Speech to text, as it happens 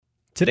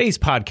Today's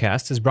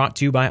podcast is brought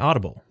to you by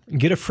Audible.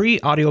 Get a free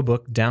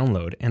audiobook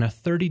download and a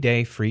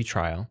 30-day free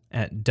trial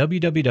at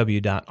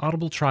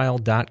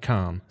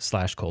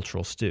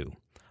www.audibletrial.com/culturalstew.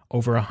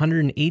 Over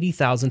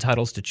 180,000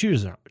 titles to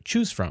choose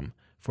from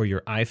for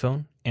your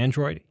iPhone,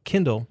 Android,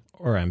 Kindle,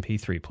 or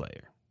MP3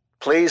 player.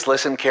 Please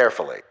listen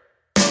carefully.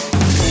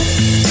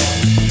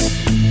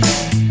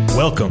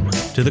 Welcome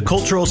to the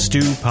Cultural Stew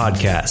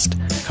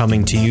Podcast,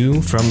 coming to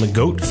you from the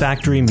Goat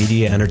Factory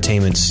Media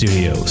Entertainment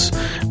Studios.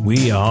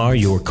 We are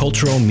your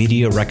cultural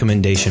media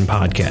recommendation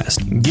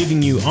podcast,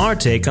 giving you our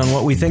take on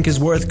what we think is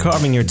worth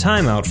carving your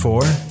time out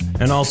for,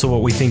 and also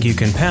what we think you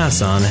can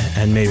pass on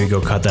and maybe go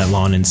cut that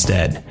lawn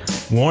instead.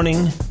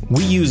 Warning,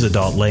 we use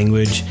adult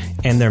language,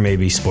 and there may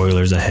be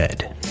spoilers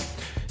ahead.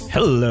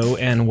 Hello,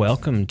 and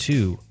welcome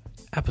to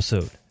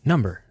episode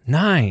number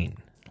 9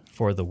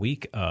 for the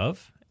week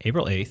of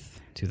April 8th,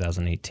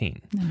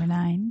 2018. Number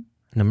nine.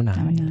 My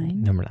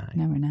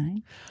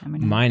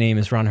name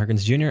is Ron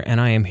Herkins Jr.,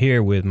 and I am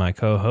here with my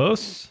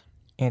co-hosts,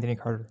 Anthony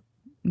Carter.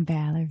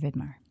 Valor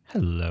Vidmar.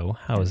 Hello.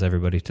 How is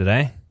everybody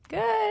today?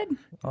 Good.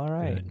 All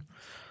right. Good.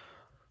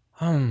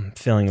 I'm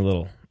feeling a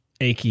little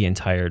achy and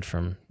tired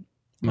from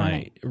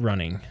my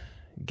running,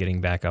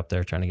 getting back up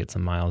there, trying to get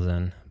some miles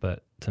in.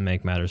 But to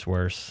make matters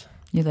worse,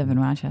 You live in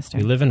Rochester.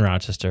 we live in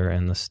Rochester,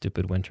 and the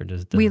stupid winter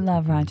does. We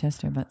love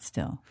Rochester, but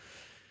still.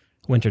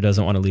 Winter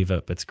doesn't want to leave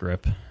up its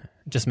grip. It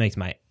just makes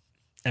my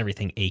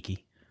everything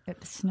achy.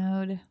 It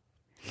snowed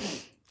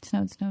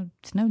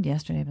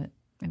yesterday, but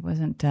it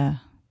wasn't,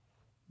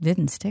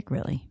 didn't stick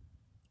really.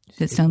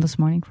 Did it snow this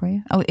morning for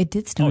you? Oh, it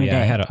did snow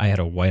today. I had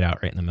a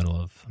whiteout right in the middle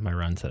of my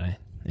run today.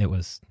 It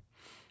was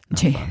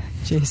not fun.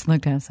 Jason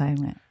looked outside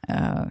and went,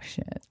 oh,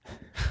 shit.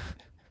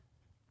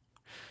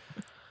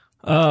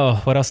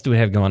 Oh, what else do we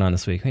have going on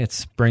this week? We had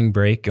spring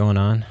break going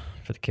on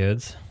for the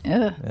kids.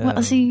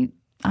 Well, see,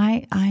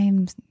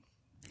 I'm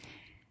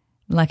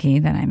lucky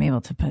that I'm able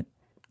to put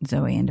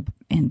Zoe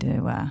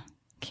into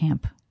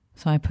camp.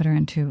 So I put her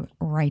into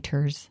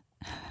writers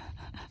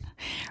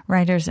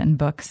and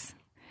books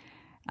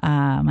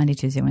Monday,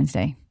 Tuesday,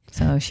 Wednesday.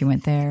 So she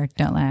went there.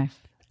 Don't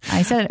laugh.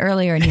 I said it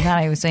earlier, and you thought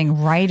I was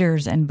saying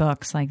writers and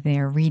books, like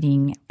they're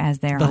reading as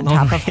they're on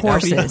top of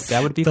horses.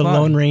 That would be The fun.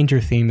 Lone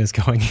Ranger theme is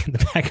going in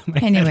the back of my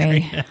head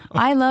Anyway, right now.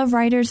 I love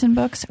writers and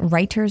books.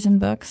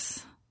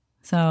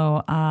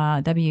 So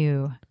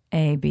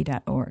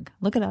WAB.org.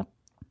 Look it up.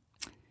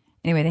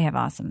 Anyway, they have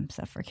awesome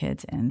stuff for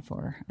kids and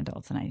for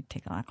adults, and I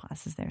take a lot of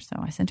classes there. So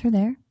I sent her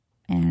there.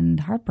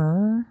 And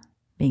Harper,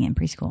 being in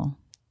preschool,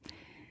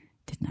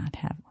 did not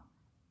have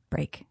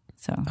break.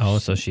 So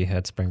she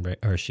had spring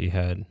break, or she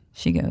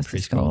goes to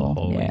school.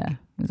 the whole week. Yeah,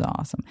 it was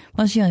awesome.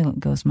 Well, she only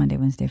goes Monday,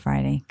 Wednesday,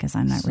 Friday because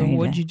I'm not ready. So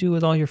what'd you do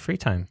with all your free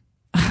time?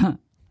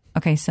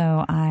 Okay,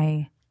 so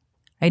I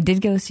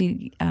did go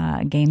see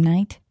game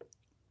night.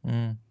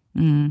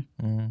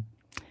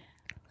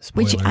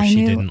 Spoiler, I she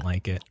knew- didn't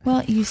like it.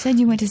 Well, you said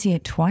you went to see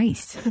it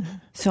twice,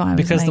 so I was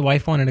Because like, the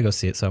wife wanted to go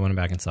see it, so I went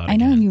back and saw it I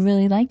know, again. and you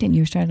really liked it, and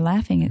you started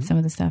laughing at some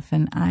of the stuff,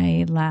 and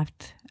I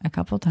laughed a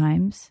couple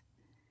times.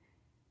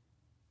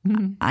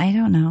 I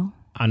don't know.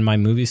 On my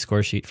movie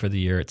score sheet for the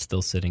year, it's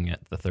still sitting at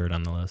the 3rd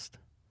on the list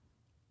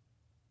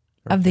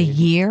Of the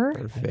year?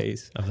 Her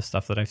face. of the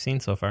stuff that I've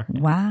seen so far.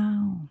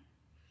 Wow.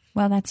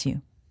 Well, that's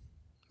you.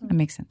 That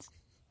makes sense.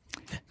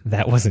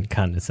 That wasn't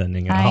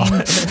condescending at all.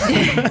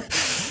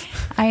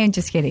 I am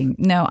just kidding.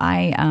 No,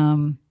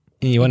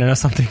 You want to know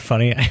something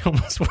funny? I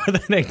almost wore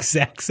that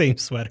exact same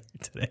sweater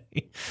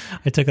today.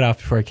 I took it off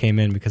before I came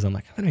in because I'm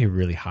like, I'm going to be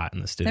really hot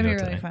in the studio that'd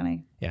be really today.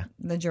 funny. Yeah.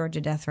 The Georgia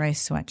Death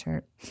Race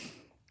sweatshirt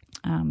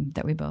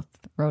that we both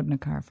rode in a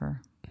car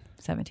for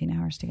 17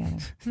 hours together.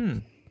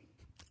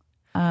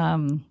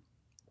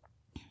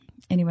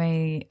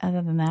 Anyway,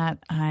 other than that,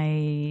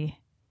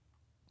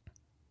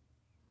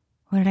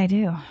 what did I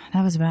do?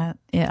 That was about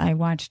it. I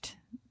watched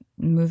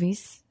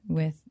movies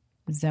with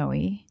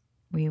Zoe.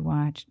 We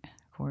watched,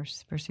 of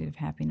course, Pursuit of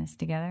Happiness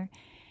together.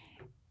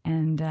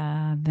 And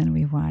then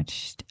we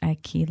watched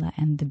Aquila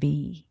and the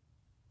Bee,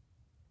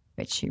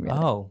 which she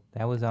really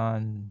that was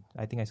on,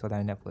 I think I saw that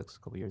on Netflix a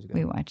couple years ago.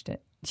 We watched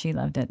it. She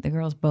loved it.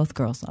 Both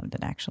girls loved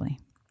it, actually.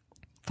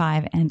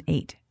 5 and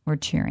 8 were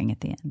cheering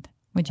at the end.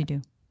 What'd you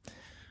do?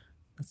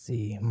 Let's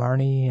see.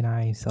 Marnie and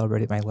I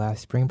celebrated my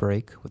last spring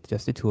break with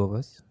just the two of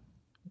us.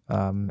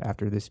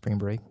 After this spring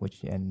break,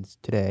 which ends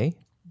today,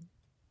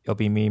 it'll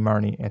be me,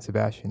 Marnie, and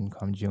Sebastian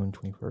come June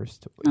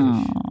 21st.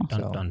 Aw.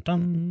 Dun, dun,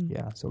 dun.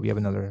 Yeah, so we have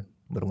another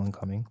little one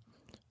coming.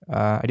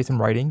 I did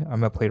some writing.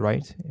 I'm a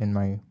playwright in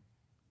my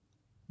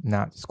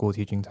not school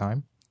teaching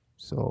time.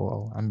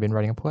 So I've been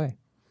writing a play.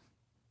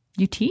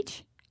 You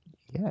teach?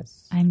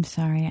 Yes. I'm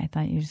sorry. I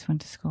thought you just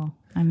went to school.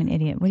 I'm an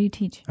idiot. What do you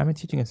teach? I'm a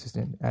teaching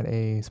assistant at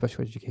a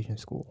special education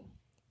school.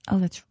 Oh,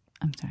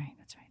 I'm sorry.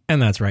 That's right.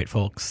 And that's right,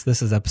 folks.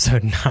 This is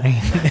episode 9.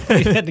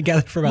 We've been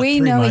together for about 3 months.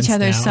 We know each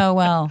other now. so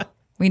well.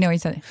 We know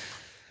each other.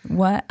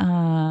 What?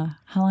 How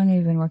long have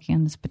you been working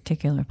on this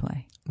particular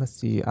play? Let's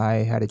see.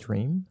 I had a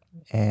dream,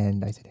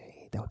 and I said,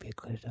 hey, that would be a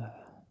good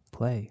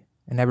play.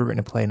 I've never written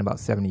a play in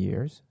about 70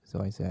 years. So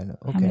I said,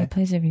 okay. How many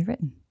plays have you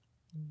written?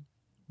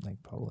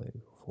 like probably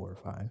 4 or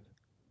 5.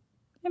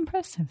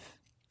 Impressive.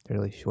 They're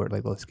really short,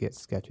 like little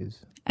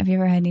sketches. Have you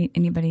ever had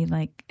anybody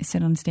like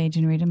sit on stage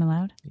and read them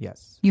aloud?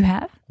 Yes. You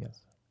have? Yes.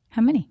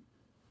 How many?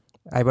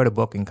 I wrote a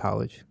book in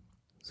college.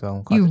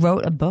 So You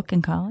wrote a book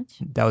in college?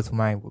 that was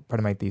part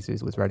of my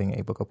thesis was writing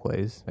a book of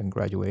plays and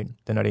graduate.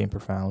 The Nutty and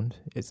Profound.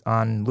 It's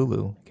on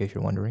Lulu, in case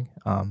you're wondering.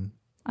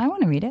 I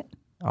want to read it.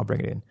 I'll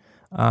bring it in.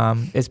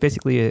 It's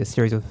basically a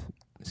series of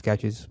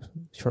sketches,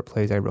 short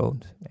plays I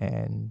wrote,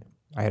 and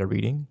I had a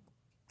reading.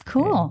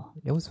 Cool.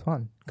 It was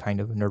fun, kind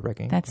of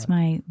nerve-wracking. That's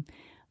my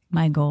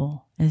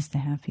goal is to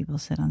have people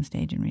sit on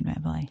stage and read my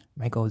play.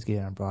 My goal is to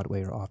get it on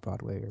Broadway or off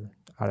Broadway or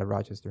out of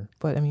Rochester.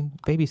 But, I mean,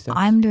 baby steps.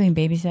 I'm doing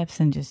baby steps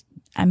and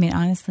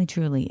honestly,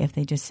 truly, if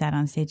they just sat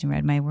on stage and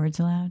read my words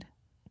aloud,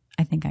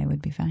 I think I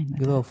would be fine with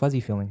a it. little fuzzy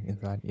feeling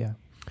inside, yeah.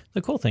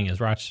 The cool thing is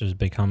Rochester's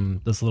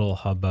become this little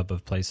hubbub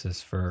of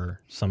places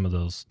for some of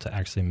those to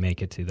actually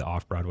make it to the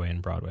off-Broadway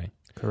and Broadway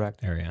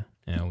Correct. area.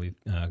 You know, we've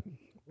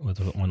with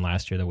one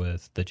last year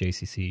with the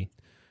JCC,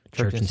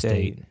 Church and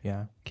State,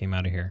 yeah. came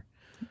out of here.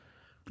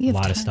 You A have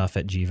lot of time. stuff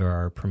at Jiva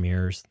are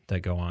premieres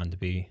that go on to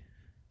be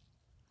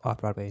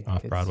Off-Broadway.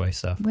 off-Broadway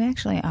stuff. We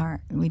actually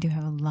are. We do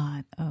have a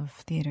lot of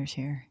theaters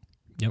here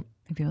Yep.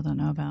 that people don't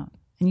know about.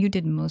 And you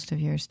did most of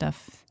your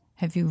stuff.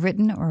 Have you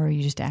written or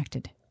you just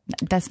acted?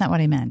 That's not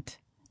what I meant.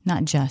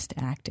 Not just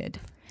acted.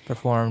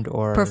 Performed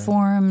or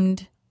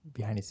Performed,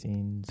 behind the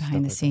scenes.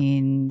 behind the stuff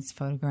scenes,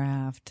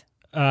 photographed.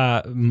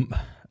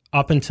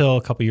 Up until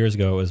a couple years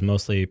ago, it was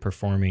mostly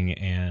performing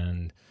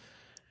and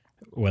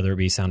whether it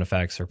be sound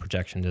effects or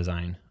projection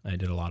design. I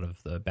did a lot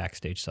of the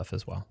backstage stuff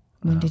as well.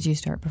 When did you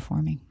start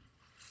performing?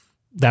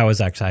 That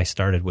was actually, I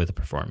started with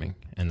performing.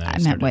 And then I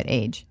meant what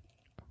age?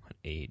 What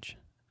age?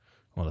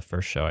 Well, the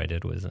first show I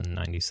did was in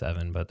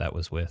 97, but that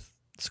was with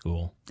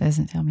school.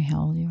 Doesn't tell me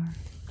how old you are.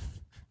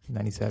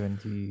 97,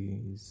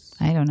 geez.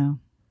 I don't know.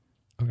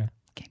 Okay.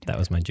 Can't do That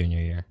was my junior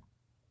year.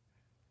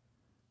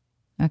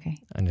 Okay.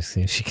 I'm just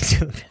seeing if she can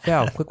do it.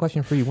 Val, quick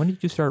question for you. When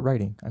did you start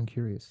writing? I'm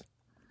curious.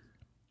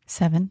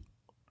 7.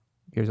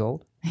 Years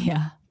old?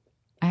 Yeah.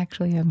 I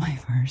actually have my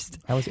first.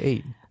 I was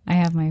 8. I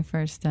have my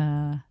first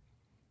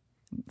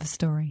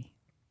story.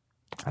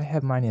 I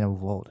have mine in a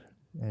vault.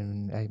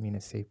 And I mean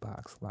a safe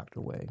box locked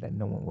away that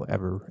no one will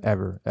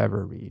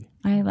ever read.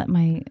 I let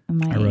my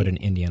I wrote an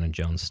Indiana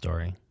Jones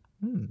story.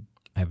 Hmm.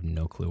 I have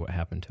no clue what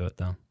happened to it,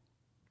 though.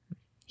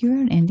 You wrote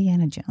an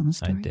Indiana Jones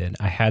story? I did.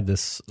 I had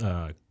this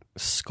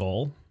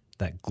skull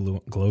that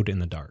glowed in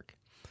the dark.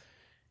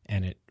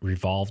 And it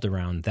revolved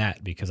around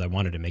that because I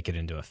wanted to make it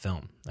into a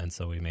film. And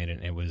so we made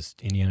it. It was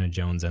Indiana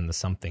Jones and the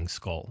something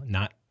skull,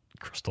 not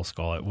Crystal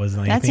Skull. It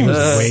wasn't That's anything. It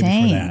was way before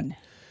that. insane.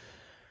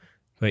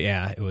 But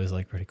yeah, it was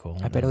like pretty cool.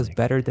 I bet it was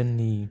better than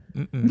the...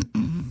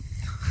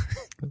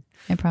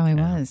 It probably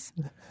was.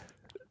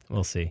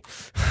 We'll see.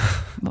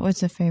 What was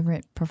the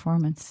favorite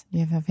performance? Do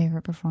you have a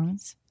favorite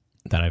performance?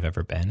 That I've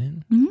ever been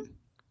in? Mm-hmm.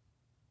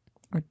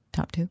 Or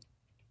top 2?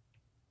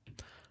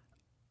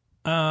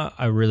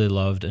 I really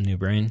loved A New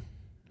Brain.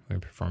 We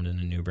performed in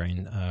A New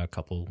Brain a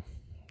couple,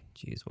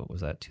 what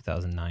was that?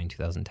 2009,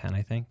 2010,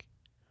 I think.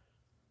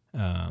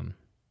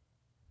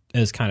 It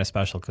was kind of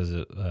special because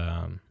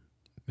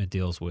it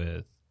deals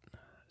with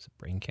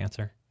brain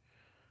cancer.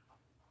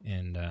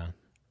 And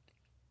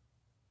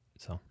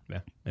so, yeah,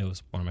 it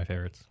was one of my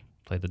favorites.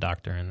 Played the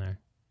doctor in there.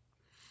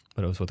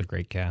 But it was with a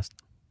great cast.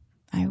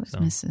 I was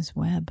Mrs.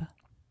 Webb.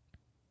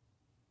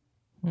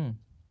 Hmm.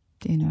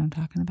 Do you know what I'm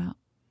talking about?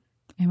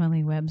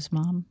 Emily Webb's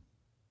mom.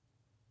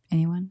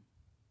 Anyone?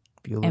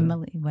 Bueller.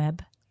 Emily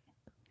Webb.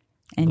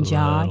 And Little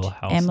George.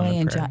 House on Emily the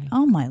and Prairie. George.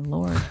 Oh, my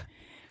Lord.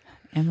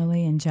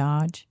 Emily and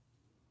George.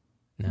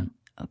 No,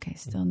 Okay,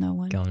 still no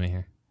one. killing me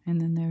here. And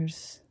then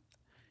there's...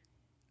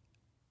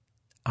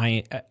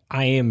 I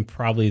am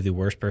probably the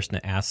worst person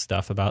to ask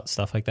stuff about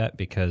stuff like that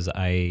because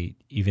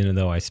even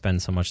though I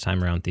spend so much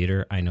time around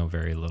theater, I know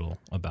very little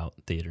about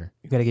theater.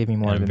 You got to give me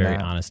more And I'm than very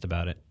that. honest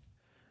about it.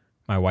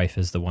 My wife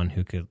is the one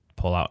who could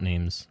pull out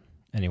names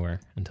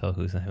anywhere and tell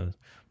who's who.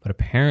 But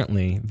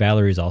apparently,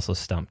 Valerie's also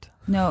stumped.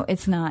 No,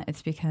 it's not.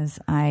 It's because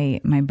my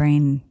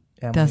brain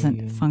Emily,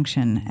 doesn't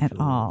function at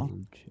all.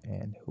 George,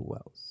 and who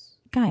else?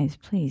 Guys,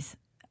 please.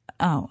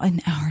 Oh,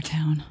 in our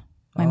town.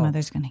 My Oh.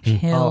 mother's going to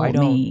kill I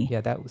don't. me.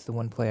 Yeah, that was the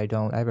one play I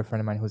don't. I have a friend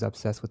of mine who's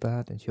obsessed with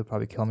that, and she'll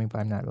probably kill me, but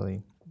I'm not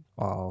really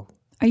all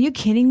Are you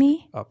kidding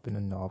me? up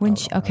in the all. When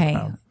all okay,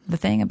 around. the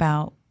thing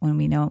about when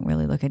we don't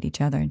really look at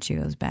each other and she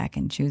goes back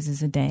and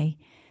chooses a day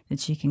that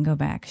she can go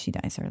back. She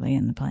dies early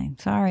in the play.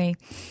 Sorry.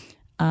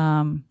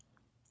 And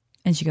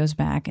she goes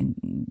back and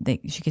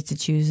she gets to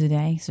choose a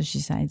day. So she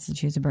decides to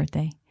choose a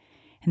birthday.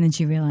 And then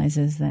she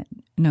realizes that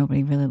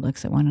nobody really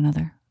looks at one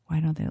another. Why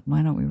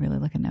don't we really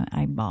look at an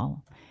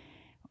eyeball?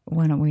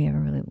 Why don't we ever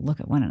really look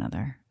at one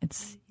another?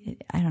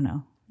 I don't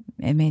know.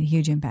 It made a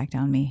huge impact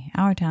on me.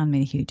 Our town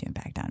made a huge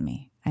impact on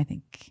me. I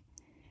think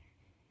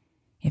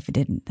if it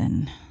didn't,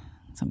 then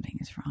something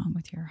is wrong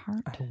with your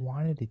heart. I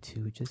wanted it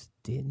to, it just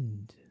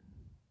didn't.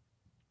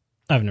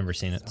 I've never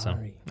seen it,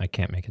 Sorry. so I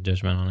can't make a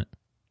judgment on it.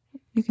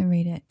 You can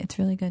read it. It's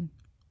really good.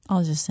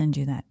 I'll just send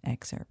you that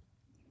excerpt.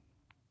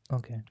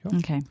 Okay.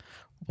 Okay.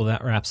 Well,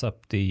 that wraps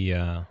up the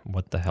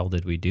what the hell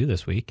did we do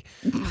this week?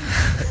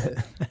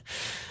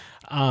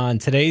 On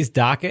today's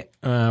docket,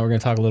 we're going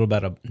to talk a little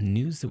about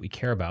news that we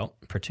care about,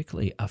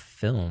 particularly a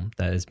film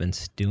that has been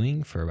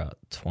stewing for about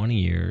 20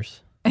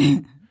 years,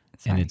 and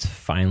it's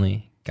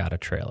finally got a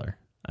trailer.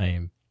 I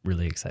am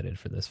really excited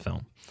for this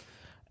film.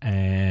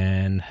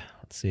 And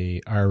let's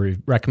see, our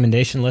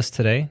recommendation list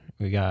today,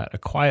 we got A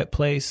Quiet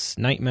Place,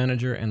 Night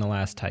Manager, and The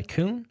Last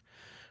Tycoon.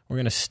 We're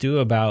going to stew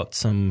about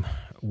some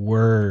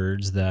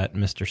words that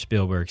Mr.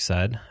 Spielberg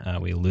said.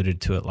 We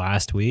alluded to it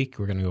last week.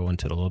 We're going to go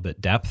into it a little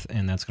bit depth,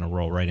 and that's going to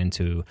roll right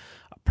into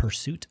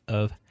Pursuit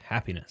of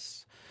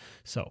Happiness.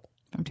 So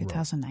From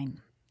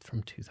 2009.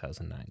 From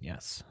 2009,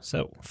 yes.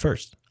 So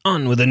first,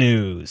 on with the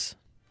news.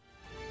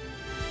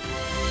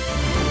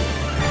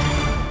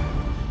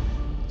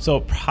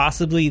 So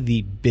possibly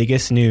the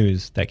biggest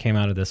news that came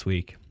out of this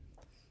week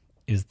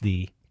is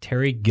the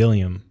Terry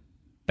Gilliam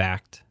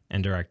backed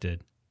and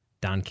directed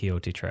Don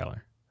Quixote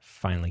trailer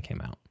finally came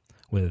out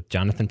with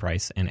Jonathan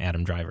Pryce and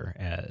Adam Driver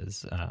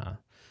as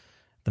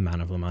the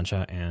Man of La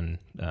Mancha and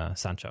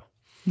Sancho.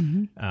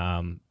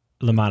 Mm-hmm.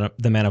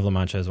 The Man of La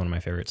Mancha is one of my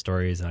favorite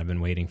stories, and I've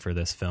been waiting for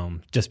this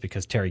film just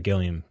because Terry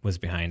Gilliam was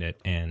behind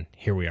it, and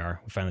here we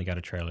are. We finally got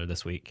a trailer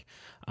this week.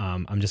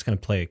 I'm just going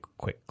to play a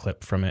quick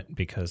clip from it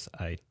because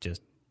I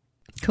just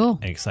am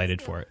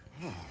excited for it.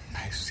 Oh,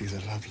 I see the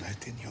love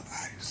light in your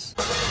eyes.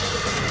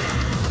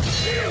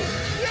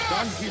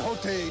 Don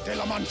Quixote de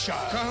la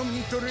Mancha,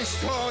 come to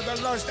restore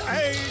the lost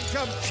age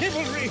of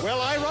chivalry.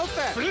 Well, I wrote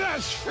that.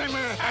 Blasphemer,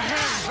 a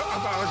hand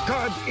of our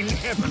God in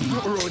heaven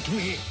wrote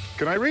me.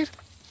 Can I read?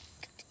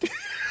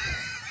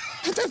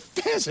 The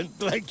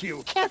peasant like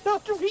you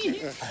cannot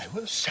read. I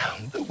will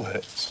sound the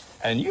words,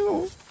 and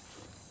you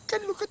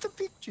can look at the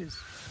pictures.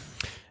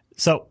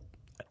 So,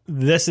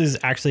 this is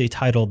actually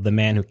titled The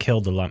Man Who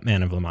Killed the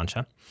Man of La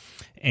Mancha.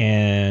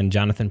 And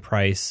Jonathan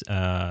Pryce,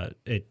 go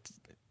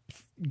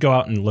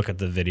out and look at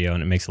the video,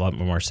 and it makes a lot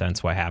more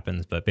sense what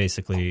happens. But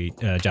basically,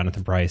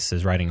 Jonathan Pryce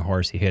is riding a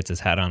horse. He hits his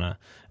head on a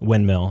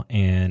windmill,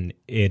 and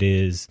it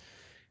is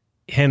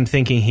him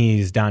thinking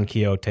he's Don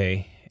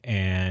Quixote,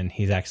 and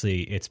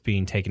it's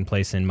being taken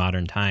place in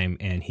modern time,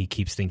 and he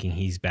keeps thinking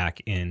he's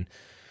back in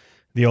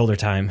the older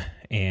time,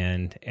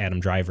 and Adam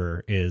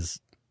Driver is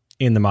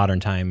in the modern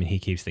time, and he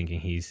keeps thinking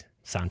he's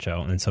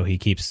Sancho, and so he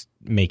keeps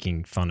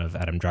making fun of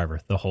Adam Driver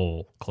the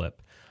whole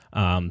clip.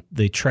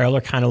 The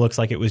trailer kind of looks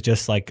like it was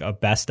just like a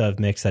best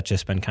of mix that's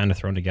just been kind of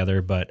thrown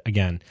together. But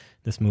again,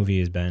 this movie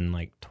has been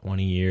like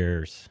 20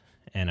 years,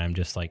 and I'm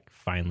just like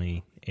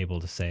finally able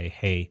to say,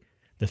 hey,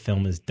 the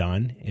film is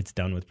done. It's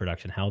done with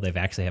production hell. They've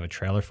actually have a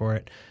trailer for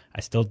it.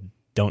 I still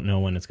don't know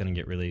when it's going to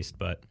get released,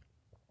 but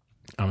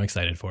I'm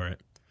excited for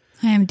it.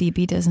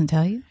 IMDb doesn't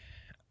tell you?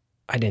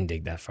 I didn't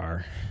dig that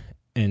far.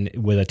 And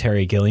with a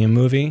Terry Gilliam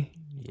movie,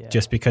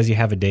 just because you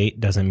have a date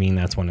doesn't mean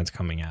that's when it's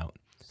coming out.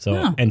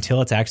 So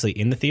until it's actually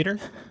in the theater,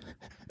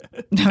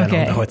 I don't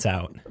know it's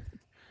out.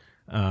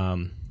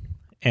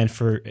 And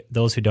for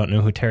those who don't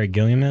know who Terry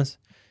Gilliam is,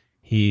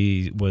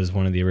 he was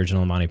one of the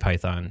original Monty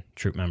Python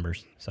troupe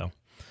members. So,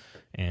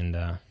 and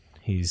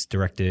he's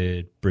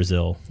directed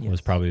Brazil.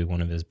 Was probably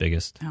one of his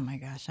biggest. Oh my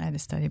gosh, I had to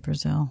study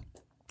Brazil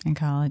in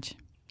college.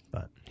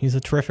 But he's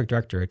a terrific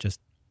director. It just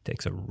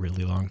takes a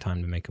really long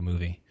time to make a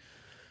movie.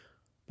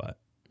 But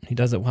he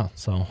does it well.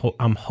 So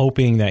I'm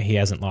hoping that he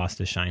hasn't lost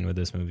his shine with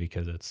this movie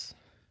because it's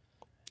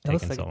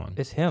taken so long.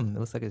 It's him. It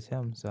looks like it's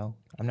him. So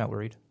I'm not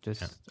worried.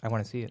 I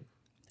want to see it.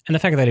 And the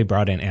fact that he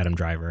brought in Adam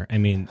Driver. I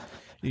mean,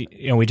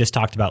 we just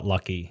talked about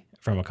Lucky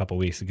from a couple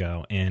weeks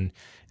ago. And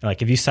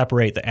like if you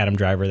separate the Adam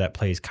Driver that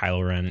plays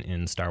Kylo Ren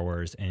in Star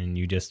Wars and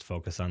you just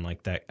focus on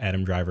like that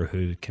Adam Driver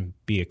who can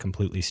be a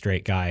completely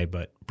straight guy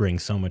but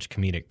brings so much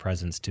comedic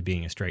presence to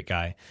being a straight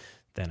guy,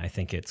 then I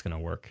think it's going to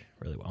work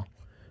really well.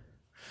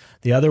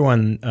 The other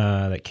one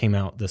that came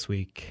out this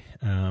week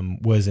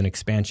was an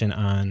expansion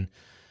on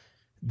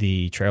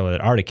the trailer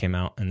that already came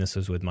out, and this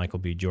was with Michael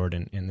B.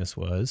 Jordan, and this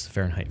was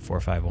Fahrenheit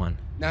 451.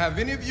 Now, have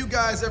any of you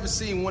guys ever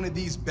seen one of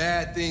these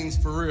bad things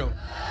for real?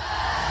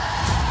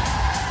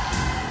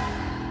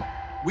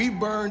 We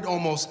burned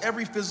almost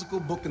every physical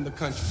book in the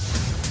country.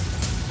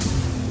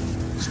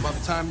 So by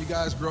the time you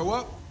guys grow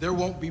up, there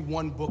won't be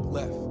one book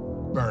left.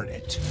 Burn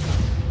it.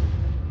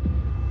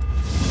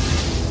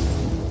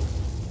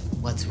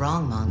 What's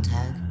wrong,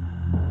 Montag?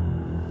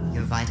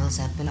 Your vitals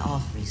have been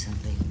off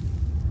recently.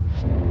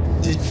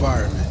 Did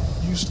firemen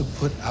used to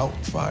put out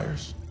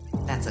fires?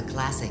 That's a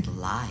classic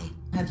lie.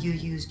 Have you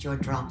used your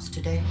drops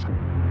today?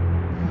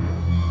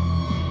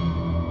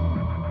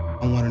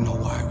 I want to know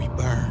why we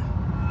burn.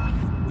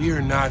 We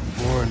are not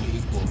born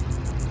equal.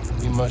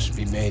 We must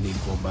be made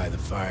equal by the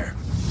fire.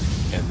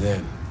 And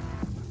then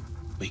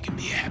we can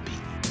be happy.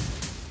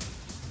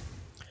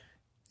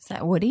 Is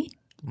that Woody?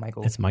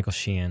 Michael. It's Michael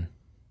Sheehan.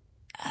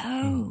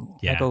 Oh.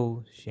 Yeah.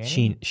 Michael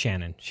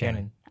Shannon?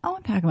 Shannon. Oh,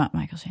 I'm talking about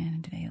Michael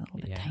Shannon today a little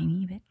bit,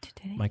 tiny bit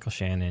today. Michael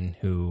Shannon,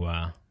 who...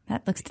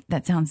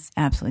 that sounds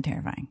absolutely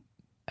terrifying.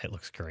 It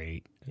looks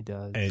great. It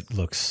does. It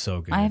looks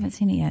so good. I haven't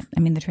seen it yet. I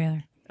mean, the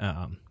trailer.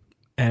 And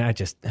And I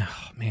just,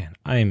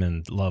 I am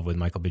in love with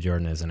Michael B.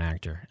 Jordan as an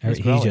actor.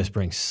 He growing. just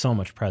brings so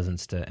much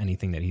presence to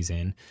anything that he's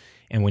in.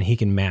 And when he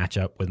can match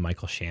up with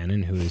Michael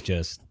Shannon, who is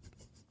just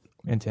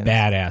Intense.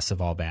 badass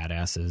of all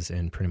badasses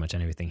in pretty much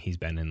anything he's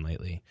been in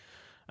lately,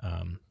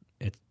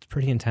 it's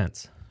pretty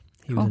intense.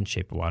 He was in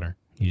Shape of Water.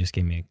 You just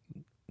gave me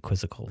a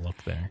quizzical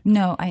look there.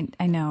 No,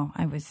 I know.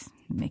 I was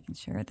making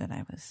sure that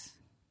I was.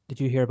 Did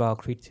you hear about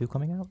Creed 2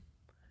 coming out?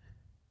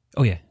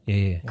 Oh, yeah.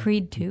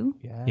 Creed 2?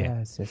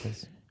 Yes.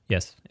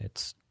 Yes,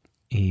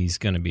 he's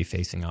going to be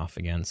facing off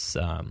against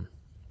I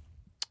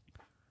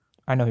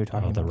know who you're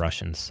talking the about.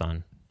 Russian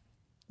son.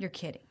 You're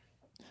kidding.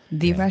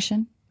 The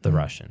Russian? The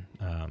Russian.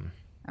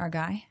 Our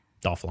guy?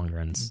 Dolph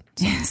Lundgren's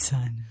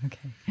Son.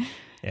 Okay.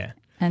 Yeah.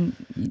 And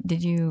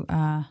did you,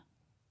 are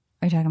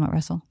you talking about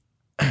Russell?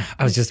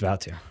 I was just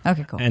about to.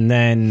 Okay, cool. And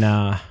then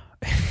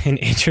an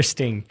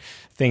interesting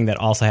thing that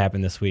also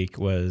happened this week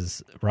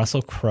was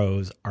Russell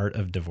Crowe's Art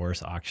of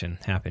Divorce auction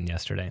happened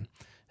yesterday.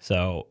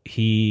 So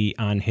he,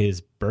 on his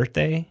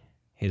birthday,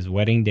 his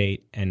wedding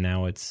date, and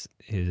now it's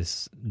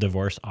his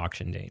divorce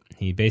auction date,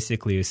 he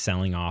basically is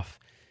selling off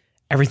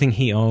everything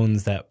he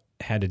owns that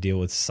had to deal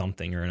with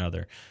something or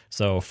another.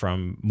 So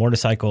from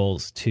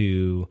motorcycles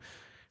to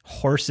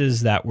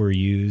horses that were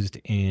used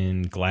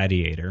in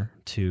Gladiator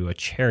to a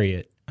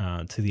chariot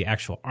to the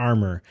actual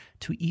armor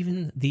to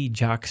even the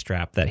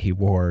jockstrap that he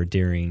wore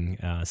during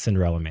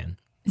Cinderella Man.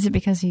 Is it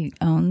because he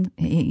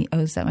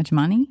owes that much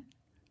money?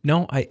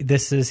 No,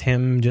 this is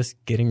him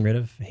just getting rid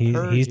of. He's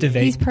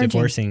He's purging.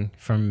 divorcing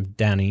from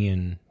Danny,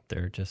 and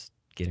they're just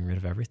getting rid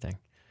of everything.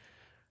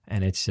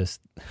 And it's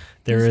just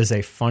there is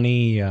a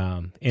funny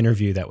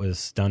interview that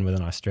was done with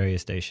an Australia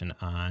station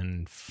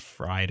on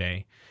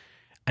Friday,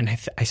 and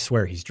I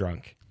swear he's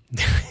drunk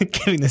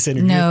giving this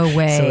interview. No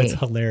way. So it's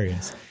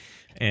hilarious.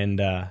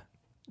 And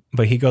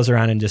but he goes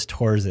around and just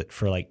tours it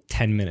for like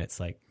 10 minutes,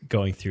 like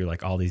going through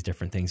like all these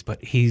different things.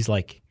 But he's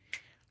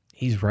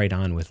right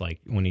on with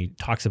like when he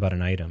talks about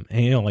an item,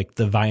 and like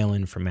the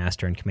violin from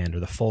Master and Commander,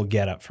 the full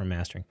getup from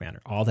Master and Commander,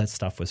 all that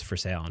stuff was for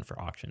sale and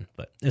for auction.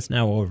 But it's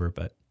now over.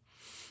 But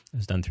it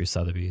was done through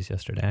Sotheby's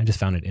yesterday. I just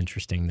found it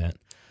interesting that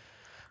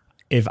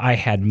if I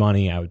had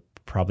money, I would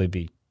probably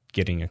be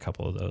getting a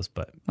couple of those.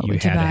 But you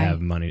had to have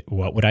money.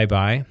 What would I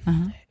buy?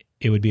 Uh-huh.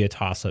 It would be a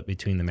toss-up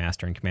between the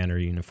Master and Commander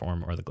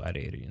uniform or the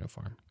Gladiator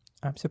uniform.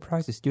 I'm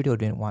surprised the studio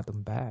didn't want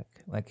them back.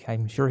 Like,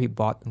 I'm sure he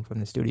bought them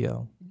from the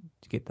studio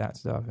to get that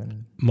stuff.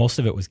 And most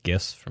of it was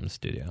gifts from the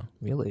studio.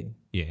 really?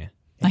 Yeah.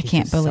 I He's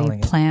can't just believe selling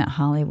it. Planet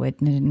Hollywood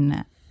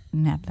didn't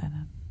nap that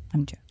up.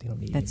 I'm joking. They don't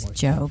need That's a any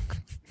joke.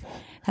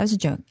 That was a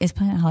joke. Is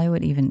Planet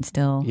Hollywood even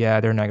still? Yeah,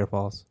 they're Niagara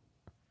Falls.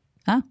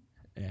 Huh?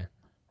 Yeah.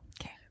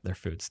 Okay. Their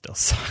food still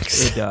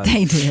sucks. It does.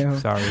 They do.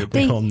 Sorry. it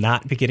They does. will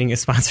not be getting a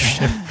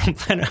sponsorship from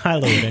Planet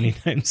Hollywood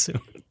anytime soon.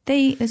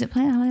 Is it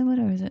Planet Hollywood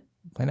or is it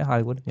Planet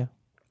Hollywood, yeah.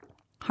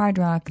 Hard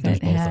Rock There's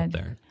that both had?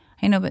 up there.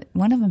 I know, but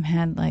one of them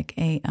had like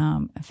a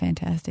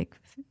fantastic.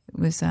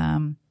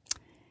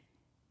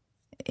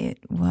 It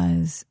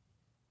was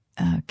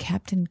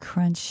Captain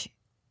Crunch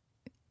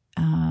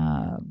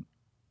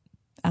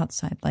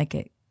outside, like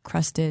it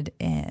crusted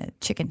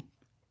chicken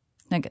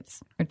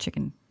nuggets or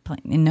chicken plain,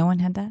 and no one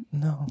had that.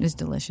 No. It was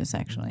delicious,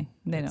 actually.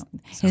 They don't.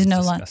 Sounds There's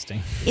no line.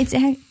 disgusting.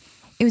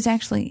 It was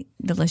actually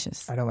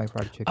delicious. I don't like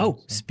fried chicken. Oh,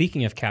 so-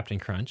 speaking of Captain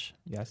Crunch,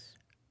 yes.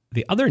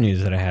 the other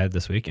news that I had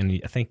this week,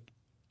 and I think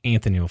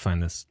Anthony will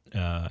find this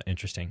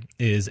interesting,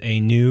 is a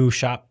new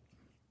shop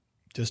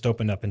just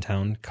opened up in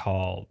town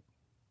called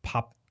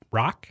Pop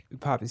Rock.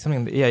 Pop,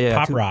 something, yeah.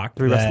 Pop Rock,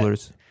 Three that-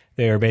 wrestlers.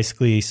 They are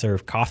basically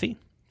serve coffee,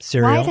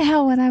 cereal, Why the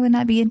hell would I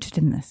not be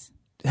interested in this?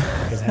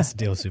 because it has to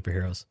deal with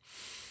superheroes.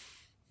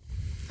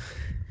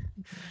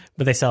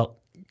 But they sell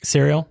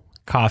cereal,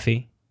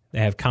 coffee. They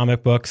have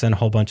comic books and a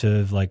whole bunch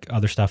of like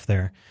other stuff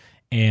there.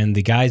 And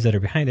the guys that are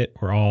behind it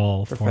were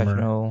all former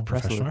Professional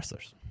professional wrestlers.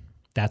 wrestlers.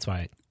 That's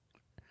why,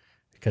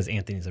 because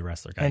Anthony's a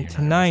wrestler guy. And you're not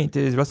a tonight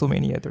is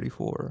WrestleMania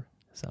 34.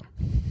 wrestler. So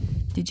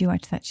Did you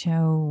watch that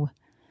show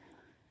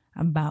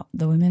about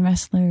the women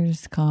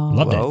wrestlers called?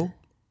 Loved Hello? it.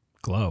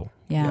 Glow.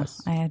 Yeah,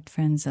 Yes. I had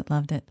friends that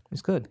loved it.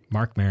 It's good.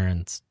 Mark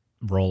Maron's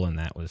role in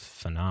that was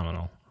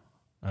phenomenal.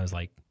 I was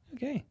like,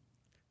 okay,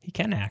 he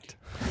can act.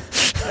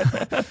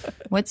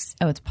 It's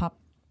Pop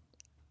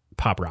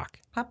Rock.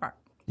 Rock.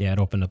 Yeah, it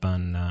opened up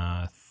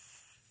on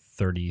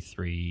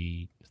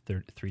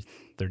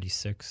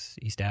 36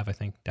 East Ave, I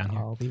think, down here.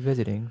 I'll be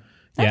visiting.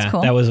 That's yeah,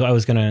 cool.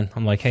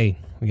 I'm like, hey,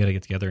 we got to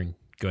get together and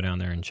go down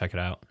there and check it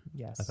out.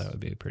 Yes. I thought it would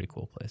be a pretty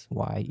cool place.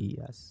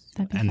 YES.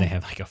 That'd be And fun. they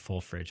have like a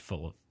full fridge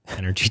full of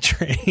energy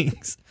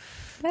drinks.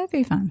 That'd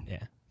be fun.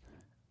 Yeah.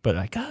 But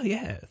like, oh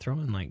yeah, throw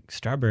in like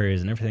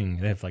strawberries and everything.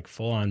 They have like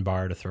full on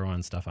bar to throw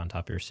on stuff on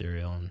top of your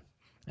cereal and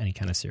any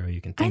kind of cereal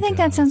you can think I of. think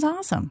that sounds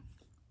awesome.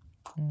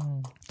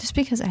 Just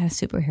because it has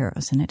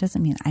superheroes in it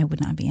doesn't mean I would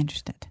not be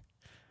interested.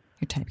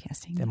 You're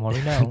typecasting. The more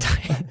we know.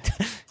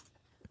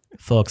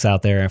 Folks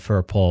out there for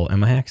a poll,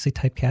 am I actually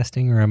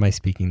typecasting or am I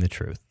speaking the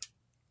truth?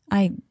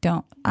 I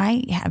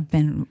have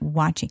been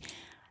watching.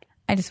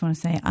 I just want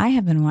to say I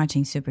have been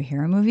watching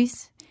superhero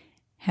movies,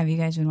 Have you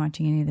guys been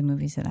watching any of the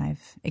movies that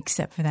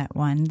except for that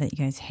one that you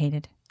guys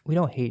hated? We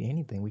don't hate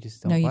anything. We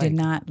just don't. No, you did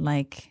like. not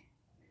like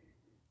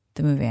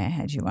the movie I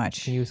had you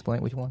watch. Can you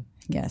explain which one?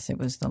 Yes, it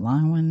was the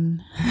long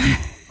one.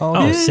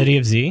 Oh, City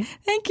of Z?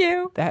 Thank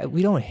you. That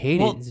we don't hate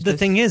Well, it. the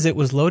thing is, it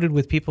was loaded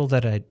with people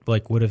that I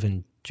would have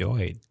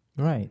enjoyed,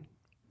 right?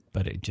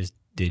 but it just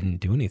didn't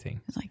do anything.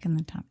 It was like in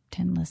the top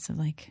 10 list of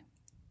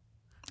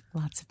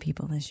lots of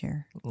people this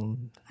year.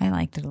 Mm. I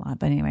liked it a lot.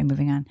 But anyway,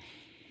 moving on.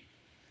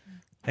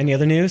 Any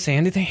other news? Say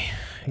anything?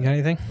 You got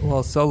anything?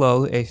 Well,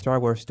 Solo, a Star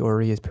Wars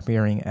story, is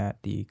premiering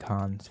at the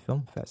Cannes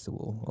Film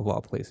Festival, of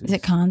all places. Is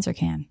it Cons or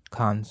Can?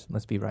 Cannes?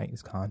 Let's be right.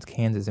 It's Cannes.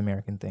 Cannes is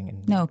American thing.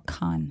 And No,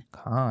 Con.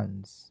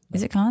 Cannes.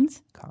 Is it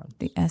Cons? Cannes.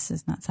 The S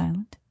is not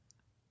silent.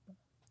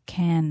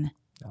 Can.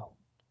 No.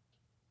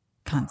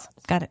 Cons.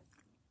 Got it.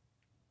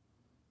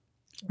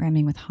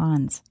 Rhyming with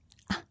Hans.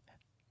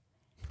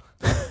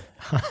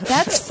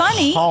 That's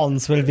funny.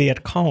 Hans will be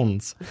at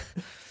Cannes.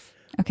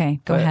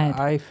 Okay, go But ahead.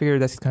 I figure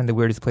that's kind of the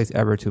weirdest place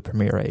ever to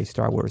premiere a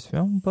Star Wars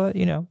film, but,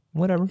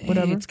 whatever.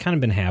 It's kind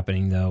of been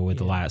happening, though, with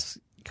the last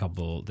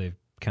couple. They've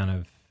kind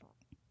of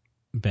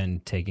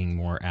been taking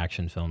more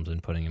action films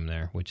and putting them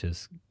there, which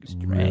is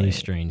really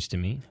strange to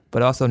me.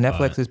 But also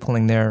Netflix is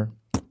pulling their...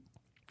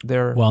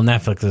 Well,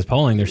 Netflix is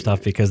pulling their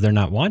stuff because they're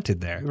not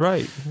wanted there.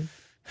 Right.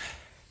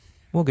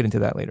 We'll get into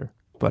that later.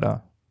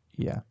 But,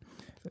 yeah.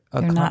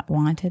 They're not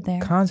wanted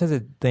there? Cannes has a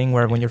thing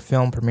where when your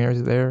film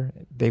premieres there,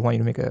 they want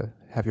you to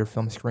have your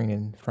film screened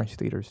in French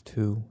theaters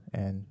too,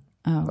 and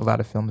a lot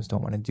of films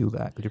don't want to do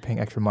that because you're paying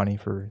extra money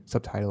for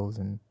subtitles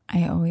and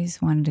I always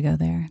wanted to go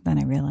there. Then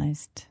I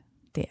realized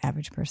the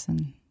average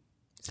person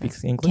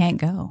speaks English. can't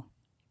go.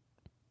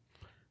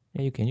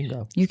 Yeah, you can. You can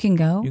go. You can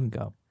go? You can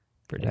go.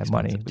 Pretty That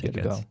money, expensive but you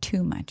can tickets. go.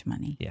 Too much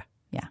money. Yeah.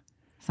 Yeah.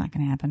 It's not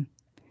going to happen.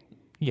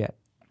 Yet.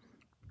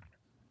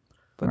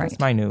 But Right. that's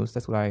my news.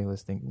 That's what I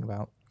was thinking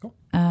about.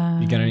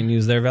 You got any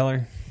news there,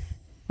 Veller?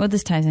 Well,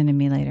 this ties into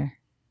me later.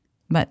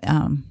 But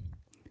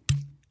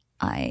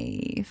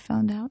I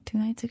found out 2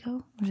 nights ago,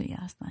 or was it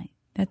last night,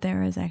 that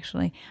there is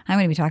actually, I'm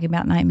going to be talking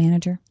about Night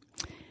Manager.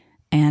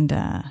 And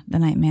the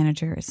Night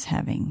Manager is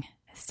having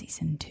a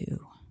season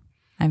 2.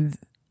 I'm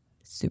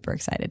super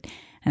excited.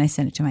 And I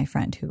sent it to my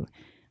friend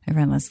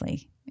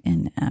Leslie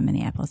in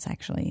Minneapolis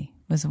actually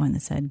was the one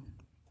that said,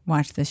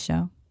 watch this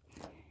show.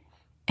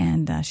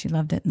 And she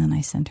loved it. And then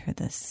I sent her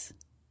this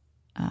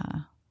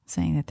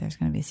saying that there's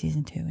going to be a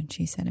season 2. And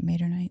she said it made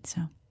her night.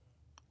 So,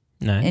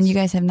 Nice. and you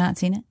guys have not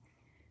seen it?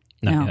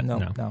 Not yet,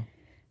 No.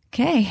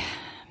 Okay.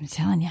 I'm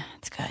telling you,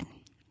 it's good.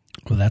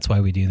 Well, that's why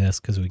we do this,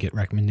 because we get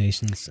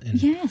recommendations.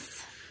 And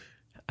Yes.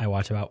 I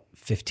watch about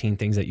 15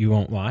 things that you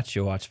won't watch.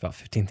 You'll watch about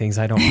 15 things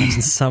I don't watch.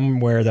 And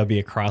somewhere there'll be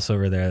a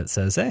crossover there that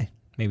says, hey,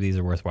 maybe these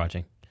are worth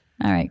watching.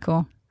 All right,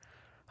 cool.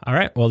 All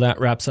right. Well,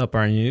 that wraps up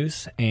our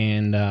news.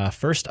 And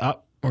first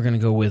up, we're going to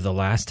go with The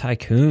Last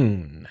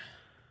Tycoon.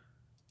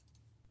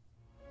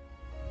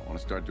 I want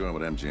to start doing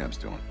what MGM's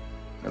doing.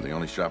 They're the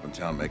only shop in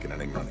town making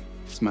any money.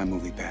 It's my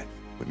movie, Pat.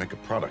 We make a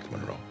product,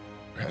 Monroe.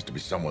 There has to be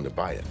someone to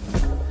buy it.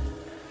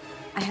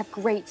 I have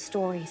great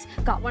stories.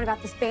 Got one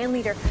about this band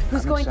leader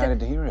who's I'm going excited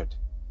to... to hear it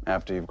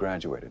after you've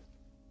graduated.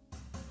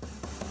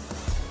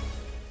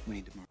 We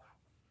need to...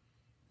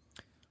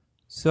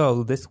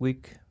 So this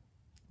week,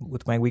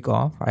 with my week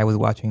off, I was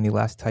watching The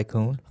Last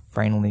Tycoon.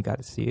 Finally got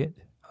to see it.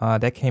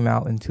 That came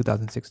out in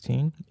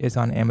 2016. It's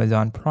on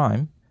Amazon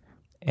Prime,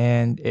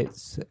 and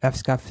it's F.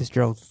 Scott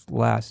Fitzgerald's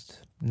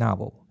last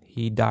novel.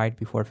 He died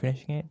before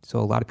finishing it, so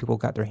a lot of people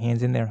got their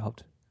hands in there,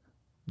 helped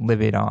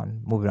move it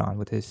on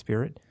with his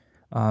spirit.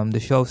 The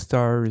show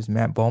stars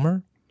Matt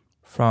Bomer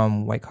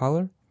from White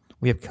Collar.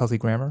 We have Kelsey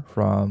Grammer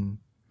from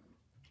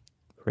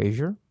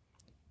Frasier,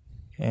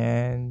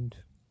 and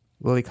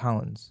Lily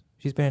Collins.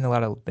 She's been in a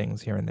lot of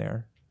things here and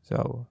there.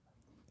 So,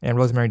 and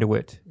Rosemary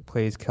DeWitt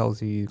plays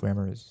Kelsey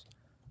Grammer's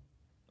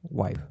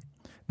wife.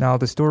 Now,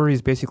 the story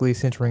is basically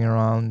centering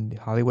around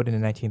Hollywood in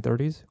the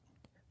 1930s.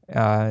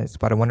 It's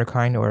about a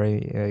wunderkind or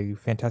a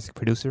fantastic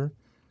producer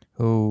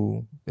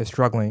who is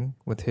struggling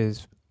with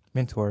his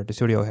mentor, the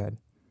studio head,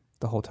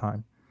 the whole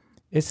time.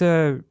 It's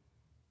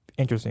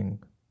interesting.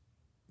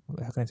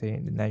 How can I say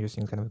it? Not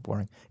interesting, it's kind of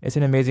boring. It's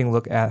an amazing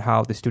look at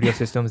how the studio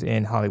systems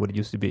in Hollywood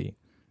used to be.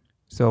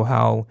 So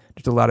how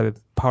there's a lot of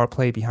power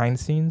play behind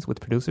the scenes with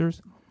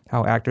producers,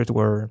 how actors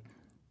were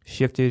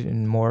shifted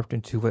and morphed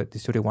into what the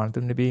studio wanted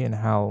them to be, and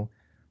how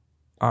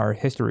our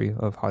history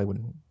of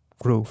Hollywood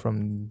grew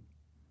from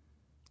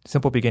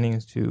simple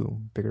beginnings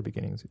to bigger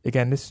beginnings.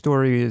 Again, this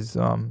story is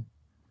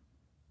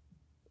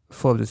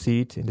full of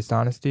deceit and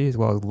dishonesty, as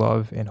well as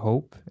love and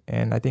hope,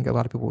 and I think a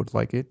lot of people would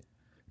like it.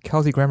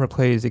 Kelsey Grammer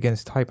plays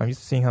against type. I'm used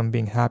to seeing him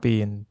being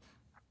happy and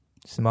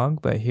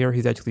smug, but here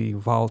he's actually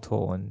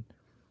volatile, and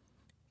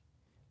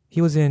he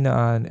was in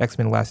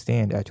X-Men Last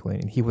Stand, actually,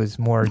 and he was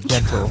more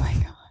gentle. Oh, my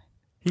God.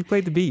 He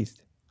played the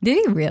Beast. Did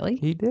he really?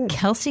 He did.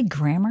 Kelsey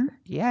Grammer?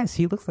 Yes,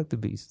 he looks like the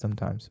Beast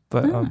sometimes.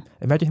 But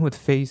imagine him with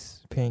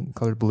face paint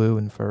colored blue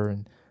and fur.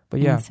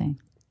 But yeah, Insane.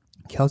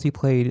 Kelsey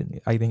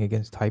played, I think,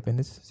 against type in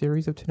this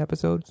series of 10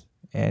 episodes,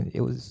 and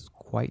it was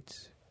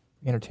quite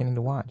entertaining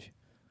to watch.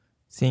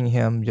 seeing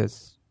him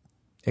just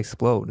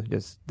explode,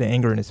 just the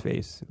anger in his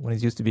face when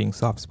he's used to being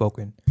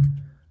soft-spoken.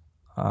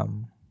 I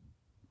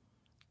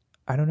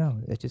don't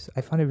know.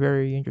 I found it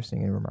very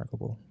interesting and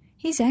remarkable.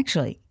 He's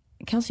actually,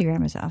 Kelsey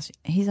Grammer's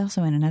he's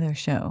also in another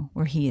show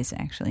where he is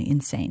actually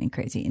insane and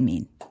crazy and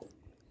mean.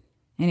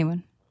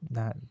 Anyone?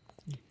 Not.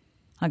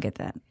 I'll get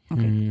that.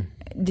 Okay.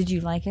 Did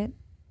you like it?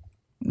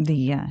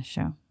 The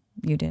show?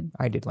 You did?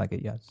 I did like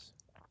it, yes.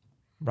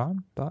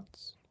 Ron,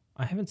 thoughts?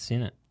 I haven't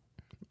seen it.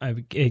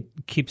 It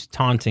keeps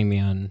taunting me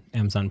on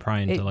Amazon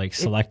Prime to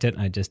select it.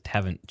 I just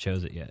haven't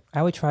chose it yet.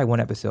 I would try one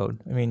episode.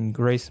 I mean,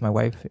 Grace, my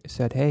wife,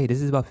 said, "Hey, this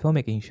is about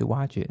filmmaking. You should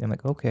watch it." And I'm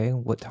like, "Okay,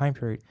 what time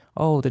period?"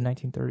 "Oh, the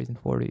 1930s and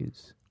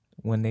 40s."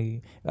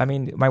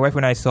 My wife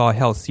and I saw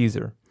Hell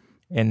Caesar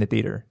in the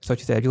theater. So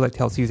she said, "If you liked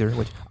Hell Caesar,"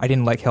 which I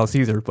didn't like Hell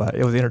Caesar, but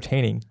it was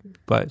entertaining.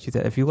 But she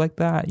said, "If you like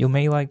that, you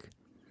may like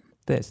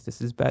this. This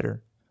is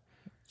better."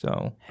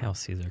 So Hell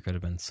Caesar could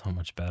have been so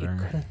much better. It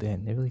could have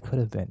been. It really could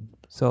have been.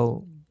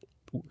 So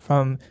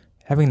from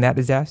having that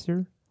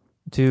disaster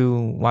to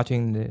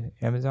watching the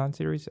Amazon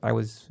series, I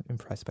was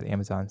impressed by the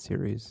Amazon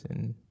series.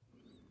 And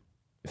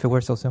if it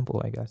were so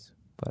simple, I guess.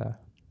 But I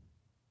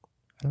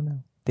don't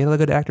know. They had a lot of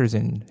good actors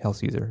in Hell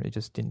Caesar. It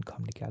just didn't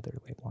come together the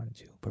way I wanted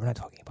to. But we're not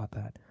talking about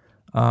that.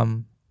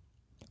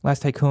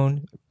 Last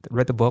Tycoon,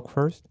 read the book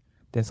first,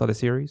 then saw the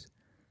series.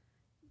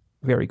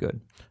 Very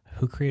good.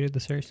 Who created the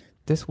series?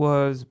 This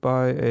was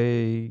by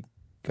a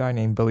guy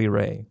named Billy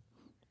Ray.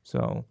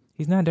 So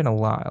he's not done a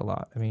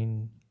lot. I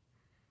mean,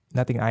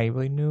 nothing I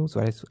really knew,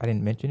 so I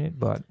didn't mention it,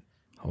 but...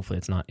 Hopefully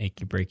it's not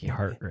Achy Breaky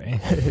Heart, right?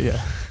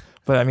 Yeah.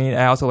 But I mean,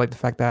 I also like the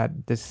fact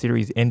that this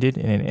series ended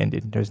and it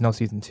ended. There's no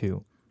season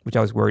 2, which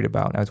I was worried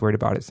about. I was worried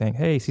about it saying,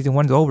 hey, season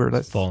 1's over.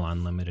 Let's full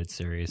unlimited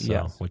series, so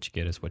yes. What you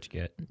get is what you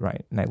get.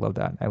 Right, and I love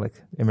that. I like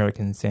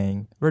Americans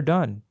saying, we're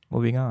done,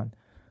 moving on.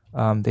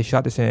 They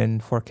shot this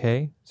in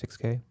 4K,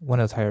 6K, one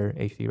of those higher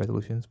HD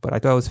resolutions. But I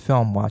thought it was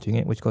film watching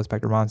it, which goes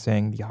back to Ron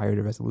saying the higher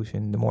the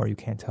resolution, the more you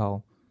can't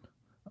tell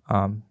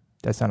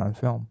that's not on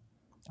film.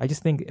 I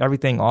just think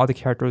everything, all the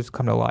characters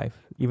come to life,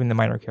 even the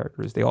minor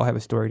characters. They all have a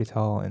story to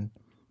tell, and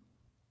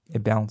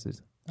it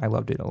balances. I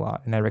loved it a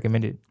lot, and I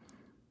recommend it.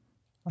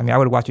 I mean, I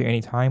would watch it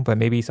any time, but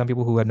maybe some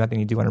people who have nothing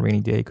to do on a rainy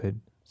day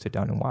could sit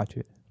down and watch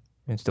it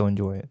and still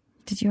enjoy it.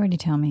 Did you already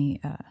tell me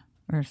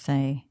or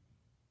say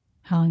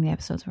how long the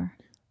episodes were?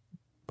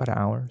 About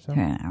an hour or so.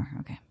 An hour,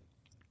 okay.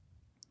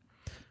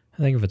 I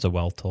think if it's a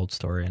well-told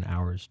story, an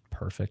hour is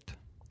perfect.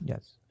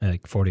 Yes.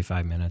 Like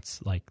 45 minutes,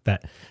 like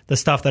that. The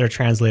stuff that are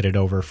translated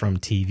over from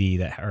TV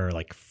that are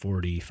like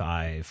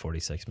 45,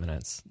 46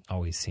 minutes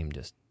always seem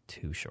just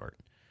too short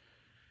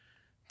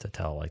to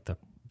tell like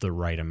the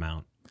right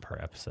amount per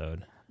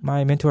episode.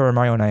 My mentor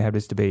Mario and I have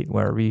this debate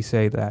where we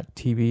say that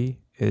TV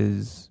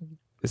is...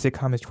 The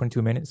sitcom is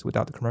 22 minutes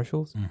without the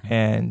commercials,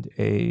 and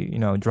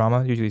a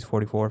drama usually is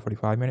 44,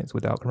 45 minutes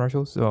without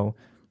commercials. So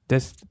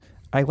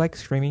I like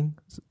streaming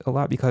a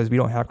lot because we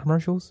don't have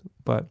commercials,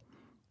 but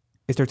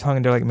it's their tongue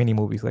and they're like mini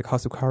movies. Like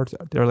House of Cards,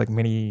 they're like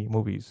mini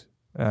movies.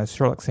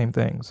 Sherlock, same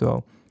thing.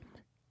 So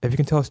if you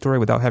can tell a story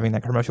without having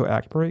that commercial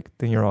act break,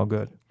 then you're all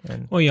good.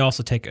 Well, you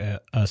also take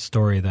a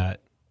story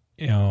that,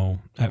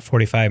 at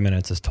 45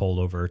 minutes is told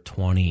over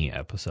 20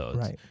 episodes,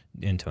 right,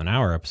 into an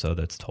hour episode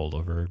that's told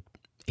over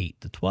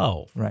 8 to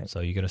 12. Right. So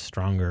you get a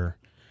stronger,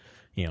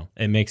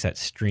 it makes that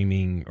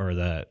streaming or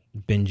that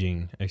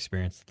binging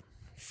experience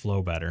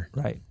flow better.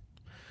 Right.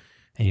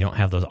 And you don't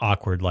have those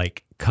awkward,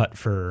 like, cut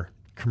for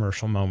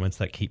commercial moments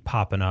that keep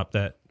popping up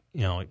that,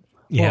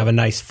 you have a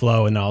nice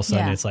flow and all of a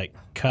sudden it's like,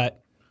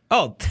 cut.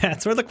 Oh,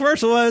 that's where the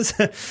commercial was.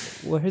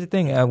 Well, here's the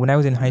thing. When I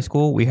was in high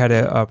school, we had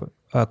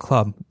a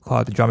club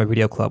called the Drama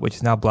Video Club, which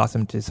has now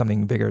blossomed to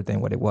something bigger than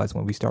what it was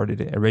when we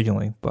started it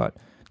originally. But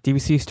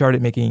DVC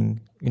started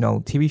making,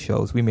 TV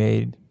shows. We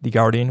made The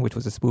Guardian, which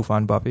was a spoof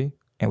on Buffy,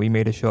 and we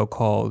made a show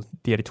called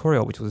The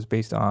Editorial, which was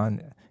based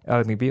on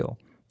Ally McBeal.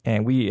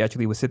 And we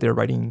actually would sit there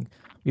writing.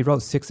 We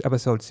wrote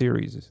 6-episode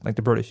series, like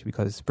the British,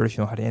 because British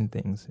know how to end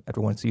things after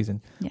one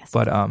season. Yes.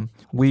 But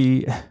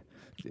we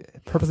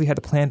purposely had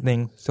to plan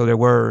things so there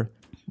were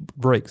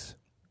breaks.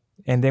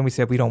 And then we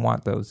said we don't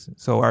want those.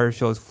 So our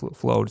shows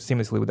flowed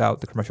seamlessly without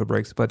the commercial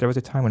breaks. But there was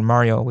a time when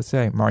Mario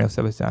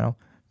Savastano,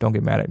 don't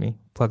get mad at me,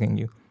 plugging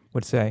you,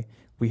 would say,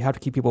 we have to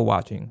keep people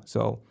watching.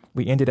 So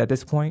we ended at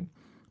this point,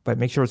 but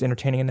make sure it's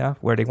entertaining enough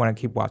where they want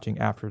to keep watching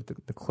after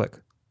the click.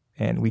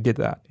 And we did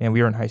that. And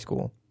we were in high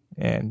school.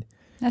 And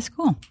that's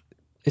cool.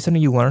 It's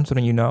something you learn,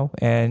 something you know.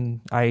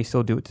 And I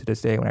still do it to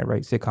this day when I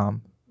write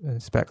sitcom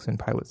specs and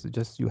pilots. It's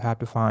just you have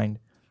to find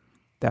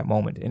that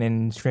moment. And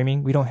in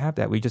streaming, we don't have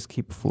that. We just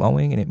keep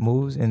flowing and it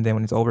moves. And then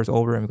when it's over,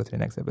 and we go to the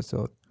next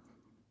episode.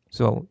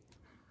 So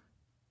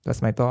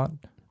that's my thought.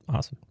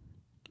 Awesome.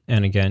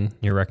 And again,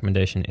 your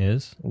recommendation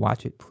is?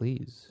 Watch it,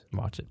 please.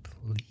 Watch it,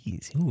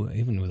 please. Ooh,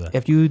 even with a...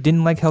 If you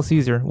didn't like Hell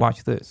Caesar,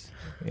 watch this.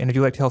 And if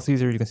you liked Hell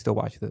Caesar, you can still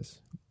watch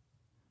this.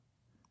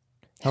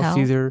 Hell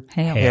Caesar.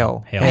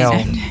 Hell.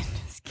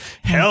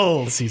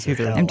 Hell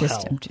Caesar. I'm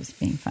just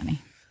being funny.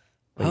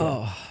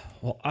 Oh,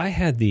 well, I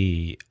had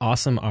the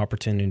awesome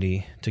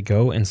opportunity to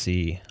go and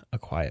see A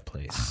Quiet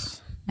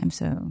Place. I'm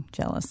so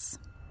jealous.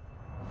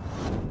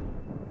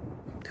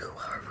 Who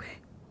are we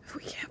if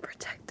we can't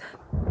protect them?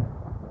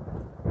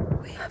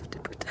 We have to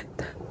protect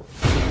them.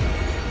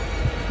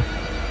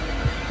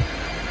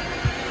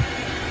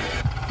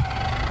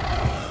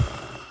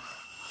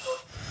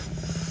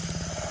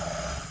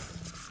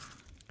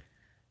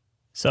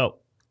 So,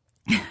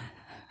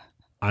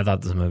 I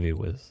thought this movie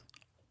was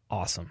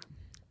awesome.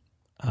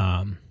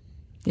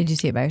 Did you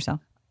see it by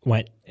yourself?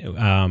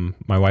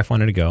 My wife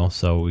wanted to go,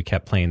 so we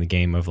kept playing the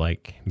game of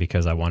like,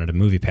 because I wanted to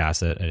movie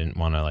pass it, I didn't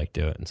want to like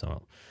do it, and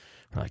so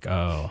we're like,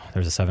 oh,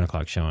 there's a 7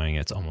 o'clock showing,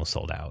 it's almost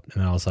sold out,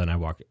 and then all of a sudden I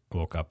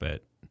woke up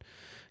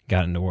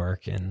got into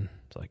work, and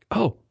it's like,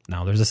 oh,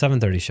 now there's a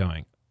 7:30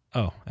 showing,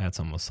 oh, that's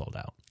almost sold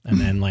out, and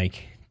then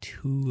like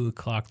 2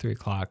 o'clock, 3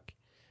 o'clock,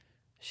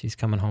 she's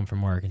coming home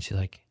from work, and she's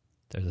like,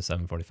 there's a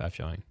 7:45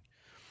 showing,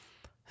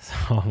 so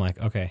I'm like,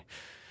 okay.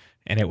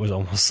 And it was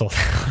almost sold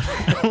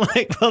out. I'm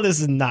like, well, this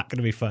is not going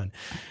to be fun.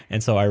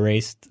 And so I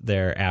raced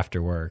there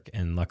after work,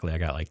 and luckily I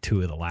got like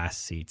 2 of the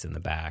last seats in the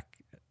back.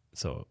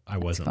 So I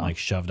wasn't like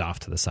shoved off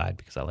to the side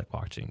because I like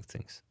watching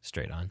things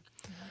straight on.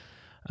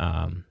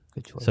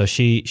 Good choice. So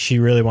she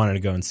really wanted to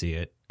go and see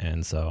it.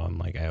 And so I'm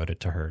like, I owed it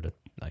to her to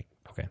like,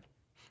 okay.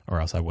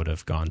 Or else I would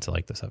have gone to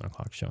like the 7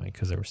 o'clock showing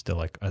because there were still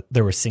like,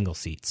 there were single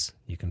seats.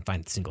 You can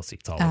find single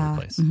seats all over the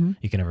place. Mm-hmm.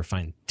 You can never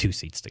find 2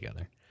 seats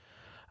together.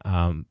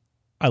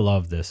 I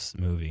love this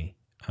movie.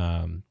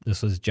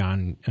 This was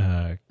John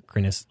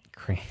Krasinski,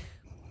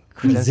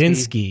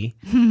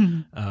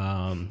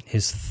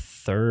 his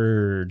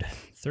third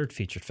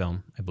featured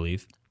film, I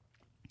believe,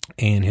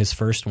 and his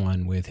first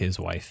one with his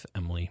wife,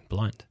 Emily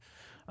Blunt.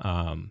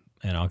 And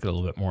I'll get a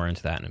little bit more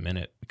into that in a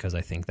minute because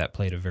I think that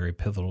played a very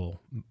pivotal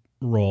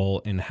role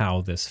in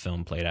how this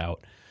film played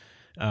out.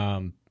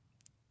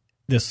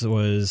 This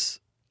was...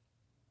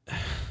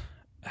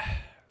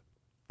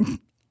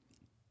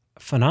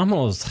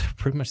 phenomenal is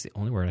pretty much the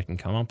only word I can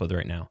come up with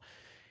right now.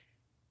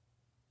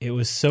 It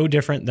was so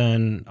different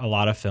than a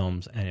lot of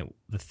films, and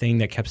the thing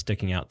that kept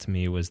sticking out to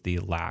me was the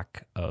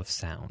lack of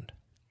sound.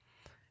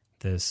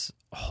 This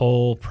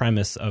whole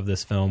premise of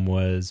this film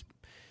was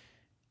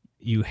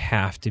you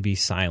have to be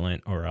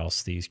silent or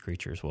else these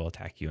creatures will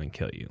attack you and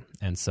kill you.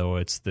 And so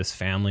it's this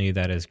family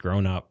that has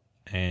grown up,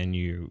 and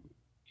you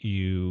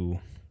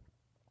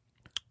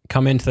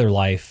come into their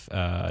life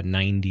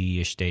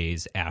 90-ish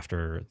days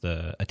after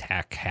the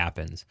attack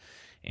happens,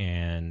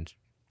 and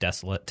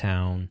desolate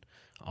town,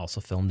 also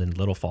filmed in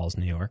Little Falls,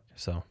 New York,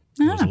 so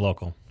it was a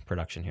local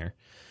production here,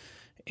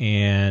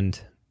 and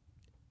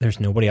there's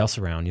nobody else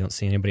around. You don't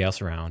see anybody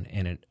else around,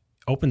 and it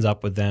opens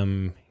up with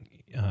them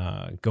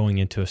going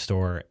into a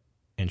store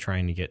and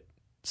trying to get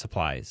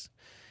supplies,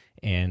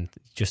 and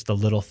just the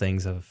little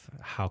things of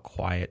how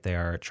quiet they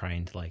are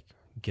trying to like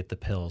get the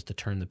pills, to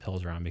turn the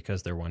pills around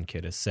because their one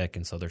kid is sick,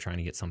 and so they're trying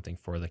to get something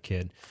for the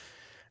kid.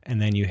 And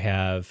then you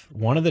have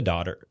one of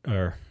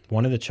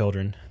the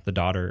children, the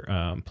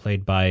daughter,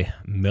 played by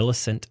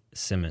Millicent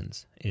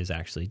Simmons, is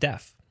actually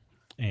deaf.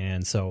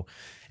 And so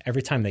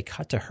every time they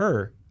cut to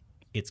her,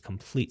 it's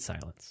complete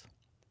silence.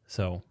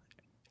 So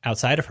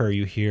outside of her,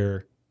 you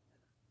hear,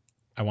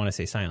 I want to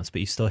say silence,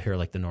 but you still hear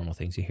like the normal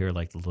things. You hear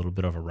like a little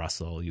bit of a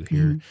rustle. You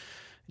hear,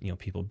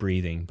 people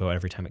breathing, but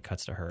every time it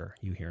cuts to her,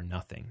 you hear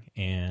nothing.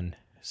 And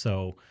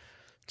so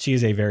she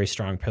is a very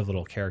strong,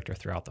 pivotal character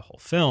throughout the whole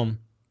film.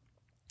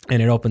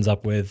 And it opens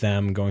up with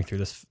them going through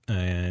this,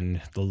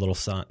 and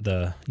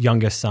the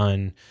youngest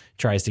son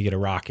tries to get a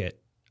rocket,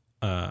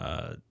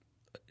 like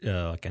a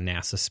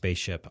NASA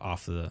spaceship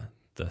off the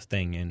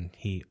thing, and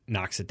he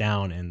knocks it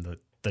down, and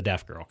the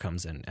deaf girl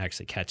comes and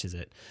actually catches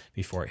it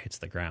before it hits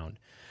the ground.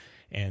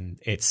 And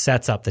it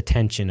sets up the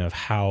tension of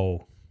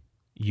how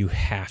you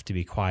have to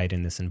be quiet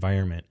in this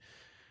environment.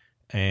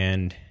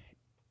 And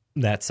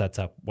that sets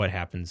up what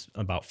happens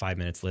about 5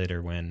 minutes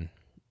later when,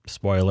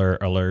 spoiler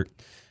alert,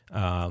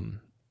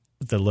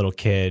 the little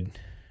kid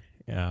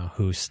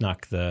who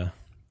snuck the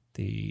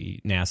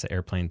NASA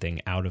airplane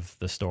thing out of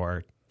the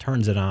store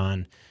turns it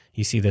on.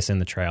 You see this in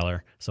the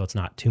trailer, so it's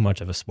not too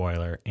much of a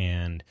spoiler.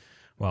 And,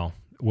 well,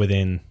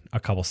 within a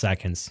couple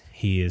seconds,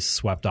 he is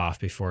swept off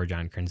before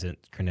John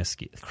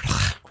Krasinski,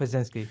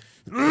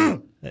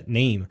 that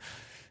name,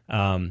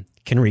 can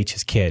reach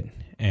his kid,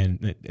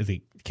 and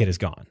the kid is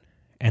gone.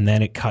 And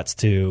then it cuts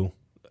to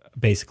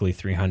basically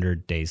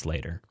 300 days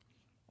later,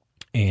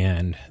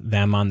 and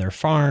them on their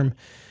farm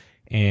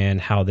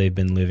and how they've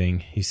been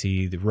living. You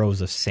see the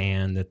rows of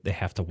sand that they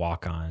have to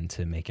walk on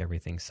to make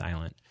everything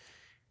silent.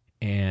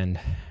 And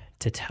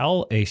to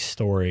tell a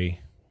story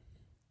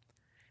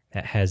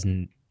that has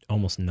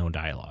almost no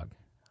dialogue.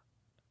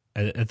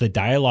 The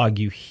dialogue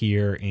you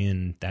hear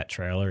in that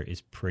trailer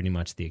is pretty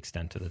much the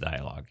extent of the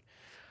dialogue.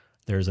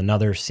 There's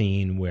another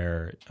scene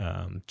where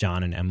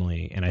John and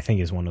Emily, and I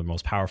think is one of the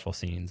most powerful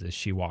scenes, is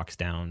she walks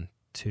down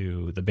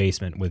to the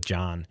basement with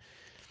John,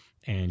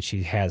 and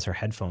she has her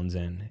headphones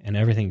in, and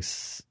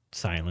everything's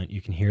silent.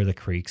 You can hear the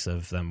creaks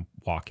of them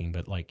walking,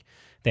 but like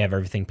they have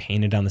everything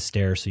painted on the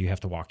stairs, so you have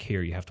to walk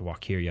here, you have to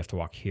walk here, you have to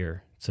walk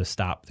here to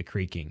stop the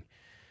creaking.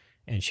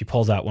 and she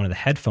pulls out one of the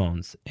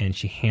headphones and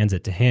she hands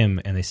it to him,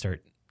 and they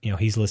start,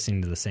 he's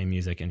listening to the same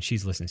music and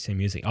she's listening to the same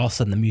music. All of a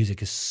sudden the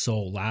music is so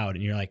loud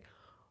and you're like,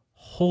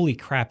 holy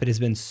crap, it has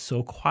been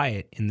so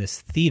quiet in this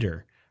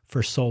theater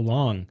for so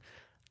long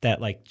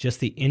that like just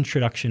the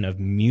introduction of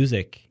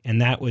music,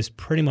 and that was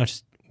pretty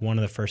much one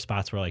of the first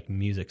spots where like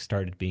music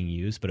started being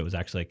used, but it was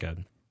actually like a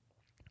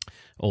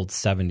old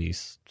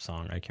 70s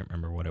song. I can't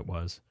remember what it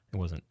was. It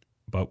wasn't,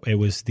 but it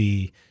was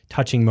the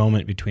touching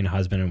moment between a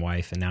husband and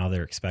wife, and now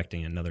they're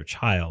expecting another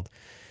child.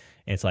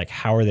 It's like,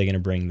 how are they going to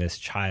bring this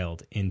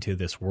child into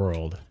this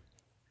world?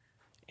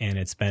 And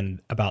it's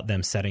been about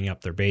them setting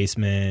up their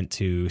basement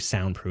to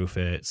soundproof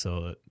it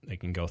so that they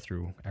can go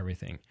through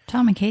everything.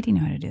 Tom and Katie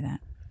know how to do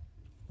that.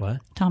 What?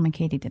 Tom and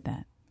Katie did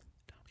that.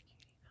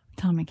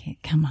 Tom and Katie.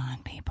 Come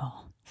on, people.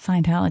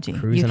 Scientology.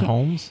 Cruise and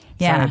Homes?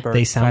 Yeah.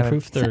 They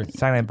soundproof their...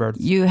 Silent birth.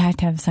 You have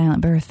to have a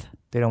silent birth.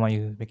 They don't want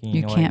you making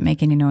any noise. You can't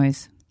make any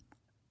noise.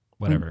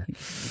 Whatever. I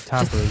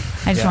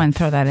just want to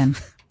throw that in.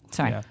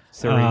 Sorry. Yeah.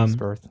 Serene's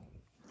birth.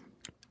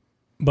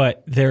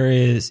 But there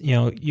is,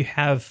 you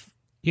have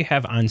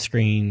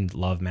on-screen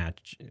love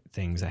match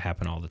things that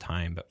happen all the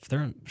time. But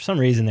for some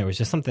reason, there was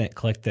just something that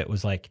clicked that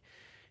was like,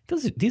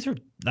 these are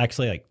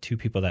actually like two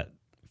people that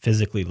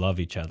physically love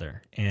each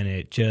other. And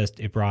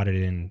it brought it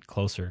in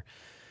closer.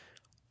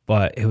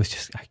 But it was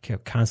just, I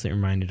kept constantly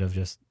reminded of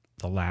just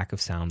the lack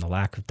of sound, the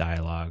lack of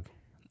dialogue,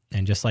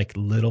 and just like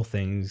little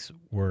things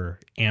were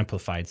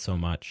amplified so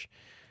much.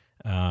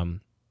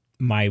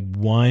 My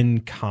one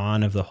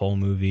con of the whole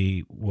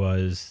movie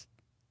was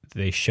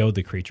they showed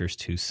the creatures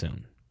too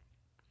soon.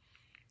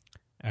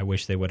 I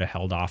wish they would have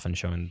held off on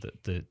showing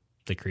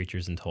the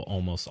creatures until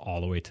almost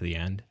all the way to the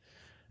end.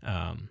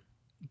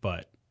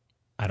 But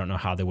I don't know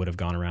how they would have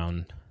gone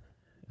around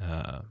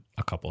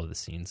a couple of the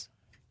scenes.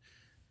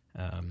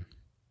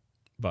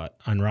 But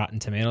on Rotten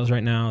Tomatoes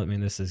right now, I mean,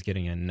 this is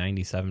getting a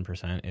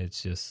 97%.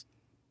 It's just,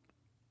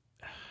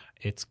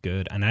 it's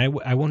good. And I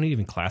won't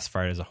even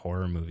classify it as a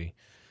horror movie.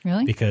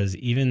 Really? Because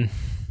even,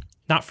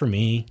 not for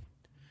me,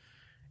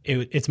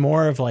 it's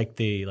more of like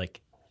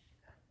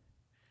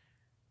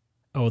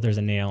oh, there's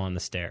a nail on the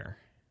stair.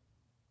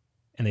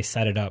 And they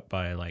set it up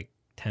by like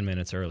 10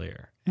 minutes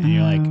earlier. And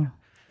you're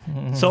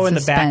like, so in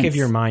the back of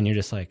your mind, you're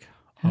just like,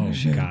 oh,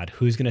 God,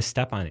 who's going to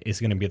step on it? Is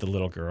it going to be the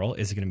little girl?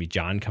 Is it going to be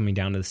John coming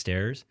down to the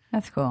stairs?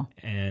 That's cool.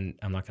 And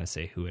I'm not going to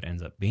say who it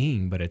ends up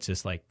being, but it's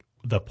just like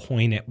the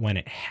point when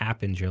it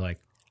happens, you're like,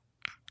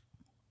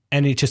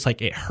 and it's just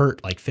like, it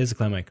hurt like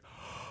physically. I'm like,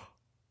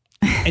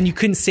 and you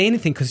couldn't say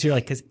anything because you're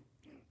like,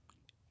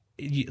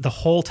 the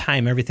whole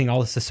time,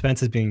 all the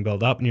suspense is being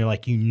built up and you're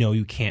like,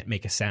 you can't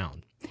make a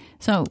sound.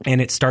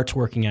 And it starts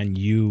working on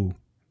you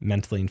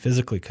mentally and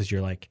physically because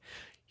you're like,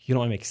 you don't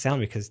want to make a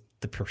sound because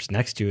the person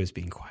next to you is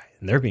being quiet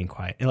and they're being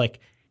quiet. And like,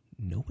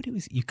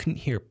 you couldn't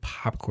hear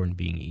popcorn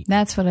being eaten.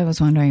 That's what I was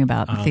wondering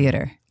about the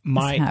theater.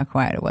 How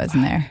quiet it was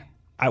in there.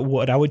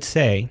 What I would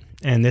say,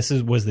 and this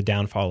was the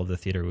downfall of the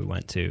theater we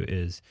went to,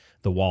 is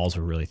the walls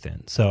were really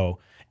thin. So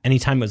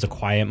anytime it was a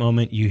quiet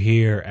moment, you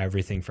hear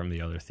everything from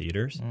the other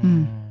theaters.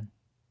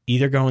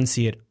 Either go and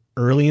see it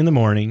early in the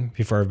morning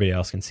before everybody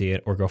else can see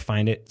it, or go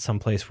find it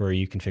someplace where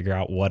you can figure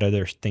out what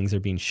other things are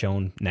being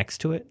shown next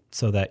to it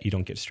so that you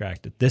don't get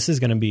distracted. This is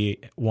going to be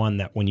one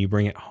that when you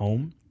bring it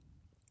home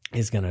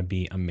is going to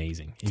be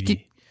amazing. Did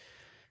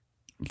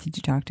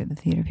you talk to the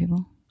theater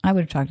people? I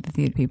would have talked to the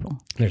theater people.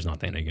 There's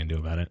nothing they can do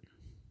about it.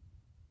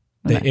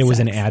 Well, it was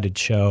an added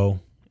show,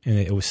 and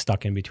it was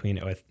stuck in between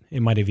it with,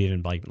 it might have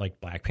even like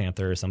Black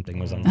Panther or something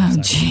was on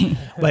the side.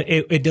 But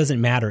it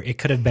doesn't matter. It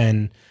could have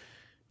been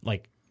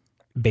like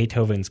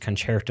Beethoven's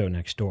Concerto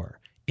next door.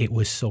 It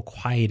was so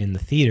quiet in the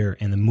theater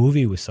and the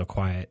movie was so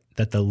quiet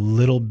that the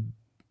little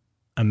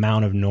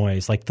amount of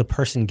noise, like the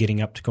person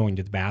getting up to going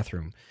to the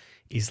bathroom,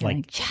 is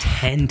like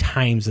 10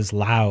 times as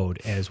loud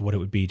as what it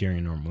would be during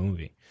a normal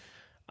movie.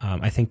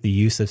 I think the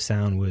use of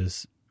sound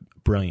was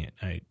brilliant.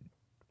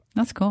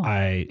 That's cool.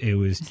 It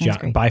was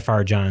by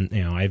far John.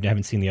 I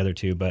haven't seen the other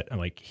two, but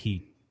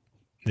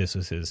this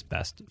was his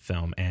best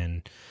film.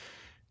 And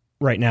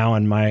right now,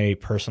 on my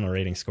personal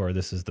rating score,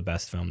 this is the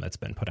best film that's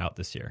been put out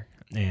this year.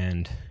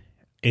 And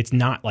it's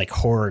not like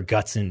horror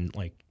guts and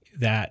like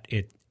that.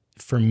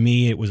 For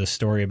me, it was a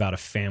story about a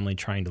family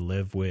trying to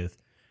live with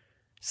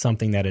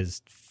something that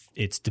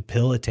it's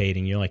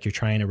debilitating. You're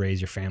trying to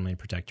raise your family and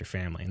protect your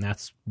family. And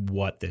that's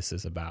what this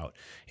is about,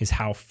 is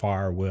how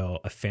far will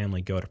a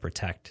family go to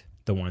protect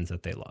the ones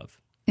that they love.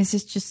 Is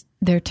this just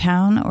their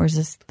town, or is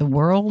this the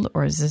world,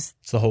 or is this...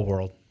 It's the whole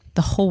world.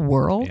 The whole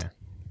world? Yeah.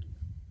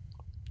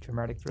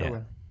 Dramatic thriller.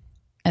 Yeah.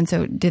 And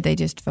so did they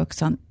just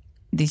focus on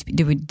these...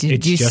 Did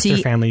it's you just see... their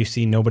family. You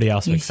see nobody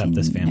else except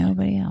this family.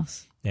 Nobody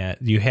else. Yeah.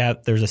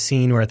 There's a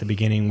scene where at the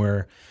beginning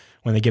where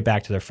when they get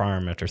back to their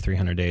farm after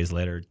 300 days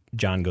later,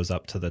 John goes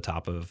up to the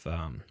top of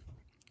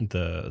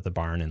the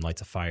barn and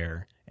lights a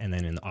fire. And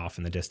then off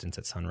in the distance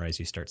at sunrise,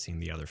 you start seeing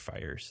the other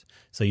fires.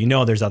 So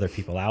there's other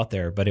people out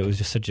there, but it was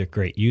just such a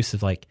great use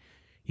of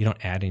you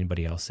don't add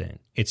anybody else in.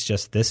 It's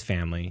just this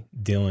family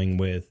dealing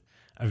with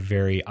a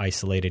very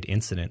isolated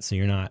incident. So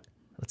you're not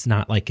It's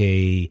not like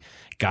a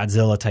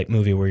Godzilla type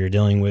movie where you're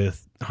dealing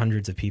with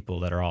hundreds of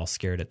people that are all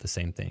scared at the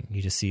same thing.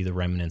 You just see the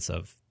remnants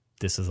of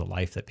this is a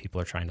life that people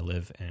are trying to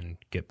live and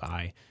get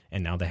by,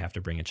 and now they have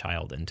to bring a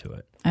child into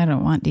it. I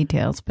don't want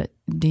details, but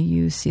do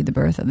you see the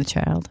birth of the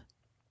child?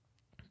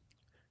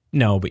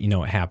 No, but you know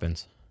what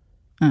happens.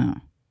 Oh.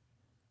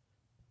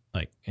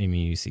 Like, I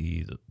mean, you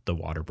see the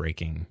water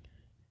breaking,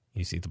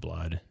 you see the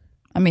blood.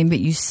 I mean, but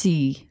you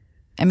see,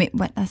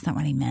 that's not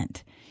what he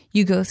meant.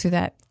 You go through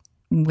that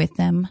with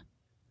them,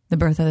 the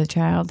birth of the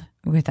child,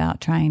 without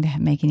trying to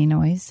make any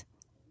noise?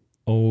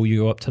 Oh,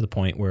 you go up to the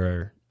point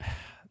where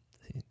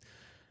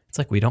it's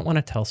like we want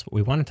to tell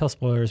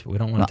spoilers, but we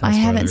don't want to tell spoilers. I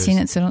haven't seen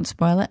it, so don't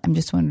spoil it. I'm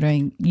just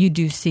wondering, you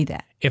do see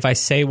that. If I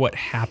say what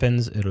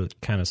happens, it'll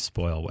kind of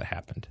spoil what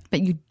happened.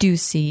 But you do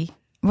see,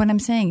 what I'm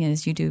saying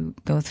is you do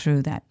go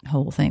through that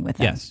whole thing with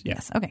them.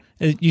 Yes. Okay.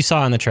 You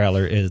saw in the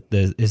trailer is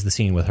the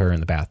scene with her in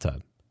the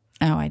bathtub.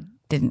 Oh, I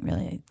didn't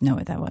really know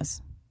what that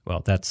was.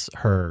 Well, that's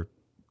her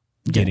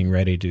getting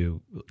ready to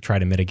try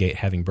to mitigate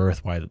having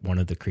birth while one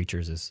of the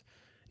creatures is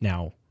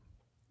now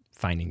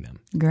finding them.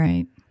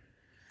 Great.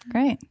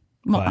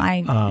 Well,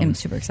 I am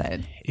super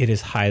excited. It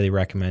is highly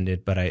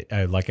recommended, but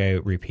I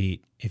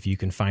repeat, if you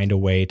can find a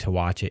way to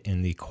watch it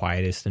in the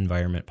quietest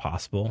environment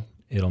possible,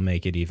 it'll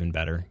make it even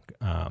better.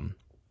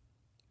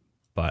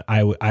 But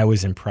I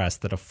was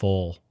impressed that a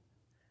full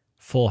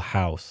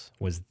house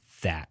was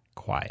that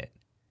quiet.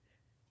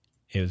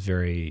 It was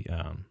very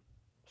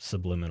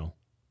subliminal.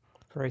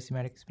 Very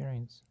cinematic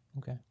experience.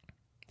 Okay.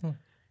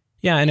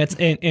 Yeah, and it's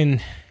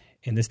in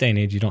this day and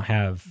age, you don't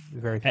have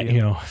very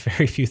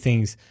few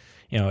things.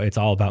 It's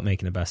all about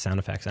making the best sound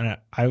effects. And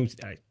I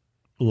a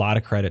lot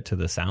of credit to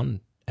the sound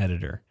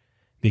editor,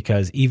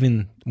 because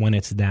even when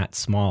it's that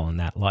small and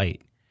that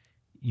light,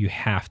 you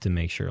have to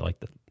make sure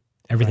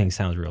everything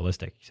sounds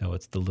realistic. So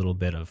it's the little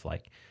bit of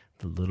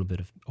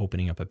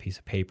opening up a piece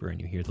of paper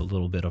and you hear the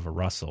little bit of a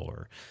rustle,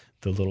 or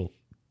the little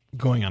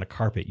going on a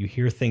carpet. You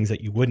hear things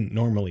that you wouldn't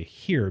normally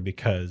hear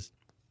because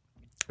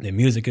the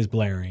music is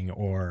blaring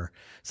or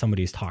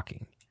somebody's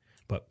talking.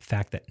 But the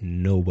fact that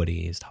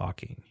nobody is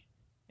talking,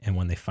 and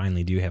when they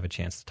finally do have a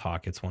chance to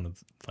talk, it's one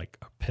of a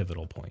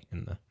pivotal point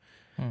in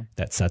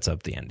that sets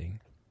up the ending.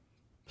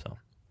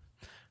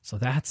 So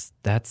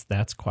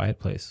that's Quiet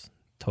Place.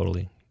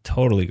 Totally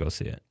go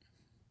see it.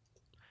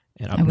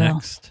 And up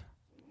next,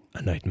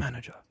 A Night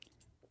Manager.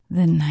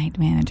 The Night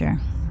Manager.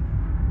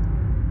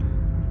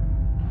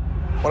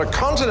 When a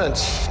continent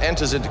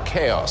enters into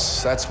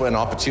chaos, that's when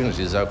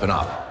opportunities open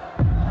up.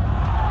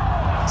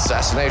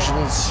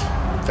 Assassinations,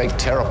 fake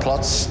terror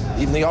plots,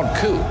 even the odd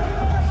coup.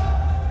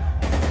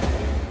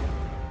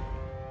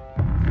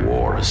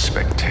 War is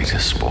spectator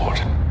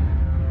sport.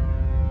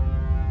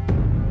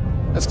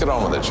 Let's get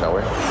on with it, shall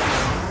we?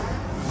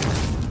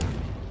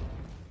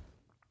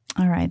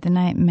 All right, The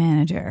Night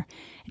Manager.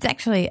 It's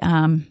actually,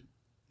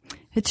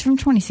 it's from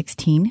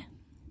 2016.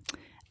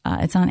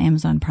 It's on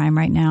Amazon Prime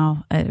right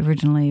now. It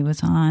originally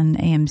was on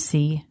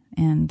AMC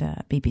and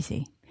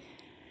BBC.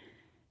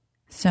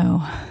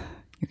 So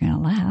you're going to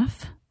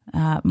laugh.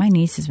 My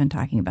niece has been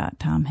talking about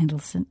Tom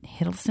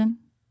Hiddleston.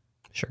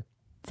 Sure.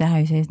 Is that how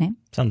you say his name?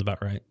 Sounds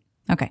about right.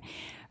 Okay.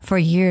 For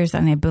years,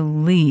 and I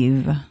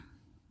believe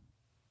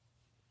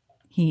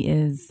he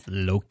is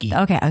Loki.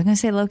 Okay, I was going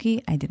to say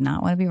Loki. I did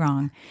not want to be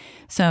wrong.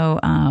 So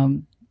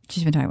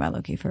she's been talking about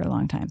Loki for a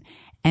long time.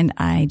 And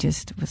I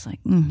just was like,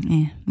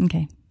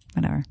 okay,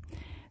 whatever.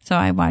 So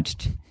I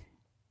watched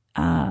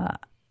The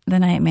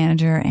Night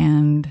Manager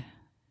and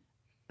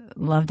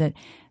loved it.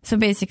 So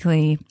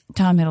basically,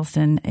 Tom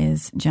Hiddleston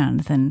is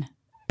Jonathan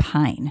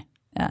Pine,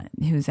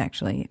 who's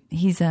actually,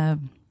 he's a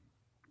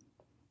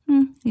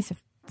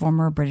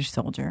former British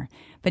soldier,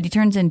 but he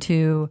turns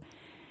into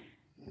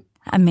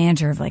a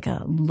manager of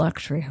a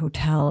luxury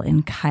hotel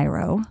in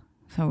Cairo.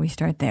 So we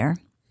start there.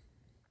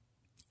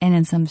 And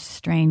in some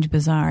strange,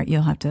 bizarre,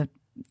 you'll have to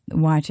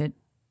watch it,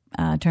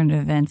 turn of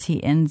events,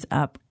 he ends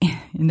up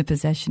in the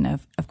possession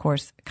of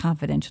course,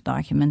 confidential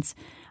documents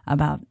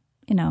about,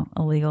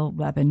 illegal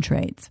weapon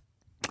trades,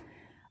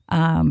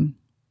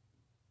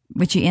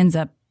 which he ends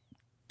up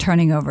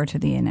turning over to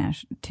the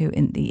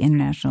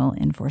International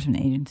Enforcement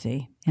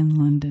Agency in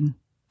London.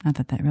 Not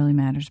that that really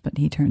matters, but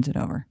he turns it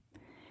over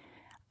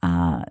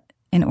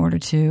in order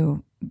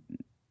to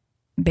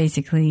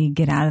basically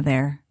get out of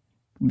there,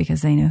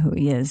 because they know who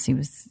he is.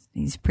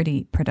 He's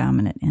pretty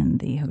predominant in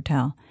the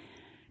hotel.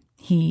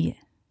 He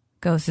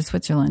goes to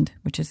Switzerland,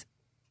 which is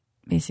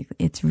basically,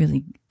 it's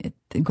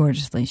a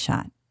gorgeously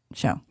shot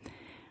show.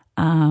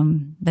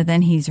 But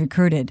then he's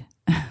recruited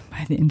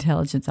by the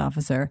intelligence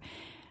officer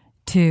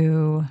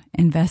to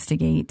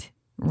investigate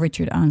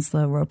Richard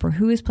Onslow Roper,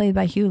 who is played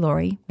by Hugh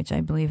Laurie, which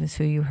I believe is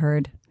who you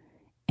heard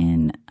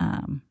in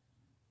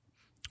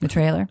the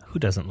trailer. Who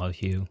doesn't love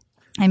Hugh?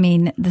 I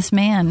mean, this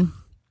man,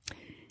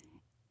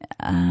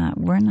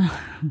 we're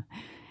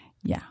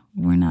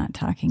not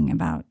talking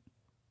about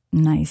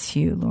nice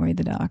Hugh Laurie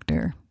the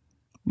doctor.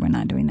 We're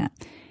not doing that.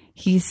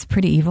 He's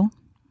pretty evil.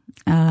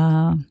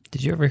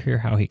 Did you ever hear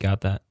how he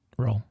got that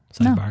role?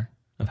 Sidebar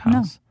of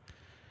House.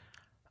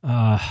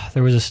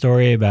 There was a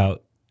story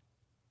about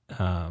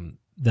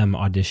them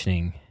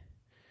auditioning,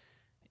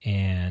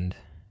 and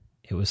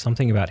it was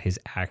something about his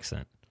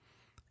accent.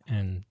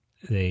 And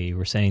they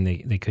were saying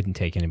they couldn't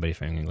take anybody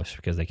from English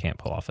because they can't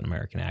pull off an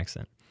American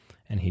accent.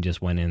 And he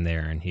just went in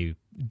there and he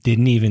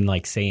didn't even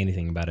like say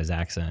anything about his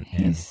accent.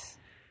 He's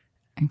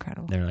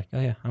incredible. They're like,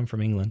 oh yeah, I'm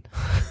from England.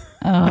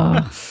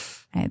 I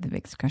had the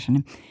biggest crush on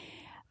him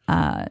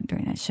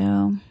during that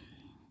show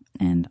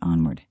and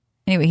onward.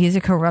 Anyway, he's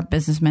a corrupt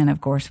businessman, of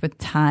course, with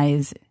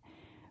ties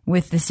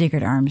with the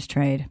secret arms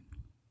trade,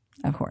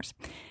 of course.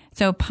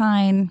 So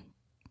Pine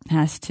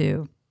has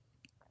to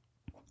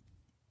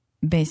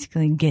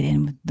basically get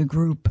in with the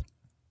group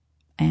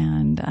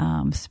and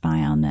spy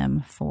on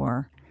them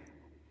for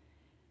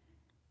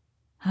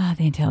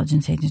the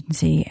intelligence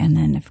agency. And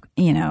then,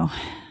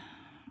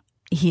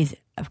 he's,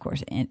 of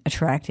course,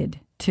 attracted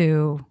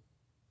to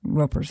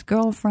Roper's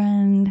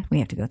girlfriend. We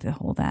have to go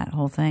through that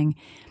whole thing.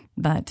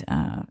 But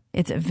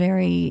it's a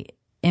very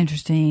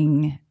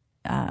interesting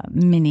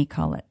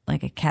call it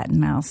like a cat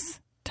and mouse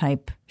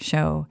type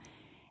show.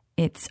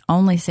 It's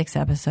only 6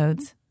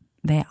 episodes.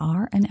 They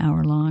are an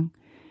hour long.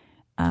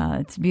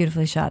 It's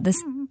beautifully shot.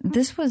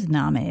 This was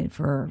nominated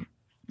for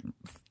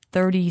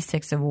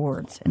 36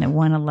 awards, and it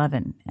won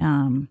 11,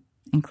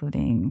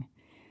 including,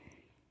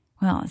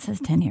 well, it says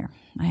 10 here.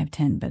 I have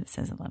 10, but it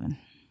says 11.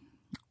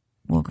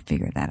 We'll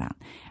figure that out.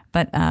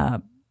 But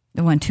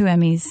it won 2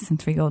 Emmys and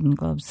 3 Golden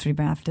Globes, 3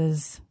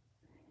 BAFTAs.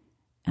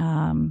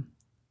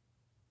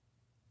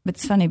 But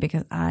it's funny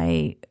because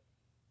I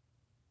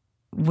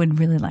would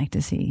really like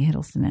to see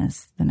Hiddleston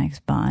as the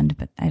next Bond,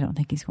 but I don't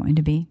think he's going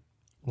to be.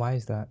 Why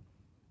is that?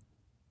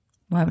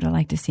 Why would I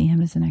like to see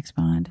him as the next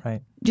Bond?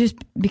 Right. Just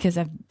because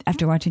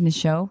after watching the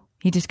show,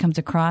 he just comes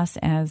across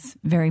as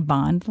very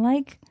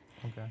Bond-like.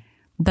 Okay.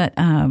 But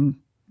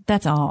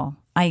that's all.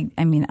 I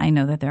mean, I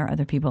know that there are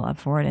other people up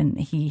for it, and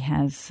he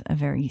has a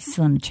very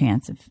slim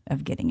chance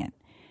of getting it.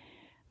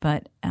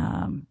 But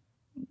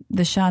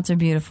the shots are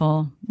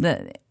beautiful.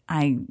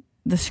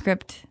 The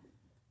script,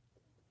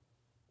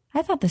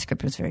 I thought the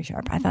script was very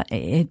sharp. I thought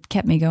it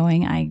kept me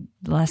going. I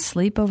lost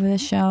sleep over the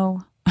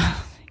show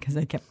because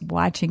I kept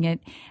watching it,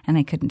 and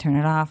I couldn't turn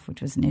it off,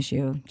 which was an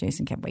issue.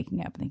 Jason kept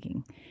waking up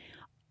thinking,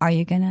 are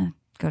you going to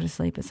go to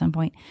sleep at some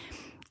point?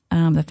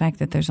 The fact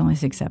that there's only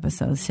 6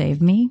 episodes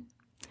saved me.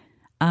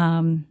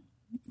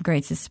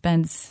 Great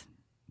suspense.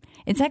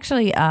 It's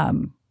actually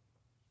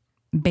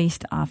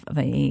based off of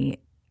a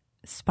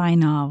spy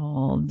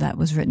novel that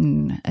was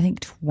written, I think,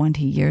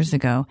 20 years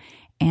ago.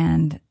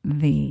 And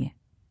the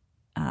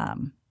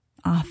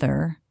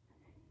author,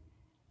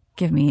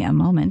 give me a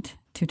moment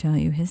to tell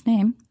you his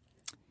name.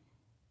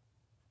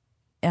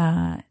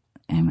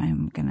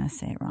 I'm going to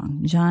say it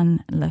wrong.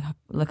 John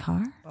Le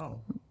Carre? Oh.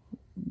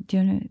 Do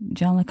you know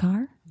John Le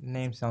Carre?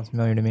 Name sounds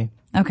familiar to me.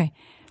 Okay.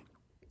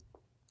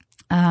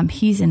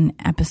 He's in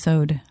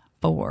episode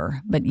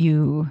 4, but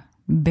you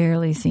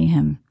barely see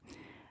him.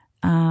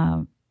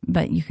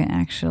 But you can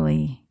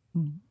actually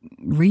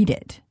read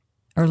it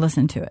or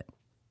listen to it.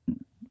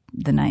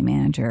 The Night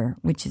Manager,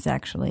 which is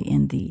actually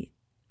in the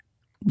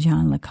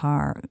John Le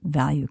Carre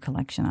Value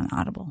Collection on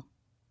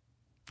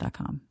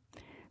Audible.com.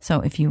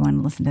 So if you want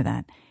to listen to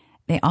that.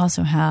 They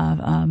also have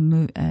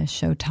a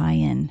show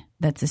tie-in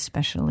that's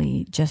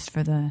especially just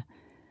for the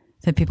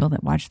people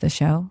that watch the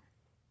show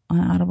on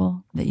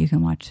Audible, that you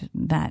can watch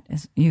that,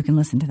 you can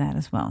listen to that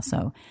as well.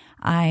 So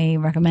I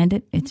recommend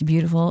it. It's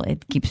beautiful.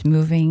 It keeps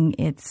moving.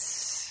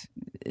 It's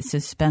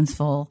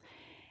suspenseful.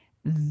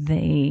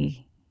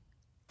 They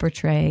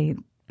portray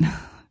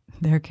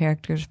their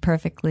characters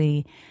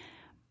perfectly.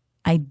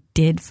 I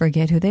did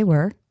forget who they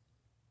were.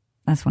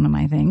 That's one of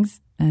my things.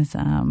 Is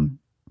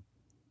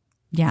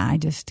I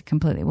just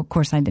completely. Well, of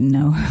course, I didn't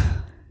know.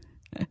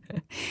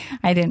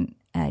 I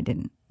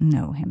didn't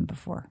know him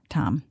before.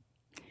 Tom.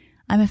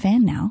 I'm a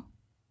fan now.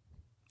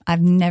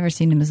 I've never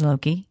seen him as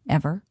Loki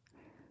ever,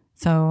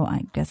 so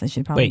I guess I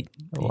should probably.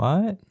 Wait,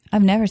 what?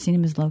 I've never seen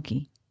him as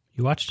Loki.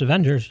 You watched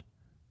Avengers?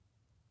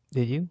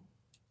 Did you?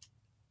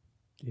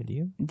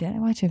 Did I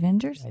watch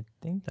Avengers? I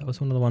think that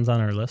was one of the ones on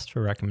our list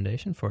for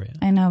recommendation for you.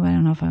 I know, but I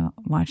don't know if I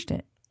watched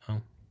it.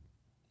 Oh,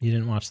 you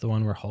didn't watch the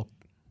one where Hulk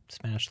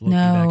smashed Loki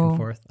back and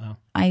forth? Oh,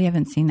 I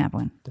haven't seen that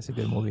one. That's a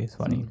good movie. It's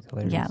funny. It's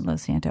hilarious. Yeah,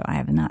 Los Santos. I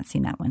have not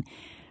seen that one.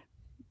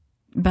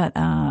 But,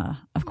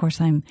 of course,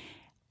 I'm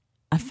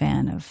a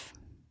fan of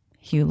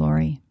Hugh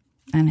Laurie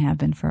and have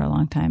been for a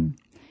long time.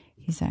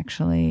 He's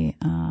actually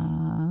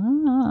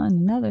on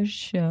another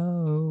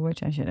show,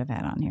 which I should have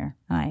had on here.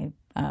 I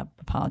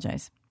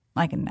apologize.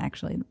 I can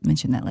actually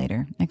mention that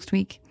later next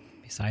week.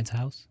 Besides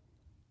House?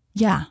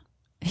 Yeah.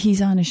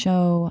 He's on a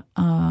show,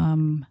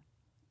 Dang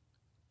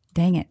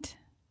It.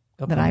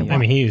 That I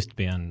mean, he used to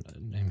be on,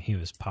 he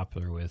was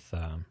popular with...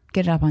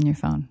 Get it up on your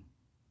phone.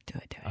 Do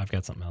it. I've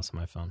got something else on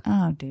my phone.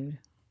 Oh, dude.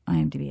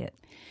 IMDb it.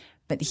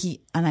 But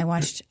I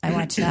watched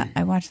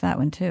that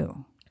one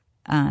too.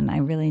 And I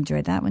really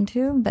enjoyed that one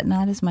too, but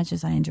not as much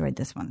as I enjoyed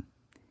this one.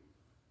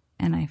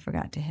 And I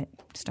forgot to hit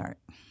start.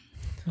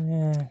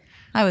 Yeah.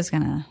 I was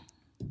going to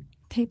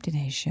tape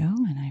today's show,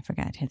 and I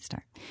forgot to hit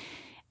start.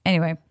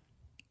 Anyway,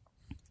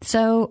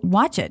 so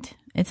watch it.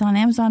 It's on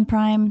Amazon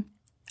Prime.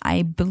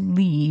 I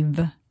believe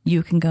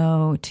you can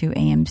go to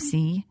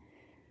AMC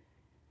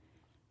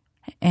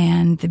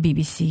and the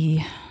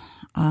BBC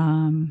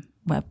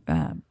web.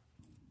 I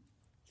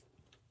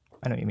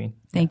know what you mean.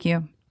 Thank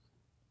you.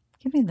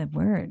 Give me the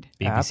word.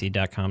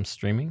 BBC.com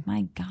streaming.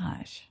 My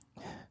gosh.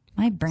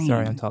 My brain.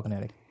 Sorry, I'm talking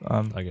at it.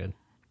 All good.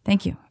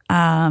 Thank you.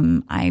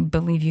 I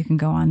believe you can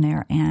go on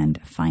there and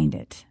find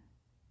it.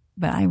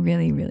 But I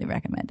really, really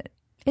recommend it.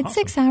 It's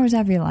awesome. 6 hours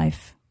of your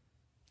life.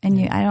 And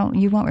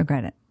you won't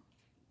regret it.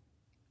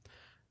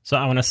 So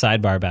I want to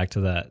sidebar back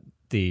to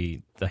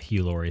the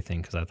Hugh Laurie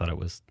thing because I thought it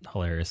was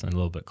hilarious and a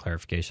little bit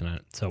clarification on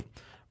it. So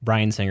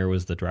Bryan Singer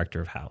was the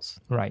director of House.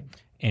 Right.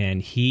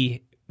 And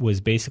he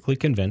was basically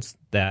convinced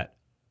that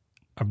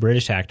a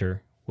British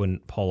actor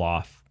wouldn't pull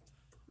off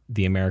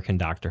the American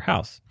Dr.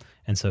 House.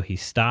 And so he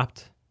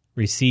stopped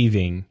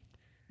receiving,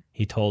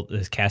 he told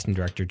his casting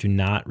director, do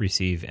not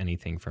receive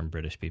anything from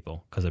British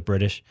people because a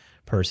British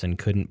person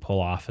couldn't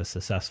pull off a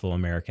successful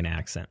American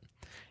accent.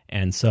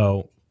 And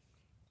so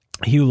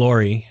Hugh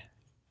Laurie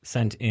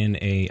sent in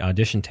a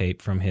audition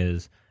tape from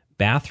his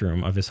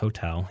bathroom of his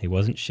hotel. He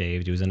wasn't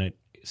shaved. He was in a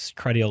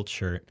cruddy old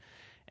shirt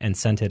and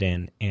sent it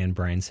in, and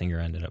Bryan Singer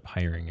ended up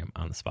hiring him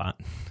on the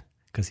spot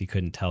because he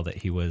couldn't tell that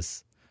he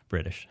was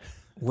British.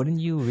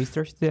 Wouldn't you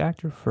research the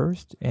actor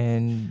first?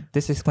 And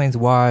this explains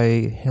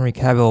why Henry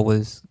Cavill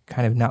was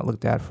kind of not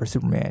looked at for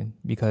Superman,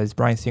 because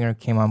Bryan Singer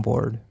came on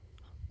board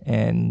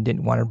and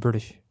didn't want a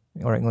British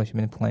or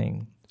Englishman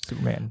playing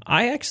Superman.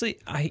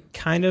 I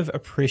kind of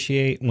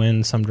appreciate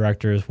when some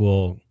directors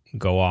will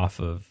go off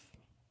of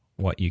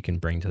what you can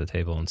bring to the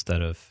table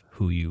instead of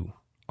who you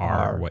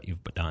are or what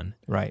you've done.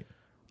 Right.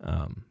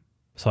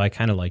 So I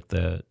kind of like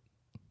the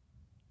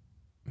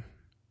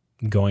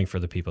going for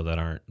the people that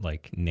aren't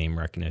like name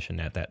recognition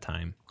at that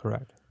time.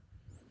 Correct.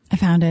 I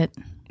found it.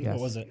 Yes.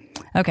 What was it?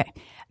 Okay.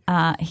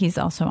 He's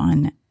also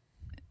on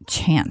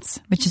Chance,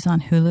 which is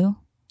on Hulu.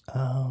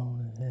 Oh.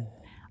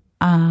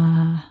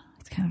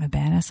 It's kind of a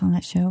badass on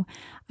that show.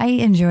 I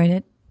enjoyed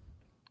it.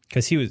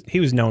 Because he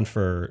was known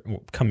for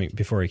coming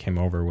before he came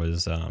over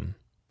was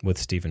with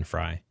Stephen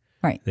Fry.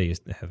 Right. They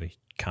used to have a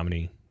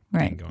comedy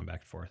thing going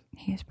back and forth.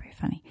 He is pretty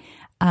funny.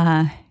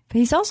 But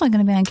he's also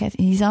going to be on.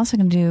 He's also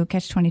going to do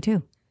Catch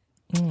 22.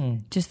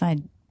 Just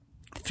I'd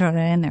throw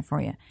that in there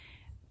for you.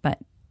 But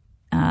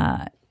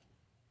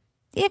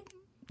if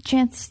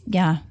Chance,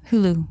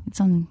 Hulu.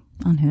 It's on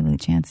Hulu.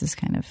 Chance is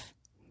kind of.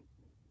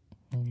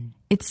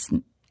 It's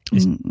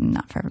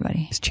not for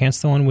everybody. Is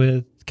Chance the one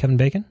with Kevin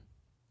Bacon?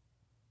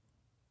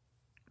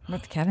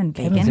 With Kevin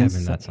Bacon?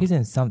 He's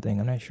in something.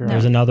 I'm not sure.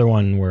 There's another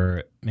one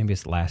where maybe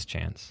it's Last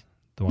Chance.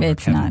 The one where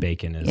Kevin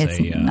Bacon is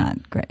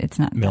not great. It's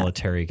not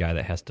military guy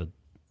that has to.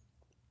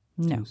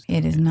 No,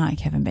 it is not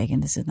Kevin Bacon.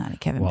 This is not a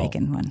Kevin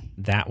Bacon one.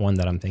 That one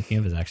that I'm thinking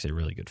of is actually a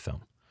really good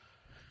film.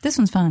 This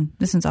one's fun.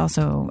 This one's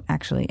also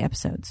actually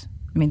episodes.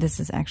 I mean, this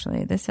has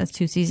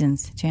 2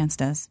 seasons. Chance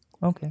does.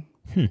 Okay.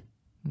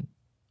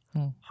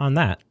 On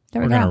that,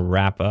 we're going to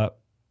wrap up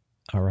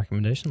our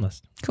recommendation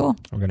list. Cool.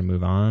 We're going to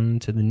move on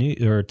to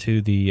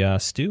the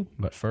stew,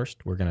 but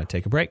first we're going to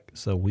take a break.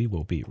 So we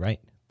will be right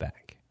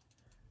back.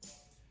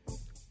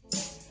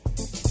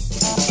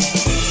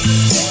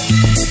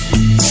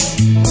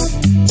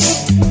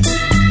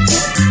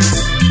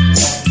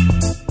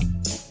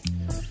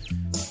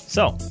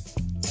 So,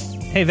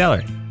 hey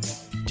Valerie,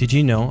 did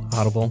you know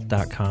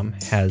Audible.com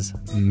has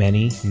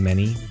many,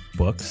 many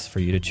books for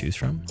you to choose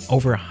from?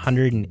 Over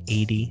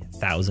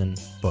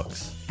 180,000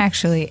 books.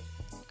 Actually,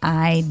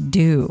 I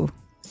do,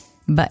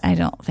 but I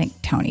don't think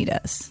Tony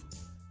does.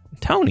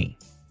 Tony?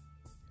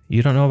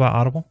 You don't know about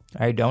Audible?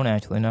 I don't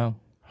actually know.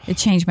 It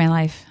changed my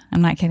life.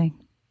 I'm not kidding.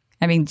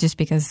 I mean, just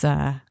because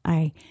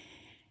I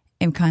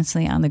am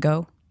constantly on the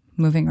go,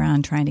 moving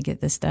around, trying to get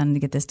this done,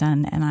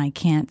 and I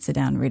can't sit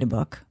down and read a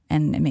book,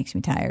 and it makes me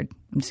tired.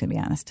 I'm just going to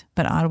be honest.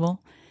 But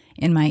Audible,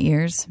 in my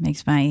ears,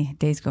 makes my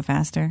days go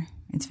faster.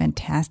 It's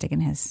fantastic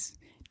and has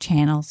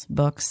channels,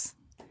 books.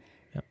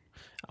 Yep.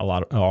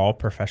 All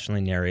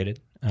professionally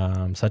narrated,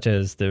 such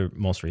as the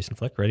most recent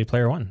flick, Ready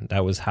Player One.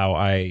 That was how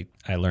I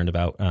learned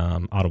about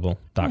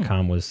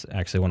Audible.com. Was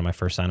actually one of my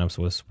first signups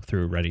was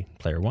through Ready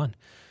Player One.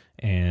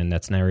 And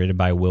that's narrated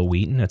by Will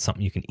Wheaton. That's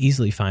something you can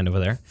easily find over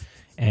there.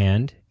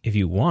 And if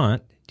you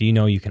want, do you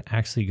know you can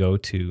actually go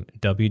to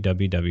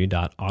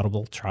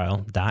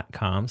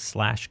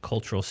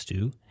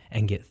www.audibletrial.com/culturalstew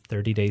and get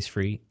 30 days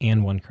free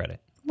and 1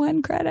 credit.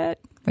 1 credit,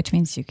 which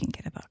means you can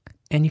get a book.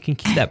 And you can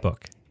keep that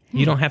book.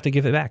 You don't have to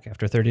give it back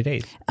after 30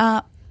 days.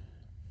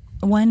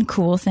 One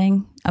cool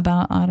thing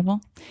about Audible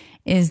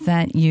is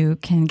that you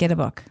can get a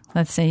book.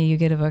 Let's say you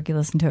get a book, you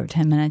listen to it for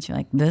 10 minutes, you're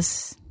like,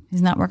 this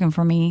is not working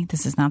for me.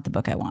 This is not the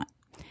book I want.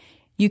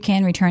 You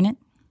can return it,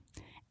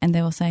 and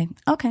they will say,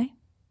 okay.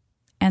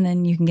 And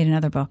then you can get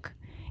another book.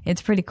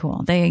 It's pretty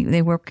cool.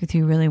 They work with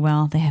you really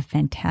well. They have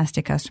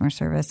fantastic customer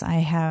service. I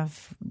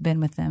have been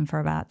with them for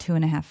about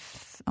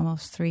 2.5,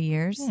 almost 3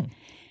 years.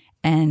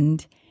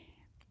 And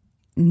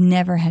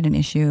never had an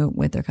issue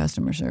with their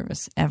customer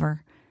service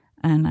ever.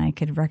 And I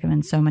could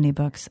recommend so many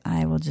books.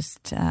 I will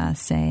just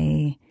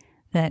say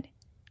that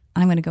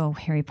I'm going to go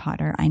Harry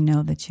Potter. I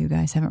know that you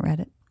guys haven't read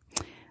it.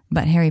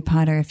 But Harry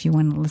Potter, if you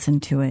want to listen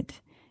to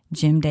it,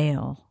 Jim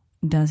Dale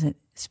does it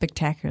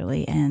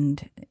spectacularly,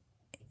 and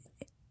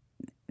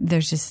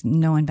there's just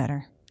no one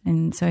better.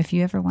 And so if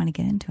you ever want to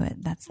get into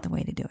it, that's the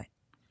way to do it.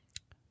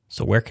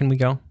 So where can we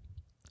go?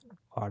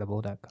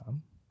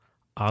 Audible.com.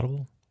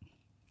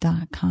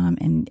 Audible.com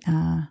and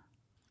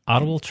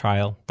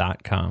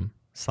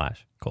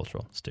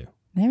audibletrial.com/cultural stew.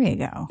 There you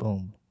go.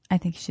 Boom. I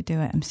think you should do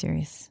it. I'm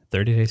serious.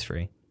 30 days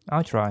free.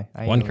 I'll try.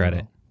 One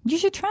credit. You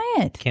should try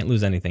it. Can't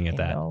lose anything at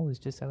that. No, it's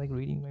just I like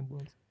reading my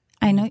books.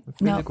 I know.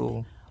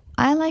 Physical. No,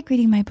 I like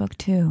reading my book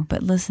too,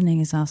 but listening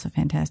is also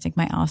fantastic.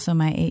 My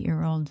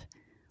 8-year-old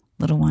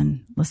little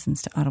one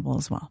listens to Audible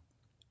as well.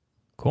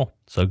 Cool.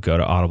 So go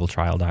to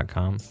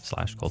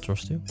audibletrial.com/cultural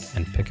stew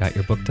and pick out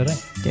your book today.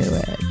 Do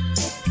it.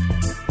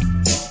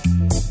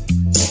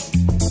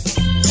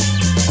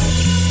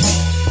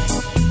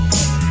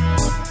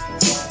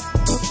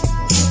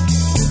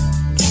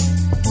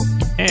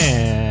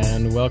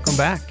 And welcome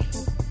back.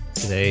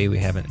 Today we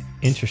have an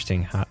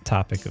interesting hot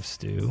topic of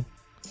stew,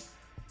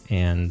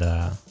 and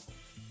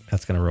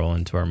that's going to roll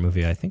into our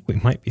movie. I think we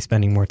might be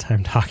spending more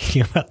time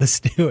talking about the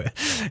stew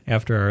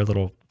after our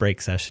little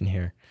break session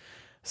here.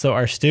 So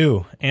our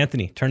stew,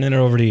 Anthony, turning it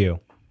over to you.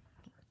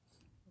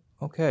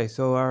 Okay,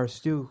 so our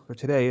stew for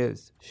today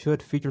is: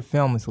 should feature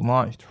films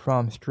launched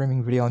from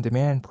streaming video on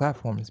demand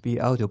platforms be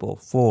eligible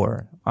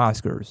for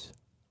Oscars?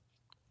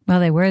 Well,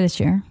 they were this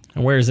year.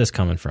 And where is this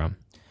coming from?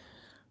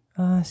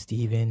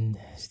 Steven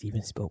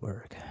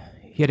Spielberg.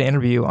 He had an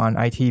interview on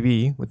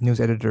ITV with news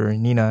editor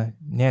Nina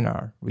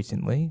Nanar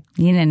recently.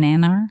 Nina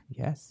Nanar?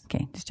 Yes.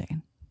 Okay, just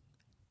checking.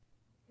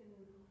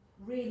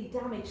 Really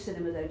damage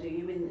cinema, though, do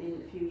you,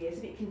 in a few years,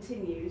 if it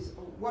continues?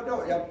 Well,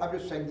 no, I'm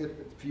just saying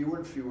that fewer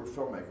and fewer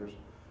filmmakers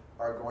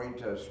are going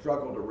to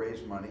struggle to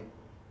raise money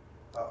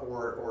in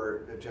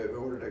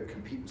order to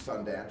compete in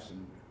Sundance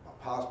and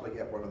possibly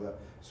get one of the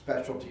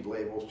specialty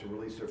labels to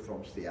release their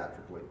films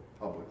theatrically,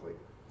 publicly.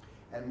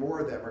 And more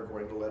of them are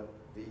going to let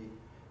the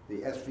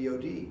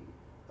SVOD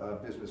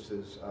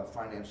businesses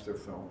finance their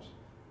films,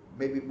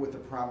 maybe with the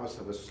promise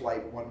of a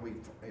slight 1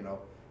 week,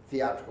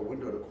 theatrical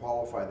window to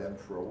qualify them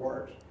for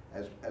awards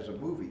as a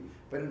movie.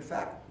 But in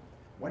fact,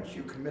 once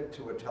you commit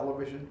to a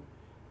television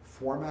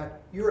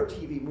format, you're a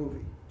TV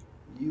movie.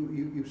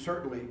 You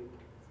certainly,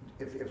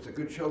 if it's a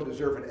good show,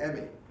 deserve an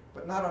Emmy,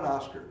 but not an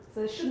Oscar.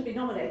 So they shouldn't be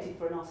nominated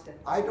for an Oscar?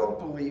 I don't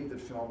believe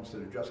that films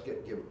that are just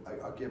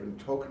are given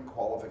token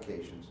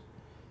qualifications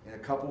in a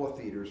couple of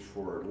theaters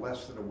for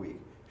less than a week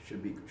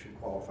should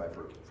qualify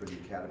for the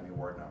Academy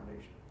Award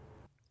nomination.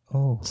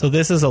 Oh. So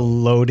this is a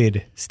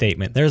loaded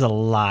statement. There's a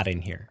lot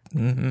in here.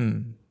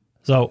 Mm-hmm.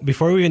 So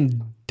before we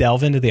even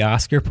delve into the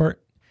Oscar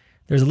part,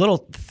 there's a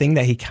little thing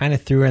that he kind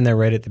of threw in there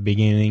right at the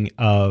beginning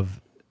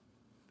of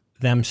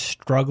them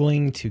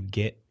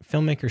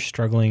filmmakers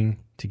struggling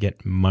to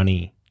get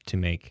money to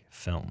make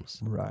films.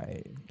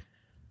 Right.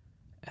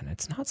 And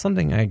it's not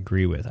something I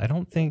agree with. I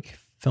don't think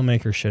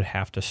filmmakers should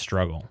have to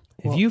struggle.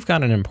 Well, if you've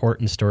got an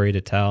important story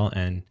to tell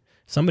and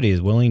somebody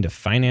is willing to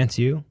finance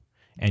you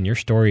and your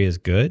story is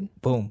good,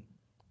 boom,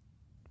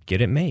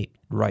 get it made.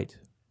 Right.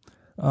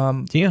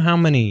 Do you know how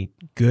many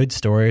good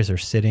stories are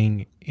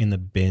sitting in the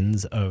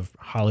bins of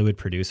Hollywood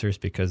producers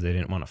because they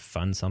didn't want to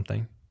fund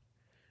something,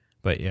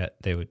 but yet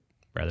they would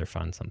rather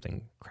fund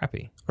something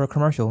crappy? Or a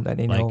commercial that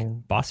they know.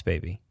 Like Boss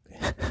Baby.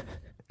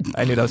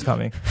 I knew that was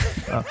coming.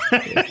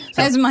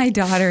 As my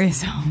daughter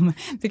is home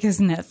because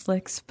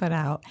Netflix put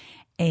out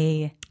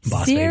a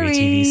Boss Baby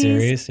TV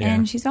series, yeah.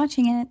 And she's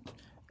watching it.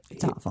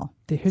 It's awful.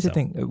 Here's the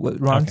thing.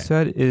 What Ron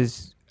said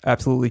is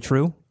absolutely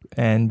true.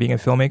 And being a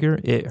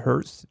filmmaker, it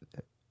hurts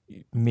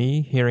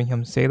me hearing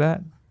him say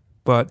that.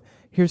 But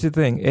here's the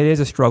thing. It is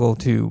a struggle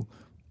to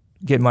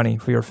get money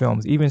for your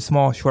films. Even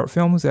small short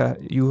films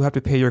that you have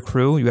to pay your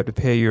crew. You have to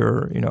pay you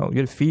have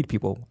to feed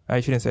people.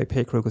 I shouldn't say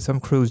pay crew because some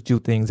crews do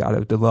things out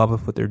of the love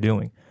of what they're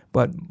doing.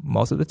 But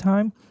most of the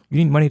time, you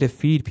need money to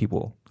feed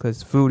people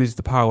because food is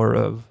the power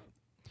of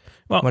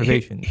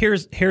motivation.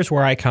 Here's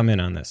where I come in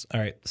on this. All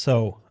right.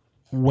 So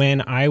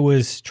when I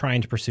was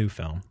trying to pursue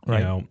film,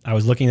 right. I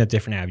was looking at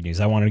different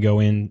avenues. I wanted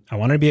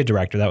to be a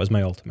director. That was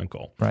my ultimate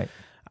goal. Right.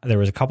 There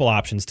was a couple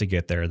options to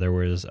get there. There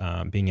was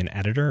being an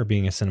editor or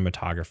being a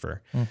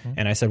cinematographer. Mm-hmm.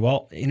 And I said,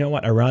 well, you know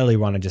what? I really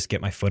want to just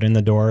get my foot in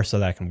the door so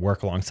that I can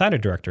work alongside a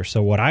director.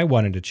 So what I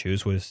wanted to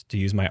choose was to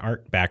use my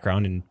art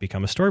background and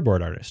become a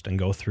storyboard artist and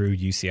go through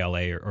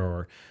UCLA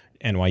or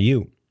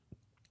NYU.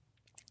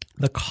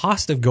 The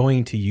cost of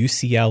going to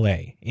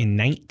UCLA in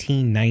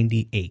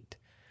 1998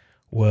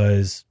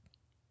 was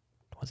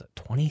it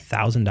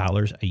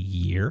 $20,000 a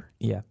year?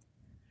 Yeah.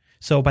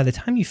 So by the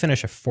time you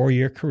finish a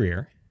 4-year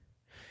career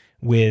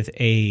with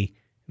a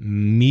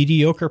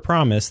mediocre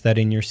promise that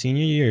in your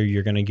senior year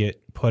you're going to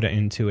get put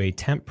into a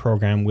temp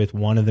program with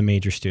one of the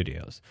major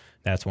studios.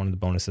 That's one of the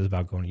bonuses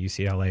about going to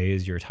UCLA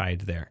is you're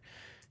tied there.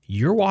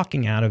 you're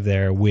walking out of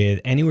there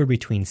with anywhere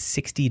between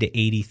 $60,000 to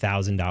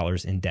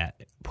 $80,000 in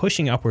debt,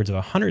 pushing upwards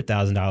of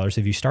 $100,000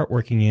 if you start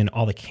working in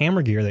all the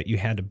camera gear that you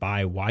had to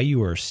buy while you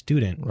were a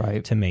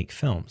student to make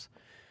films.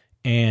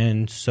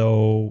 And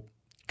so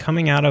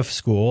coming out of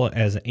school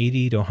as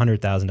 $80,000 to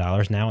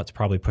 $100,000, now it's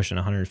probably pushing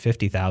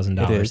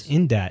 $150,000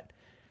 in debt.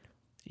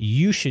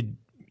 You should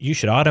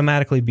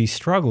automatically be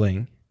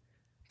struggling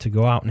to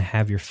go out and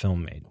have your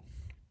film made.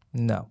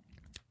 No.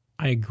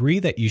 I agree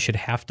that you should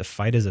have to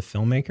fight as a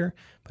filmmaker,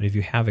 but if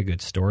you have a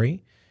good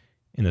story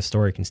and the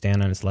story can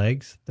stand on its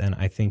legs, then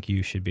I think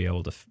you should be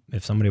able to,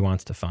 if somebody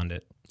wants to fund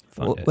it,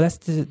 fund it. Well,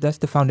 that's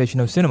the foundation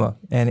of cinema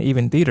and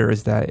even theater,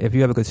 is that if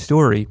you have a good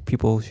story,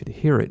 people should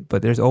hear it.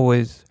 But there's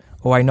always,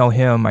 oh, I know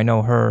him, I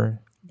know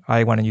her,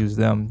 I want to use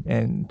them.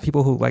 And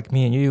people who, like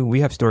me and you, we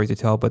have stories to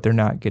tell, but they're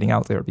not getting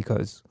out there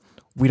because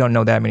we don't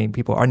know that many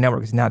people. Our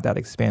network is not that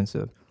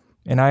expansive.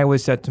 And I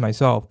always said to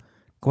myself,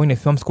 going to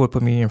film school would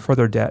put me in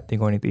further debt than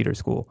going to theater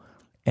school.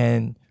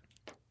 And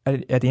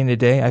at the end of the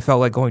day, I felt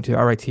like going to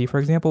RIT, for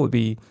example, would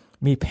be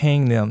me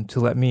paying them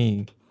to let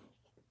me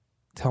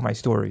tell my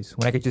stories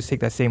when I could just take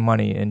that same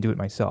money and do it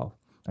myself.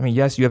 I mean,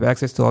 yes, you have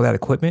access to all that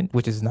equipment,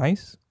 which is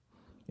nice,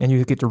 and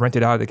you get to rent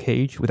it out of the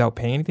cage without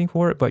paying anything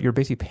for it, but you're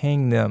basically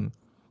paying them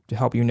to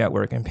help you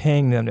network and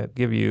paying them to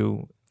give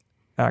you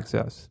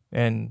access.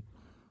 And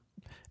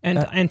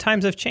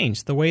times have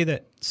changed. The way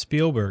that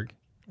Spielberg,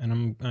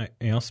 and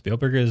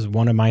Spielberg is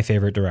one of my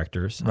favorite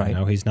directors. Right. I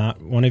know he's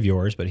not one of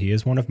yours, but he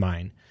is one of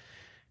mine.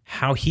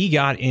 How he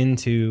got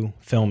into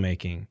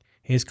filmmaking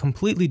is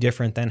completely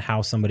different than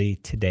how somebody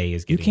today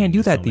is getting into You can't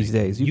do that filmmaking. these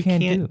days. You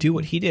can't do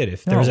what he did.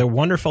 If No. there's a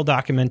wonderful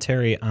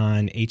documentary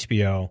on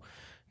HBO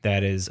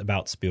that is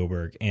about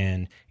Spielberg,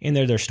 and in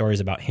there there's stories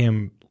about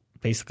him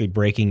basically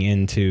breaking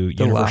into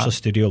Universal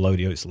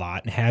Studios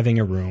lot and having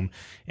a room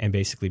and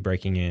basically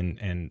breaking in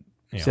and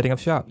setting up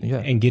shop,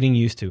 and getting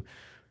used to.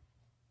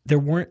 There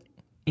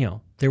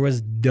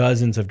was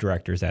dozens of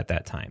directors at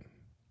that time.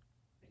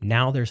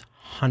 Now there's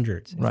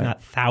hundreds, if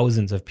not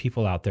thousands of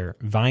people out there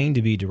vying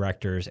to be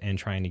directors and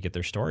trying to get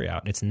their story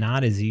out. It's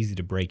not as easy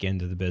to break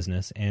into the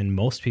business, and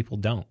most people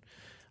don't.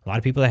 A lot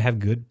of people that have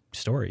good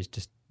stories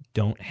just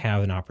don't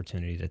have an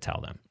opportunity to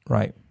tell them.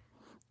 Right.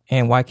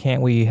 And why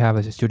can't we have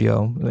a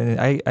studio?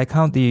 I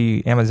count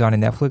the Amazon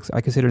and Netflix.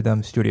 I consider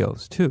them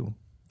studios too,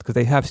 because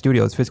they have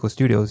studios, physical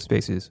studio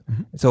spaces.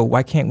 Mm-hmm. So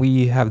why can't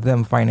we have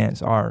them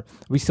finance our?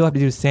 We still have to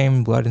do the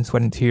same blood and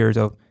sweat and tears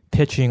of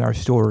pitching our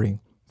story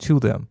to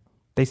them.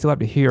 They still have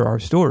to hear our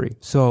story.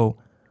 So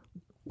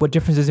what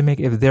difference does it make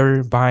if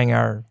they're buying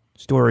our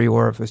story,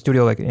 or if a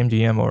studio like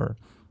MGM or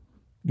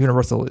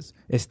Universal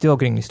is still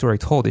getting the story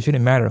told? It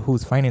shouldn't matter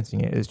who's financing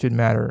it. It should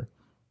matter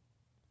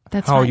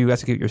how you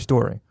execute your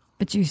story.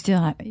 But you still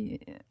have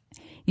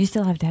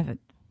to have it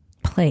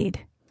played.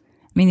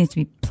 I mean, it needs to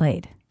be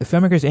played. The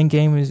filmmakers in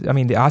game is, the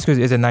Oscars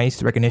is a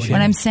nice recognition.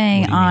 What I'm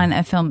saying on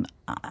a film,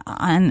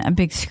 on a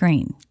big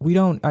screen. You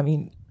don't feel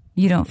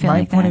like that?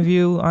 My point of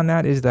view on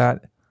that is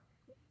that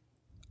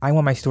I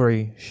want my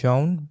story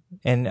shown,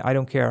 and I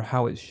don't care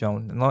how it's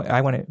shown. I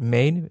want it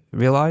made,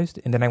 realized,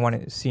 and then I want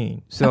it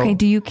seen. So, okay,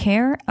 do you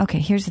care? Okay,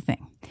 here's the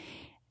thing.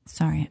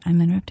 Sorry, I'm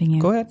interrupting you.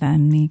 Go ahead.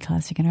 I'm the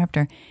classic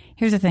interrupter.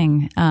 Here's the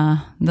thing.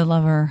 The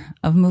lover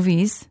of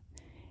movies,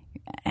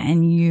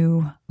 and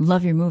you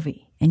love your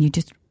movie, and you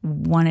just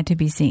want it to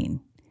be seen.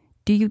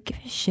 Do you give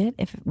a shit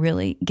if it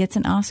really gets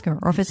an Oscar,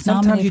 or if it's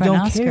nominated for an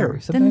Oscar?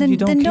 Sometimes you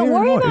don't care. Then don't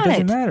worry about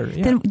it. It doesn't matter.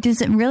 Yeah. Then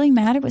does it really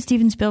matter what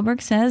Steven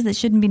Spielberg says that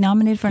shouldn't be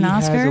nominated for an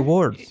Oscar? He has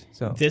awards.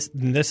 So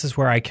this is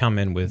where I come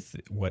in with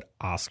what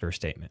Oscar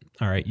statement.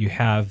 All right, you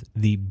have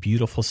the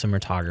beautiful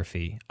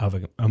cinematography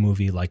of a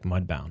movie like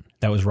Mudbound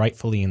that was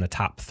rightfully in the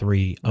top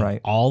 3 of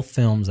all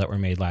films that were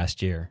made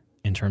last year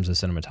in terms of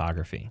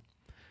cinematography.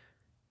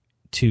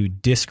 To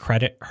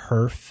discredit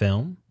her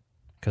film,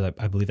 because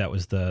I believe that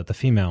was the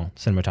female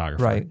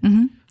cinematographer, right?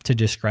 Mm-hmm. To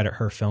discredit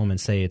her film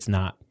and say it's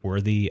not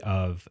worthy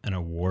of an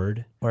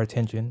award or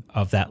attention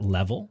of that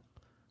level,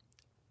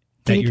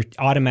 that you're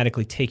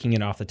automatically taking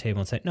it off the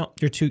table and saying, no,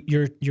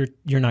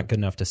 you're not good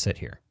enough to sit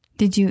here.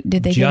 Did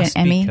they Just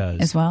get an Emmy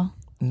because- as well?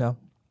 No.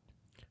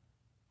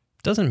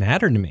 Doesn't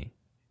matter to me.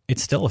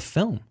 It's still a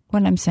film.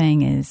 What I'm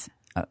saying is,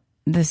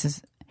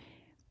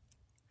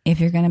 if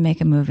you're going to make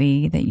a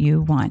movie that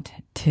you want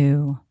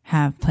to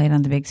have played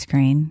on the big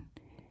screen,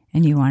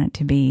 and you want it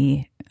to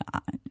be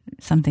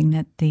something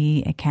that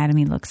the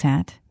Academy looks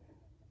at,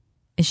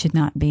 it should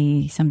not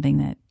be something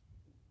that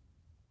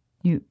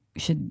you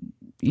should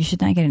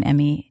not get an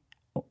Emmy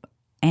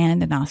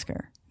and an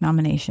Oscar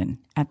nomination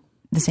at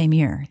the same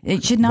year.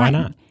 It should not. Why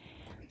not?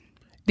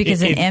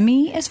 Because an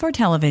Emmy is for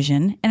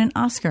television, and an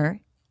Oscar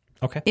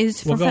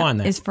is for on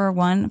then. is for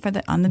one for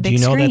the on the big screen.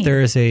 Do you know screen. that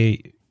there is a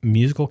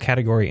musical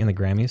category in the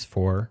Grammys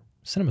for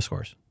cinema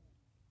scores?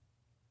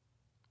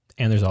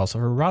 And there's also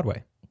for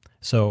Broadway.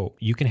 So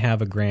you can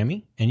have a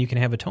Grammy and you can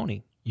have a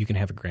Tony. You can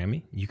have a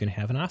Grammy, you can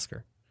have an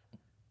Oscar.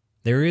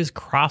 There is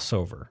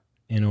crossover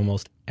in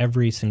almost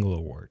every single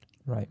award.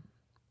 Right.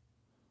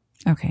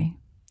 Okay.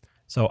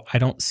 So I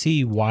don't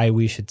see why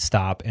we should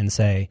stop and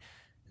say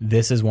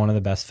this is one of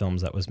the best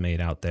films that was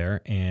made out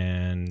there,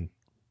 and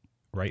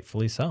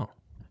rightfully so.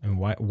 And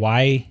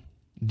why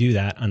do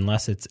that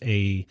unless it's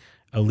a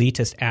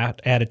elitist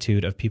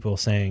attitude of people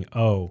saying,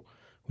 "Oh,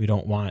 we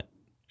don't want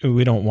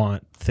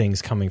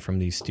things coming from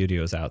these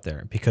studios out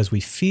there," because we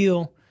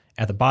feel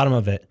at the bottom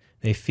of it,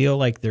 they feel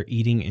like they're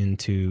eating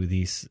into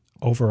these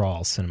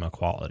overall cinema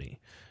quality,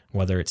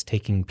 whether it's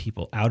taking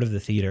people out of the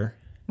theater.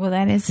 Well,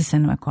 that is the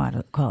cinema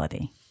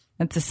quality.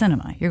 That's the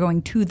cinema. You're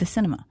going to the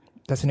cinema.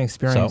 That's an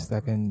experience So,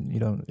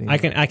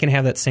 that I can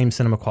have that same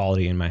cinema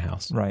quality in my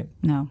house. Right.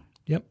 No.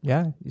 Yep.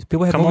 Yeah.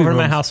 People have Come movie over to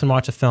my rooms. house and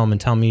watch a film and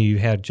tell me you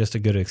had just a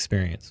good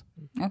experience.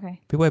 Okay.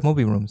 People have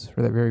movie rooms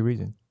for that very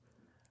reason.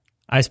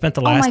 I spent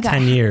the Oh my last God.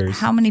 10 years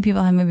How many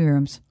people have movie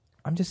rooms?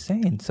 I'm just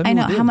saying. Some I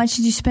know. people do. How much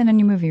did you spend on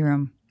your movie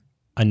room?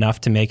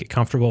 enough to make it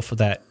comfortable for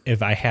that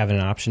if I have an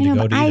option to go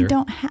but to either.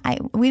 I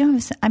don't. We don't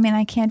have. I mean,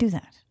 I can't do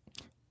that.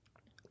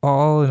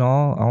 All in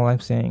all I'm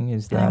saying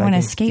is that I want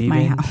to think escape my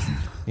Steven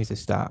house. needs to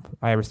stop.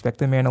 I respect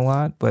the man a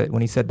lot, but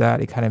when he said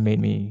that, it kind of made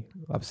me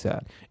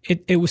upset.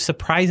 It was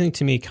surprising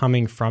to me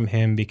coming from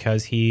him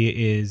because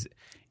he is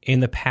in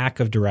the pack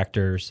of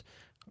directors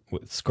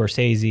with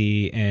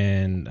Scorsese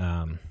and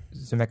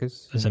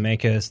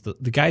Zemeckis,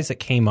 the guys that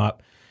came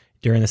up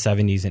during the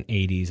 70s and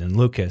 80s, and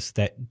Lucas,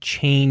 that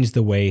changed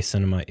the way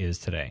cinema is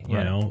today. You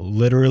Right. know,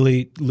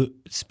 literally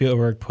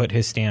Spielberg put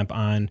his stamp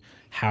on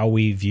how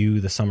we view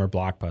the summer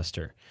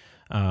blockbuster.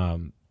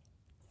 And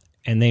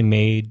they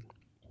made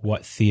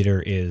what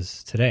theater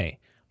is today.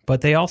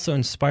 But they also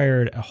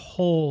inspired a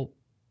whole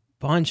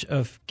bunch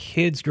of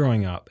kids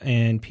growing up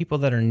and people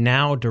that are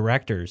now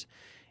directors,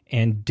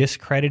 and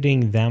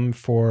discrediting them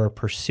for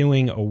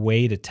pursuing a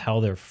way to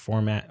tell their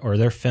format or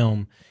their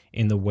film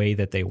in the way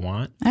that they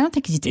want. I don't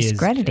think he's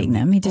discrediting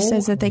them. He just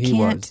says that they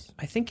can't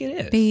I think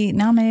it is. be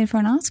nominated for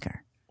an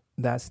Oscar.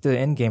 That's the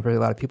end game for a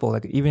lot of people.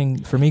 Like,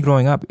 even for me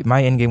growing up,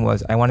 my end game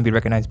was I want to be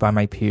recognized by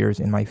my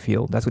peers in my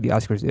field. That's what the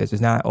Oscars is.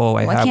 It's not, I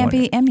Why have can't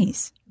one. it be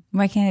Emmys?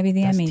 Why can't it be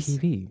the That's Emmys?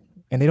 TV.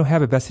 And they don't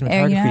have a best Are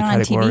cinematography you not on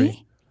category.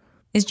 TV?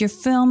 Is your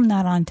film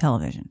not on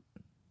television?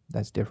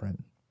 That's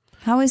different.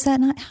 How is that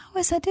not? How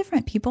is that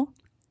different, people?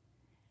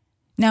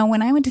 Now,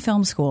 when I went to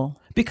film school,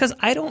 Because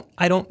I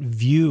don't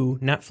view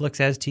Netflix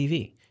as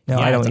TV. No,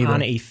 yeah, I don't it's either.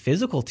 on a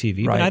physical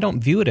TV, but Right. I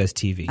don't view it as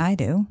TV. I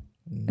do.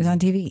 It's on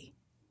TV.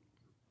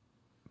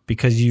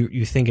 Because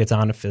you think it's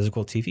on a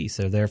physical TV,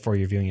 so therefore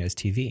you're viewing it as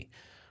TV.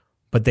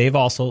 But they've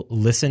also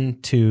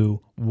listened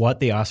to what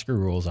the Oscar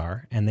rules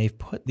are, and they've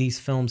put these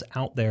films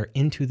out there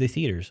into the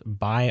theaters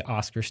by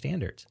Oscar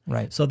standards.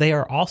 Right. So they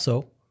are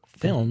also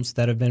films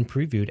that have been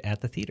previewed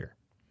at the theater.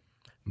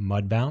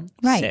 Mudbound,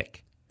 Right.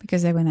 Sick.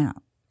 Because they went out.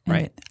 And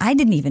Right. I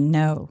didn't even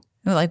know.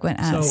 Like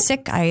when So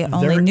Sick, I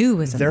only knew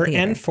was in the their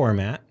theater. end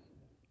format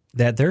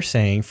that they're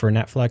saying for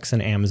Netflix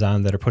and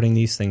Amazon that are putting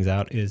these things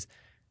out is,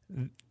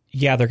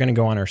 yeah, they're going to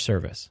go on our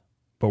service,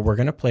 but we're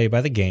going to play by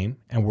the game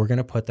and we're going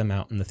to put them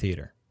out in the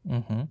theater.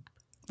 Mm-hmm.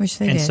 Which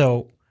they And did.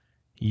 so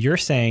you're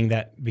saying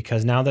that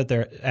because now that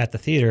they're at the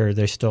theater,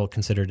 they're still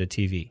considered a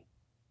TV.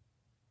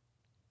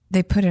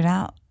 They put it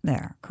out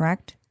there,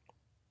 correct?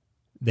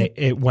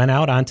 It went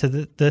out onto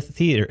the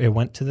theater. It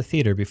went to the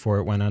theater before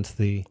it went onto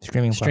the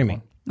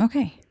streaming.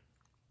 Okay.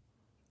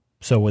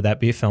 So would that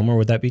be a film or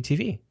would that be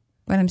TV?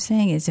 What I'm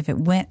saying is if it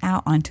went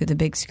out onto the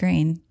big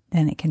screen,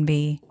 then it can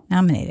be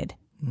nominated.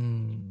 All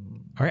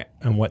right.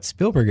 And what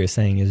Spielberg is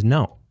saying is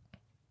no.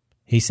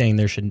 He's saying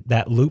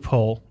that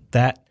loophole,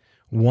 that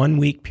 1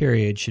 week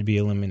period should be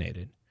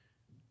eliminated,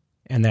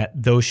 and that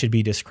those should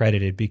be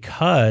discredited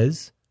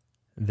because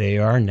they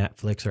are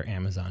Netflix or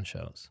Amazon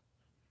shows.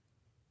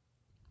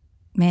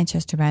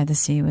 Manchester by the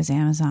Sea was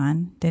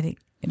Amazon. Did it?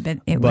 But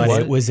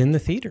it was in the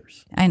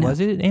theaters. I know. Was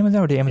it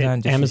Amazon or did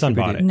Amazon just Amazon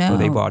distribute bought it. No. Oh,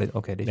 they bought it.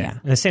 Okay. Yeah.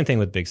 And the same thing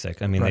with Big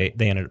Sick. I mean, Right.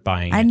 they ended up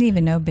buying I it. didn't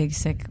even know Big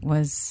Sick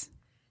was.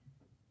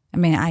 I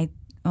mean, I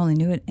only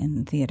knew it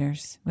in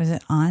theaters. Was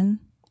it on?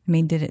 I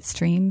mean, did it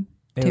stream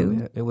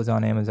too? It was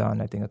on Amazon,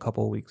 I think, a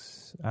couple of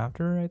weeks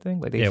after, I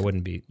think. Like Yeah, it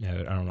wouldn't be.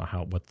 I don't know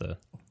what the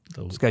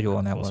schedule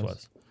on that rules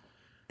was.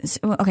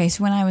 So, okay,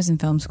 so when I was in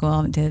film school,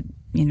 I went to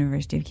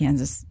University of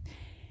Kansas.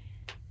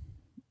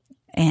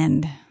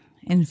 And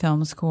in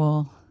film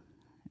school,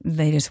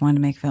 they just wanted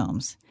to make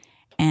films.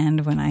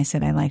 And when I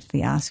said I liked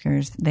the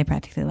Oscars, they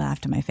practically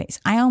laughed in my face.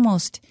 I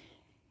almost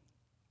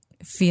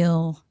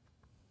feel,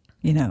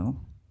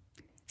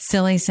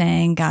 silly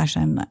saying, gosh,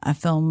 I'm a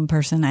film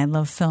person. I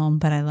love film,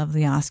 but I love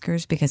the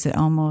Oscars because it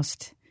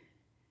almost,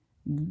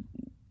 they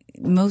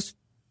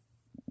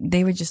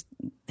would just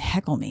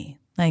heckle me.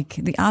 Like,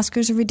 the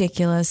Oscars are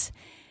ridiculous.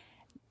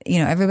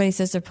 Everybody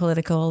says they're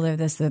political, they're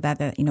this, they're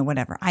that,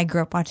 whatever. I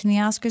grew up watching the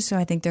Oscars, so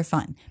I think they're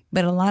fun.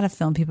 But a lot of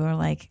film people are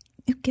like,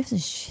 who gives a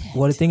shit?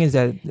 Well, the thing is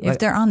that If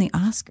they're on the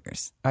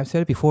Oscars. I've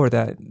said it before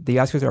that the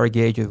Oscars are a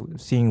gauge of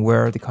seeing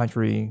where the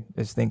country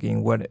is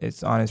thinking, what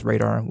is on its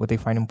radar, what they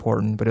find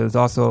important. But it is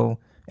also,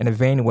 in a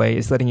vain way,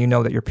 it's letting you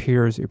know that your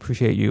peers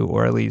appreciate you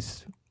or at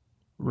least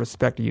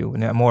respect you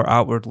in a more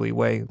outwardly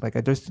way. Like,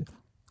 there's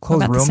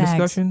closed about the room SAGs?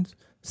 discussions.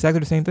 SAGs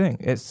are the same thing.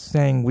 It's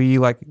saying we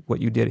like what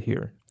you did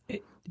here.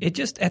 It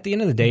just, at the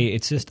end of the day,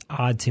 it's just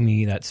odd to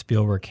me that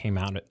Spielberg came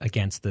out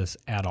against this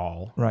at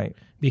all. Right.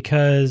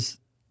 Because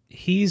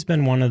he's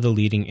been one of the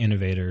leading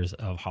innovators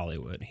of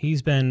Hollywood.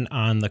 He's been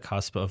on the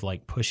cusp of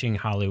like pushing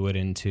Hollywood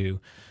into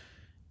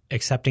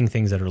accepting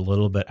things that are a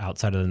little bit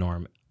outside of the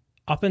norm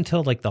up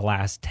until like the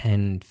last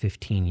 10,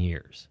 15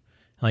 years.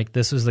 Like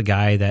this was the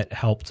guy that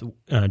helped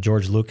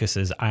George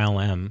Lucas's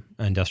ILM,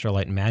 Industrial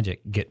Light and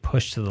Magic, get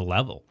pushed to the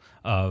level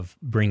of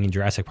bringing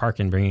Jurassic Park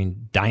and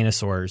bringing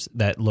dinosaurs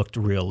that looked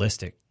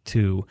realistic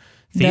to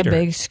theater.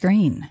 The big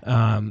screen.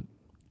 And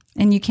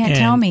you can't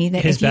tell me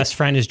that his best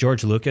friend is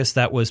George Lucas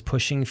that was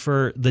pushing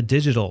for the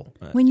digital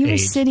when you were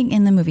age. Sitting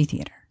in the movie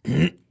theater,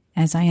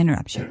 as I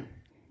interrupt you,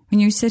 when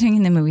you're sitting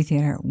in the movie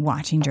theater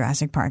watching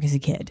Jurassic Park as a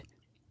kid,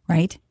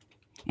 right?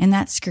 And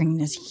that screen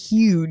is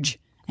huge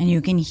and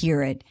you can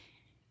hear it.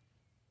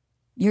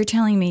 You're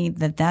telling me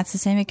that that's the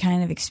same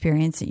kind of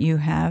experience that you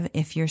have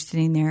if you're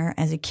sitting there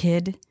as a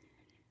kid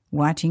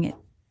watching it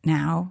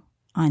now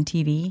on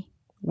TV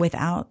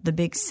without the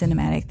big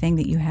cinematic thing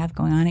that you have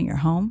going on at your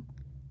home?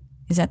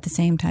 Is that the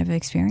same type of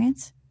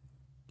experience?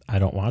 I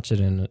don't watch it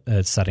in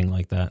a setting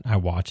like that. I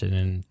watch it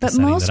in the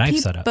setting that I've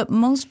set up. But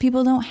most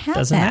people don't have that.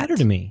 Doesn't matter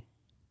to me.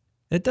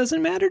 It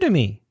doesn't matter to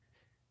me.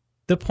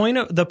 The point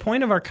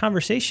of our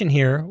conversation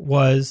here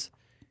was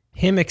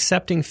him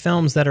accepting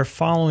films that are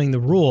following the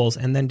rules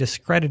and then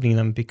discrediting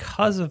them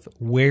because of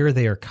where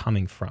they are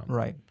coming from.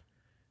 Right.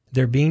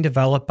 They're being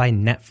developed by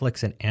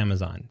Netflix and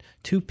Amazon,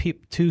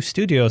 two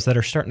studios that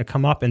are starting to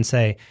come up and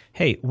say,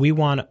 hey, we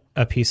want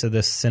a piece of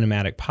this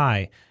cinematic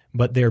pie,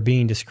 but they're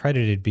being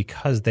discredited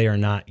because they are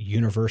not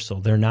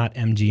Universal. They're not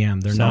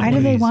MGM. They're not. Why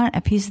do they want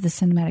a piece of the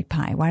cinematic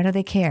pie? Why do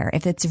they care?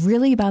 If it's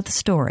really about the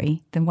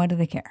story, then why do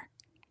they care?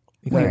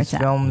 Where it's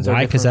at?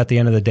 Why? Because at the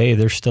end of the day,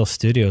 they're still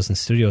studios, and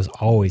studios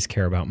always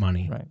care about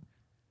money. Right.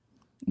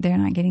 They're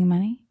not getting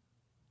money?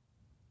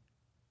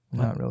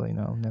 Not really,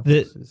 no.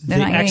 They're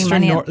not getting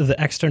money. The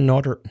extra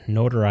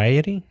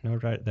notoriety,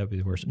 that would be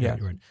the worst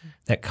word,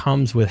 that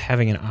comes with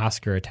having an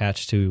Oscar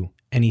attached to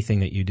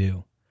anything that you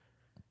do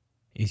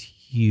is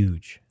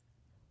huge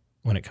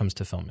when it comes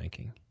to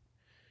filmmaking.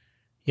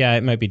 Yeah,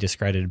 it might be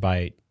discredited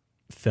by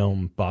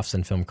film buffs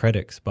and film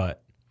critics,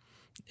 but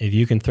if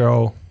you can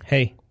throw,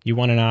 hey, you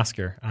won an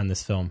Oscar on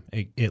this film,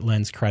 it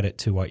lends credit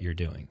to what you're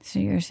doing. So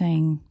you're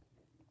saying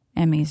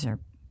Emmys are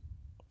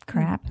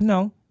crap?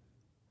 No.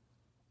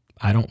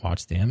 I don't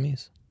watch the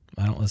Emmys.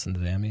 I don't listen to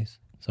the Emmys.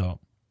 So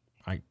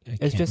I it's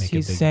can't just make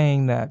he's a big...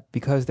 saying that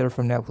because they're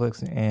from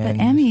Netflix and...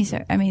 But Emmys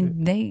are, I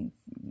mean,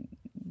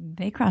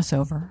 they cross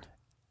over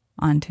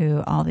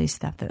onto all these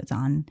stuff that's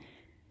on.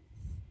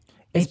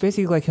 It's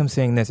basically like him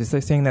saying this. It's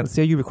like saying that,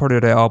 say you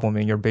recorded an album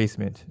in your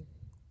basement,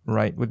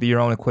 right, with your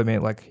own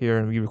equipment, like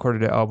here, you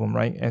recorded an album,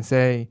 right, and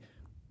say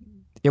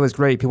it was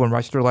great, people in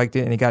Rochester liked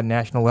it, and it got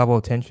national level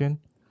attention,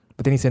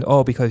 but then he said,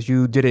 oh, because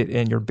you did it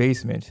in your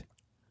basement,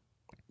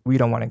 we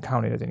don't want to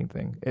count it as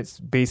anything. Its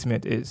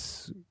basement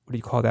is, what do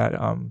you call that,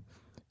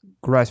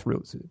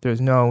 grassroots.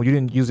 You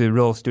didn't use a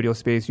real studio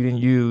space, you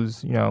didn't use,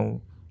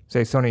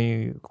 say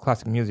Sony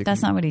Classic Music.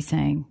 That's not what he's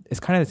saying. It's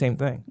kind of the same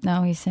thing.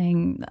 No, he's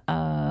saying,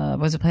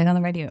 was it played on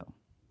the radio?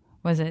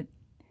 Was it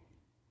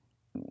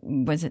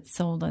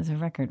sold as a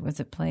record? Was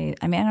it played?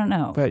 I mean, I don't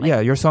know. But yeah,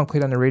 your song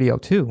played on the radio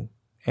too,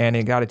 and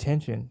it got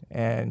attention,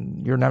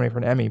 and you're nominated for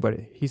an Emmy, but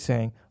he's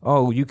saying,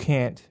 oh, you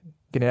can't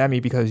get an Emmy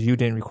because you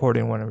didn't record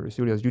in one of the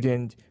studios. You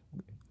didn't.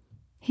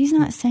 He's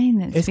not saying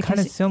that. It's kind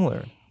of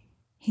similar.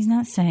 He's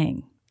not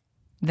saying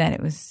that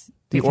it was...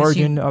 The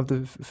origin of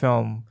the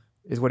film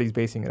is what he's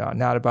basing it on,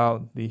 not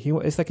about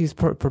it's like he's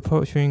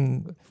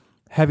proposing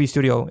heavy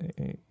studio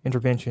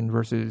intervention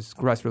versus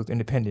grassroots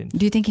independence.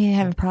 Do you think he'd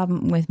have a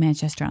problem with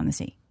Manchester on the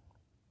Sea?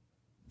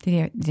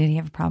 Did he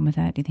have a problem with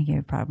that? Do you think he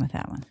had a problem with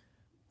that one?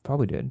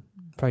 Probably did.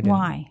 Probably didn't.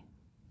 Why?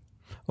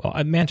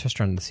 Well,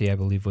 Manchester on the Sea, I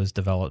believe, was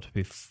developed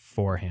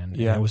beforehand.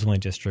 Yeah. And it was only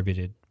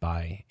distributed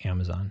by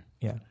Amazon.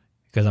 Yeah.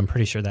 Because I'm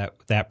pretty sure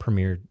that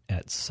premiered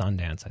at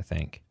Sundance, I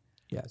think.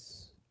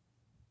 Yes.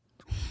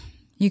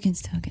 You can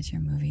still get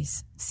your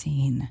movies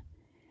seen.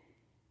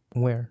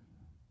 Where?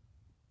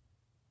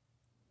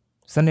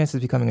 Sundance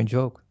is becoming a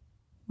joke.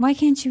 Why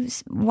can't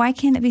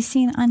it be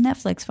seen on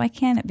Netflix? Why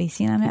can't it be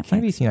seen on Netflix? It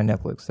can be seen on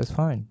Netflix. That's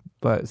fine.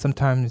 But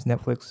sometimes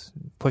Netflix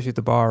pushes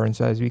the bar and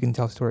says we can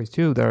tell stories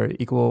too that are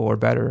equal or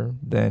better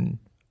than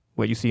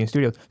what you see in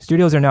studios.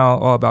 Studios are now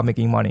all about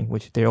making money,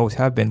 which they always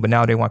have been, but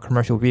now they want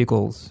commercial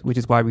vehicles, which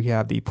is why we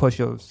have the push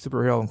of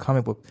superhero and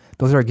comic book.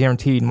 Those are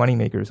guaranteed money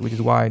makers, which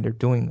is why they're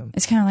doing them.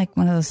 It's kind of like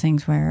one of those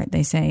things where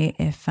they say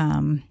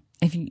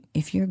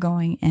if you're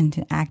going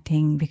into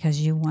acting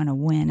because you want to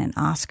win an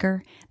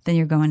Oscar, then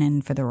you're going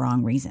in for the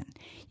wrong reason.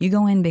 You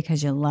go in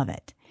because you love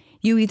it.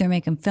 You either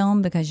make a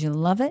film because you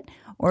love it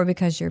or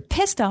because you're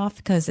pissed off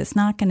because it's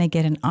not going to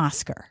get an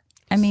Oscar.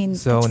 I mean,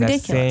 so it's in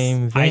ridiculous. That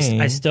same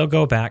vein, I still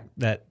go back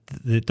that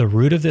the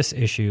root of this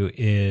issue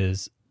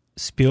is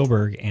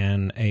Spielberg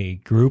and a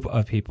group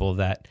of people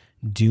that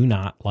do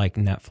not like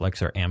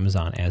Netflix or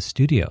Amazon as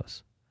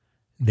studios.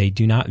 They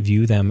do not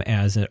view them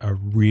as a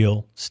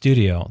real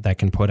studio that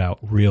can put out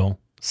real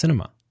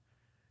cinema.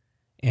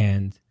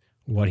 And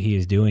what he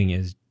is doing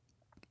is,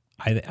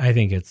 I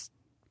think it's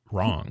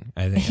wrong.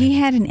 I think he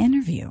had an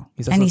interview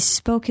and he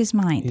spoke his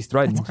mind. He's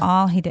threatened. That's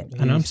all he did.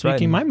 And I'm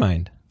speaking my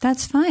mind.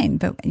 That's fine,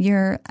 but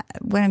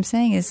what I'm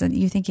saying is that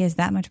you think he has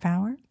that much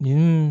power?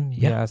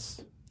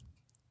 Yes.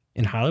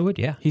 In Hollywood,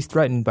 yeah. He's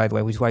threatened, by the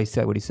way, which is why he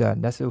said what he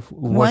said. That's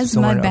was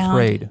someone Mudbound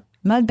afraid.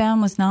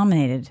 Mudbound was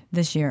nominated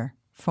this year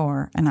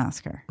for an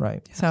Oscar.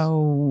 Right.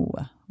 So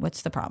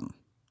what's the problem?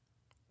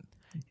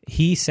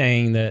 He's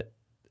saying that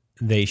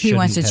they should. He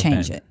wants to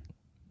change it.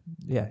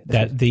 Yeah.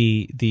 That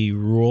the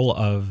rule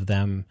of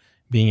them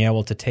being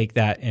able to take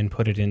that and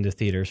put it into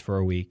theaters for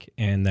a week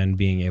and then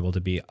being able to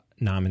be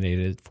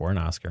nominated for an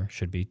Oscar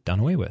should be done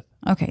away with.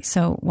 Okay,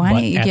 so why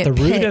don't you at get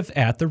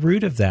the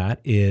root of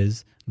that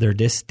is their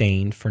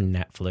disdain for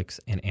Netflix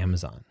and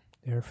Amazon.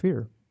 Their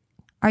fear.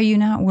 Are you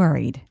not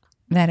worried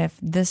that if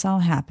this all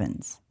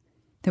happens,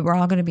 that we're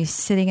all going to be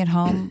sitting at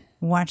home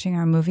watching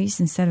our movies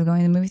instead of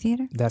going to the movie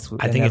theater?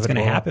 I think it's going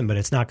to happen, but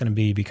it's not going to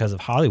be because of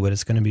Hollywood.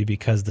 It's going to be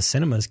because the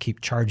cinemas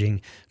keep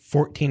charging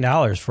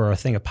 $14 for a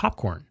thing of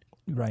popcorn.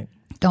 Right.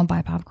 Don't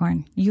buy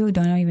popcorn. You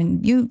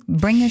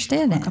bring your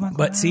stand in.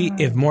 But see,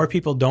 if more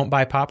people don't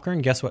buy popcorn,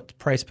 guess what the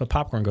price of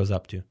popcorn goes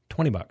up to?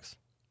 $20.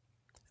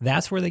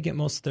 That's where they get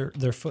most of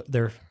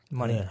their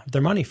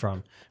money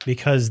from,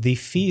 because the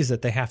fees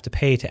that they have to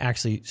pay to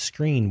actually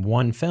screen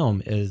one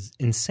film is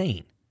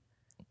insane.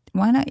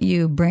 Why don't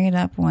you bring it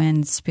up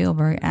when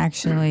Spielberg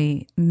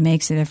actually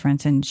makes a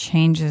difference and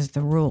changes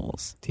the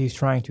rules? He's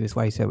trying to. That's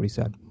why he said what he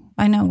said.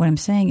 I know. What I'm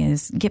saying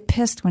is get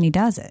pissed when he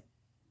does it.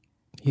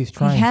 He's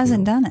trying. He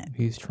hasn't done it.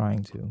 He's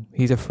trying to.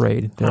 He's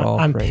afraid. They're all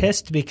afraid. I'm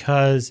pissed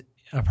because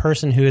a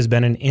person who has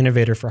been an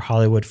innovator for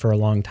Hollywood for a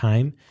long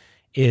time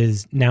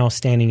is now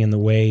standing in the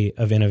way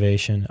of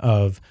innovation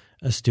of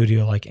a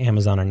studio like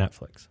Amazon or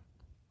Netflix.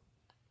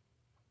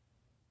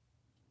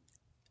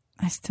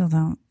 I still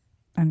don't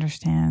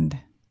understand.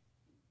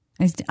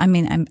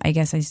 I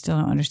guess I still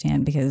don't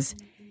understand because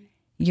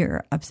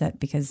you're upset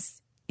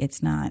because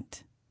it's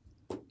not.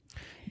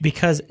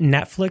 Because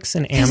Netflix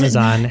and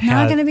Amazon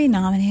have not going to be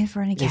nominated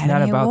for an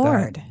Academy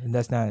Award.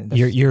 That's not.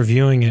 You're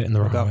viewing it in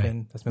the wrong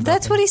way.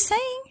 That's what he's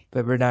saying.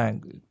 But we're not.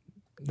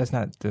 That's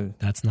not the.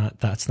 That's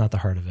not the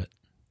heart of it.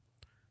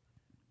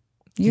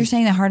 You're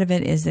saying the heart of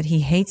it is that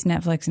he hates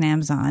Netflix and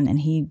Amazon, and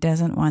he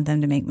doesn't want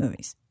them to make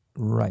movies.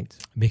 Right.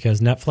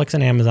 Because Netflix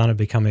and Amazon have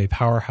become a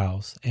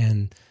powerhouse,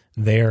 and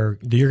you're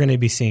going to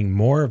be seeing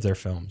more of their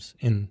films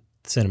in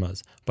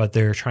cinemas. But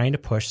they're trying to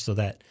push so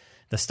that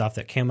the stuff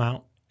that came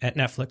out at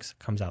Netflix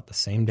comes out the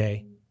same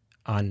day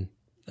on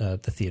the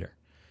theater,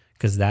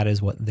 because that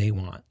is what they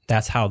want.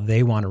 That's how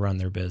they want to run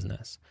their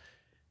business.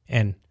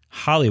 And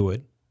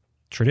Hollywood,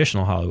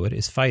 traditional Hollywood,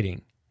 is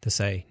fighting to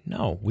say,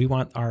 no, we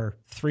want our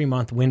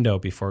 3-month window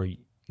before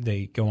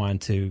they go on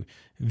to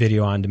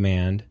video on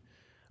demand,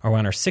 or we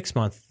want our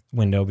 6-month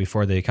window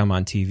before they come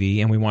on TV,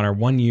 and we want our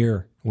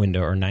 1-year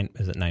window, or 9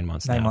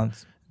 months now, 9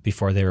 months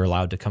before they're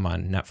allowed to come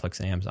on Netflix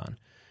and Amazon.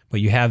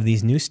 But you have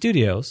these new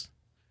studios,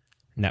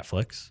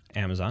 Netflix,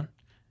 Amazon,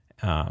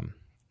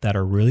 that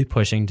are really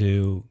pushing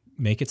to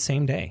make it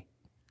same day,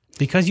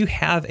 because you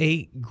have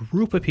a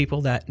group of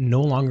people that no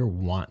longer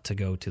want to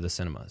go to the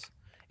cinemas.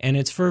 And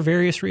it's for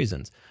various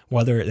reasons,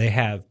 whether they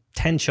have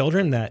 10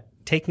 children that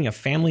taking a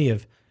family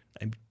of,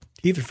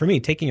 even for me,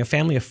 taking a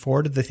family of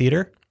 4 to the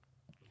theater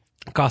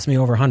cost me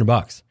over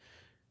 $100.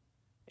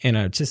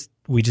 And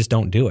we just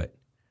don't do it.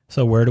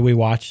 So where do we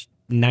watch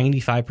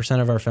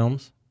 95% of our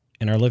films?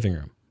 In our living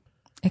room.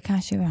 It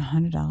costs you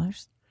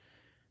 $100?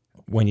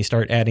 When you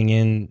start adding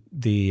in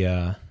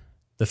the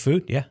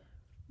food, yeah.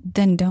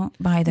 Then don't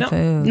buy the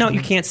food. No, you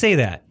can't say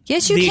that.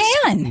 Yes, you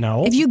can.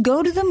 No. If you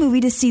go to the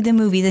movie to see the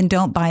movie, then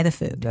don't buy the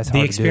food. That's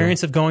the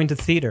experience of going to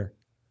the theater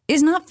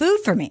is not food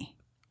for me.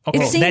 Okay,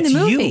 it's seeing the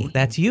movie.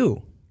 That's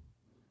you.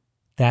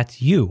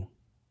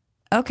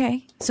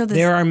 Okay. So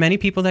there are many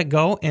people that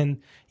go,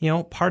 and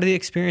part of the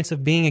experience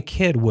of being a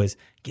kid was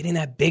getting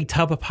that big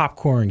tub of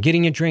popcorn,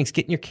 getting your drinks,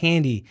 getting your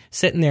candy,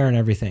 sitting there and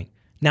everything.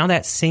 Now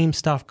that same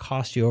stuff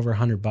costs you over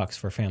 $100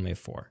 for a family of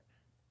 4.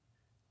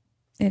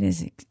 It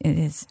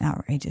is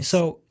outrageous.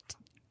 So,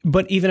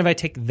 but even if I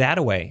take that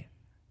away,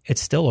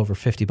 it's still over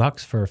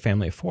 $50 for a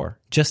family of 4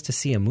 just to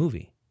see a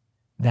movie.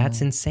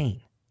 That's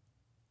insane.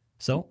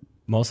 So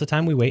most of the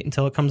time we wait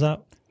until it comes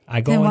out.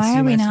 I go. Then why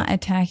are we not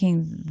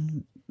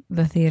attacking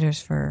the theaters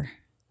for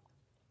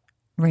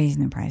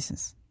raising the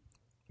prices?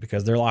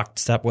 Because they're locked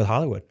step with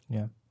Hollywood.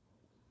 Yeah.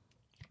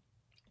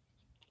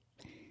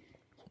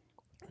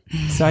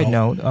 Side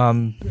note,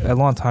 a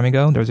long time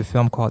ago, there was a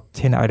film called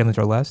 10 Items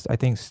or Less. I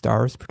think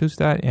Starz produced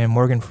that, and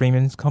Morgan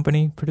Freeman's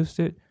company produced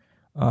it.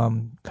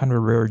 Kind of a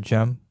rare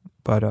gem,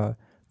 but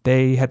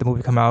they had the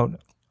movie come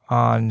out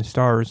on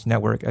Starz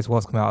network as well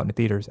as come out in the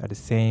theaters at the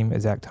same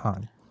exact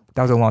time.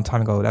 That was a long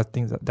time ago.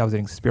 That was an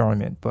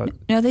experiment, but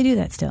no, they do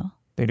that still.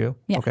 They do?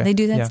 Yeah, okay. They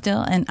do that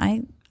still, and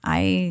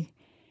I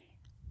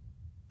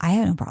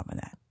have no problem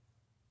with that.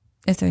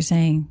 If they're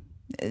saying,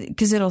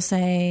 because it'll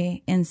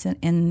say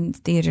in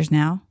theaters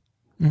now.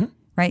 Mm-hmm.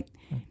 Right?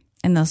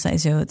 And they'll say,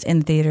 so it's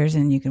in theaters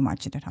and you can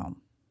watch it at home.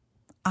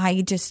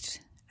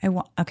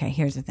 Okay,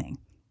 here's the thing.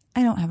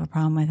 I don't have a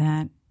problem with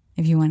that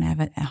if you want to have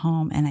it at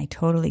home, and I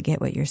totally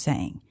get what you're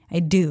saying. I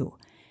do.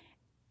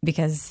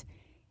 Because,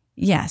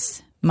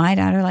 yes, my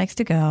daughter likes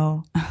to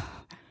go.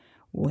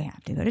 We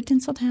have to go to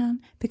Tinseltown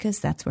because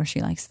that's where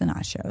she likes the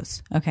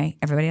nachos. Okay,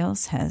 everybody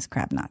else has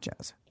crab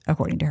nachos,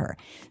 according to her.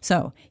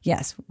 So,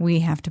 yes, we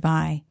have to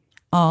buy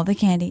all the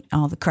candy,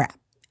 all the crap,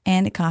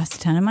 and it costs a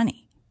ton of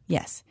money.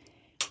 Yes.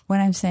 What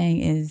I'm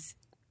saying is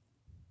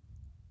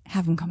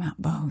have them come out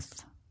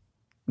both.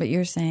 But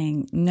you're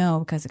saying no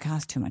because it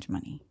costs too much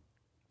money.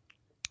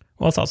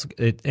 Well, it's also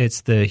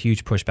it's the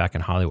huge pushback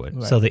in Hollywood.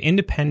 Right. So the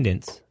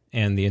independents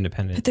and the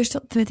independent,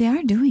 but they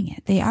are doing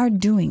it.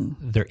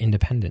 They're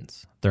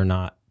independents. They're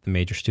not the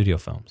major studio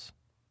films.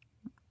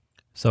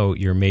 So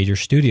your major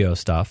studio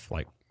stuff,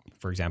 like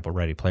for example,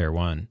 Ready Player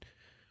One,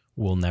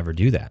 will never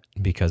do that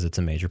because it's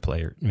a major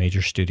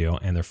studio,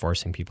 and they're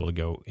forcing people to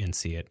go and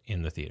see it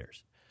in the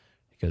theaters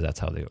because that's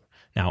how they do it.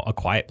 Now, A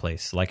Quiet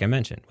Place, like I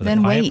mentioned, with A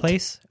Quiet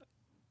Place.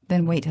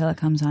 Then wait till it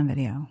comes on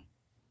video.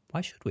 Why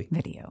should we?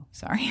 Video.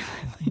 Sorry.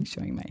 I'm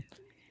showing my...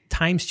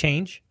 Times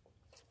change,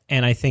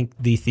 and I think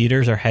the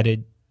theaters are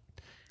headed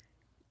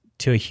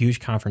to a huge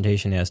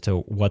confrontation as to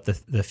what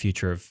the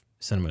future of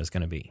cinema is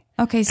going to be.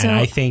 Okay, so... And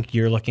I think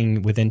you're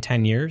looking within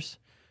 10 years,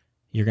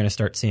 you're going to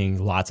start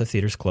seeing lots of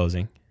theaters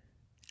closing.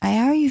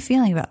 How are you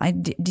feeling about...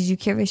 Did you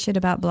give a shit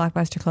about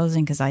Blockbuster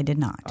closing? Because I did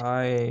not.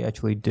 I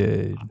actually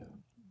did.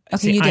 Okay,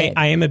 see, you did.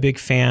 I am a big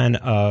fan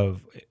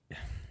of...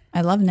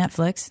 I love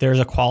Netflix.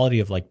 There's a quality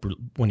of like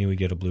when you would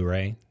get a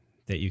Blu-ray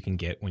that you can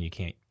get when you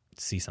can't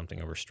see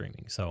something over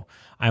streaming. So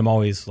I'm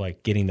always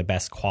like getting the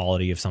best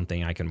quality of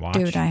something I can watch.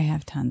 Dude, I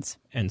have tons.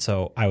 And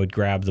so I would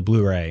grab the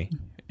Blu-ray,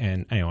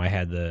 and I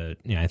had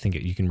I think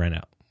you can rent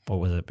out, what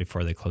was it,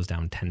 before they closed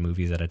down 10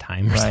 movies at a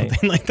time or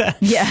something like that.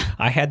 Yeah.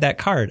 I had that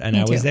card, and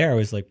I was there. I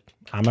was like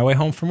on my way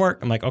home from work.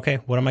 I'm like, okay,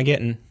 what am I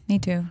getting? Me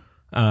too.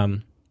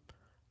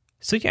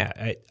 So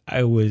yeah,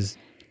 I was...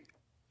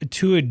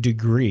 To a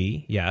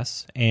degree,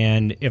 yes.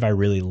 And if I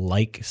really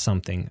like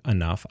something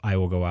enough, I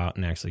will go out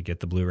and actually get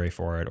the Blu-ray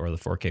for it or the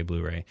 4K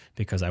Blu-ray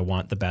because I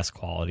want the best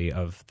quality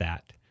of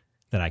that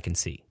I can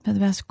see. But the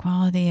best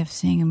quality of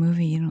seeing a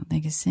movie, you don't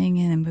think is seeing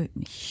it in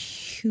a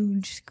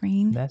huge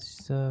screen?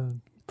 That's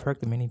perk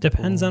that many people...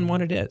 Depends on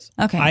what it is.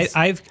 Okay.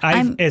 I've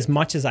as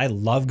much as I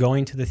love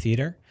going to the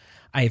theater,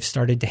 I have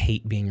started to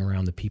hate being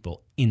around the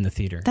people in the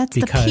theater. That's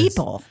the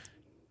people.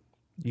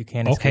 You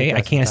can't escape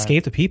I can't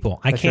escape the people.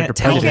 I can't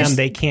tell them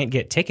they can't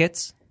get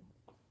tickets.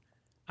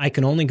 I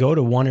can only go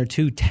to 1 or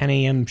 2 10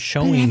 a.m.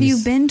 showings. But have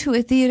you been to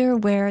a theater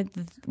where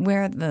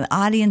the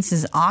audience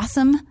is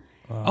awesome?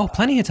 Oh,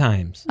 plenty of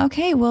times.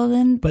 Okay, well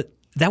then... But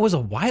that was a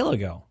while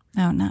ago.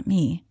 No, not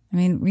me. I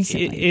mean,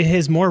 recently. It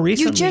has more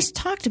recently. You just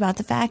talked about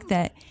the fact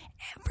that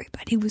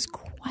everybody was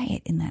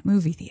quiet in that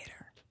movie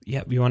theater.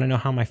 Yeah, you want to know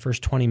how my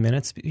first 20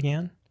 minutes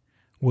began?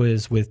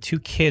 Was with 2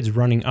 kids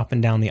running up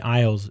and down the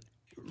aisles,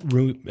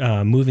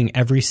 moving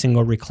every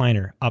single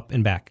recliner up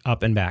and back,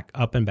 up and back,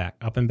 up and back,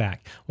 up and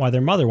back, while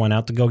their mother went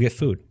out to go get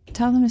food.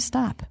 Tell them to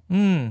stop.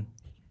 I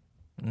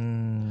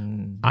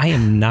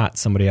am not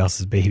somebody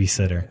else's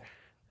babysitter.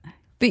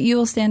 But you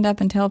will stand up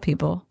and tell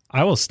people.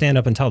 I will stand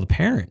up and tell the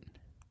parent.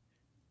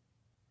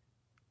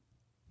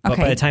 But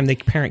by the time the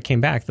parent came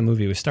back, the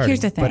movie was starting.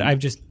 Here's the thing. But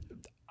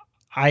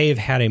I have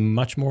had a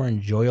much more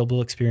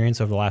enjoyable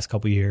experience over the last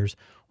couple of years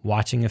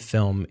watching a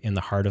film in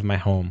the heart of my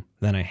home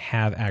than I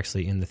have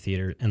actually in the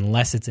theater,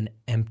 unless it's an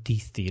empty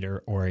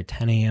theater or a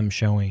 10 a.m.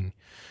 showing,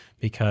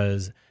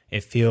 because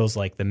it feels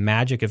like the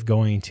magic of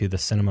going to the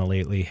cinema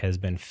lately has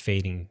been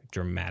fading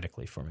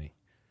dramatically for me.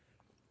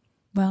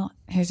 Well,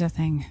 here's the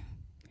thing.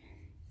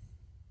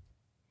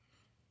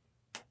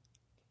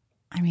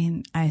 I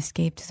mean, I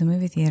escaped to the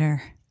movie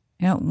theater.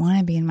 I don't want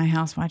to be in my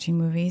house watching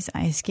movies.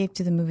 I escaped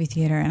to the movie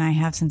theater, and I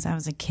have since I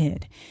was a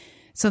kid.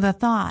 So the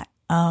thought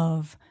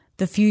of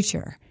the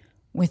future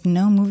with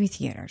no movie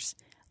theaters,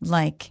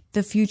 like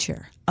the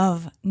future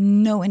of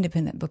no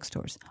independent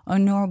bookstores or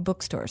no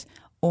bookstores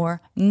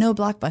or no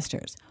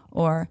Blockbusters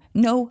or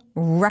no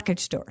record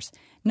stores.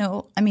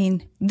 No, I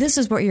mean, this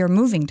is what you're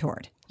moving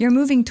toward. You're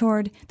moving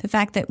toward the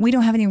fact that we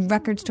don't have any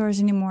record stores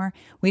anymore.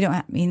 We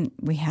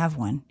have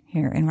one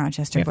here in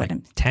Rochester. We have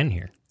like 10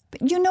 here.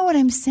 But you know what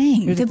I'm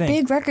saying. The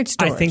big record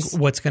stores. I think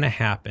what's going to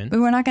happen...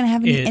 We're not going to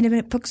have any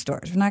independent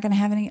bookstores. We're not going to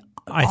have any...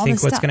 I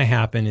think what's going to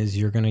happen is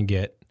you're going to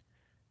get...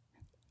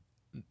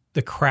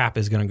 The crap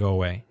is going to go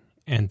away,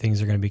 and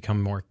things are going to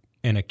become more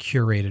in a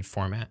curated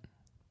format.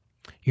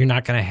 You're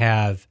not going to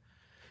have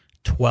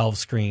 12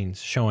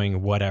 screens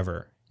showing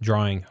whatever,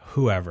 drawing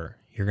whoever.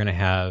 You're going to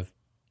have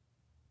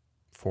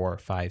 4 or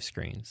 5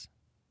 screens.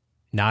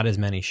 Not as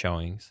many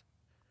showings.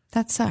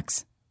 That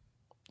sucks.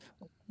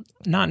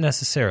 Not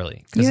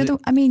necessarily. But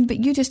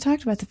you just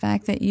talked about the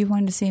fact that you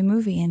wanted to see a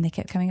movie and they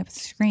kept coming up with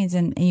screens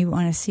and you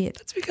want to see it.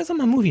 That's because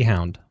I'm a movie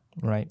hound.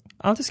 Right.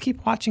 I'll just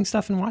keep watching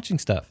stuff and watching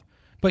stuff.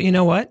 But you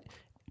know what?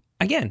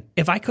 Again,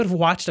 if I could have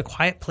watched A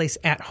Quiet Place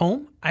at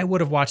home, I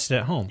would have watched it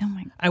at home. Oh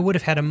my God. I would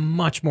have had a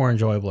much more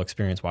enjoyable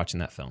experience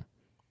watching that film.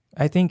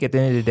 I think at the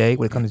end of the day,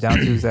 what it comes down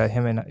to is that he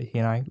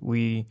and I,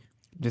 we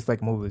just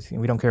like movies.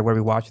 We don't care where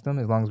we watch them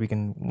as long as we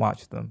can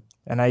watch them.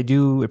 And I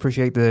do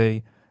appreciate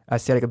the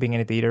aesthetic of being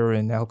in a theater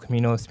and the whole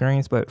communal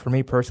experience. But for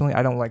me personally,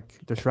 I don't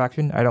like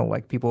distraction. I don't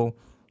like people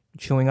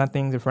chewing on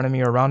things in front of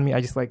me or around me.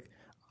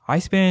 I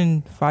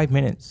spend 5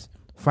 minutes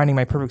finding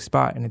my perfect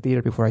spot in the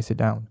theater before I sit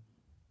down.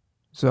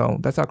 So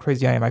that's how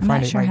crazy I am. I'm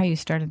not sure how you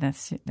started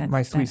that.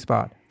 My sweet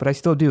spot, but I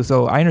still do.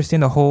 So I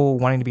understand the whole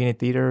wanting to be in a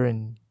theater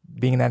and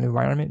being in that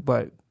environment,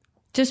 but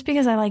just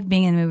because I like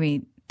being in a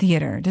movie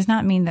theater does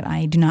not mean that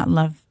I do not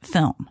love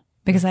film,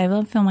 because I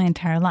love film my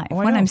entire life.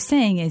 What I'm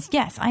saying is,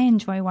 yes, I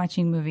enjoy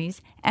watching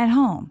movies at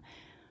home,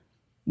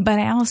 but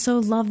I also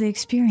love the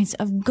experience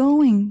of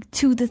going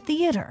to the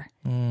theater.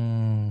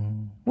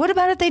 What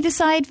about if they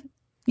decide,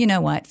 you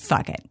know what,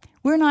 fuck it.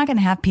 We're not going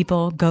to have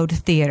people go to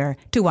theater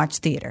to watch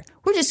theater.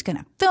 We're just going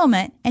to film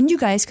it, and you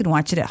guys can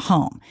watch it at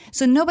home.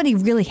 So nobody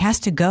really has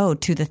to go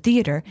to the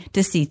theater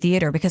to see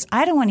theater, because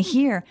I don't want to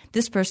hear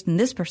this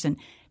person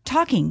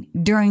talking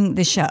during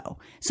the show.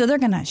 So they're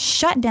going to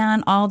shut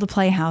down all the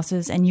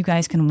playhouses, and you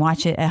guys can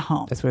watch it at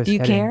home. That's where it's do you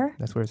heading. care?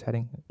 That's where it's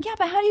heading. Yeah,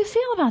 but how do you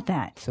feel about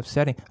that? It's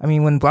upsetting. I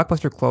mean, when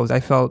Blockbuster closed,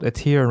 I felt a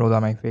tear roll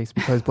down my face,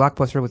 because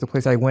Blockbuster was the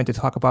place I went to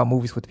talk about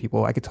movies with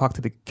people. I could talk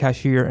to the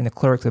cashier and the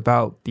clerks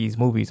about these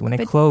movies. When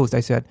they closed,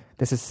 I said,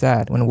 this is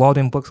sad. When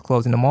Walden Books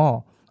closed in the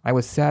mall, I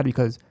was sad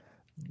because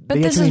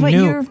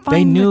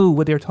they knew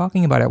what they were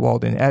talking about at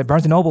Walden. At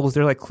Barnes & Nobles,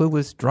 they're like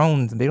clueless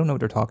drones, and they don't know what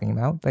they're talking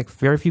about. Like,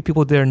 very few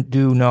people there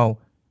do know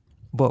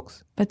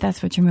books. But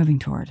that's what you're moving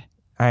toward.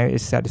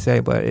 It's sad to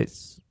say, but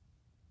it's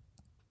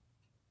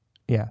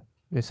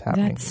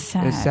happening. That's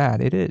sad. It's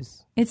sad. It is.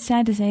 It's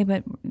sad to say,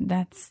 but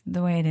that's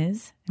the way it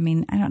is. I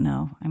mean, I don't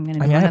know.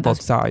 I have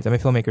both sides. I'm a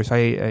filmmaker, so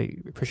I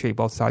appreciate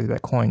both sides of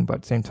that coin, but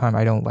at the same time,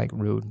 I don't like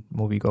rude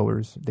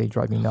moviegoers. They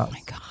drive me nuts. Oh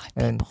my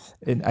God.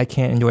 And I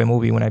can't enjoy a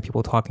movie when I have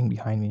people talking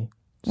behind me.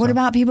 So. What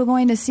about people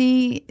going to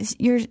see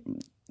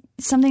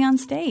something on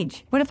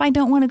stage? What if I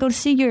don't want to go to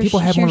see your show? People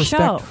have more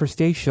respect for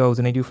stage shows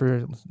than they do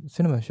for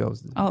cinema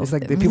shows. Oh, it's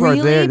like the people are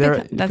there.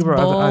 That's people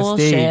are on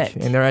stage,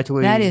 and they're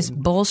actually... That is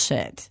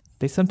bullshit.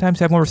 They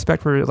sometimes have more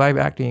respect for live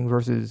acting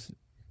versus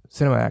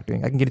cinema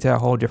acting. I can get into that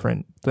whole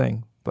different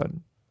thing, but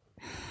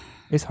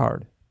it's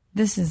hard.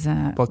 This is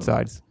both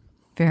sides.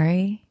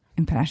 Very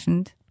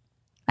impassioned.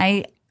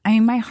 I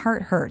mean, my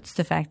heart hurts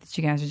the fact that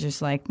you guys are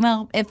just like,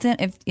 well, if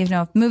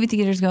movie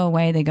theaters go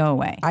away, they go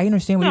away. I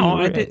understand.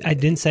 I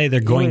didn't say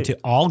they're going to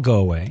all go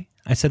away.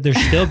 I said they're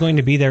still going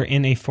to be there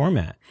in a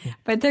format.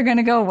 But they're going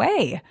to go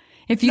away.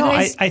 If you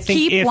guys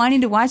keep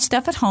wanting to watch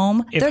stuff at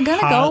home, they're going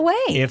to go away.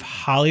 If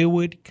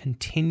Hollywood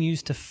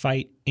continues to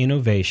fight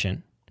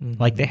innovation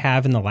like they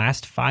have in the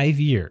last 5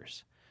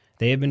 years,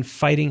 they have been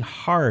fighting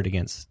hard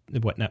against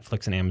what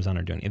Netflix and Amazon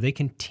are doing. If they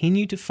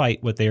continue to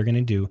fight what they are going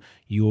to do,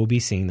 you will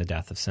be seeing the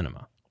death of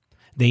cinema.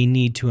 They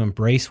need to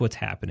embrace what's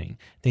happening.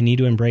 They need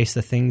to embrace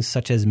the things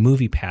such as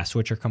MoviePass,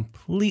 which are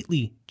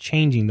completely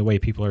changing the way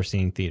people are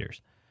seeing theaters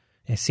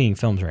and seeing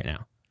films right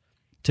now.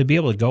 To be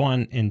able to go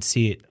on and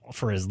see it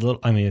for as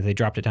little, I mean, they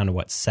dropped it down to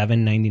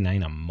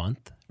 $7.99 a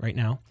month right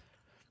now.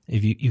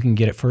 If you can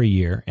get it for a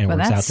year, and it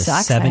works out to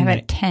sucks. I have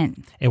it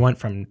 10. It went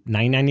from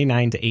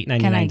 $9.99 to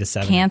 $8.99 to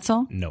 $7.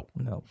 Cancel? No.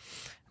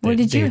 What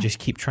did you? They just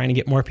keep trying to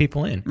get more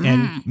people in.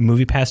 And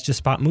MoviePass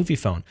just bought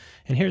MoviePhone.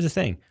 And here's the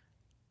thing: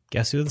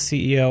 guess who the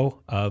CEO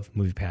of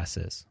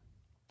MoviePass is?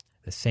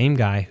 The same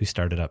guy who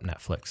started up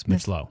Netflix,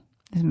 Mitch Lowe.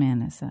 This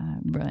man is a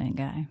brilliant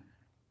guy.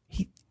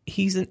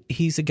 He's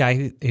a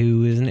guy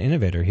who is an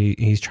innovator.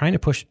 He's trying to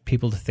push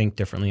people to think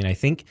differently. And I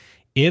think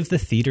if the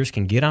theaters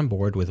can get on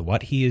board with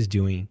what he is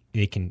doing,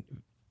 they can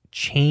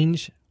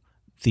change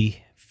the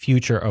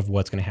future of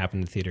what's going to happen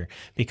in the theater.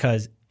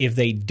 Because if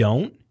they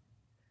don't,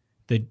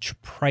 the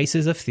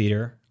prices of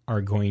theater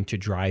are going to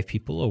drive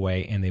people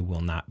away, and they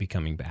will not be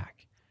coming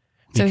back.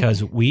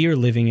 Because we are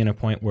living in a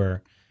point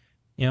where,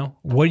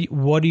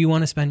 what do you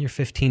want to spend your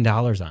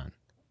 $15 on?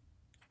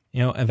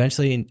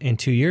 Eventually in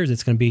 2 years,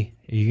 it's going to be,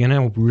 you're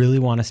going to really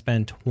want to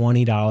spend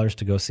 $20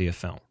 to go see a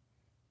film.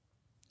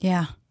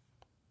 Yeah.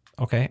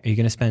 Okay. Are you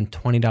going to spend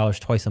 $20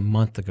 twice a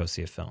month to go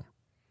see a film?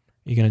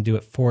 You're going to do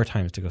it 4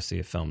 times to go see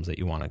films that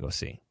you want to go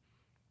see.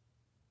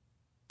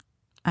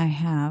 I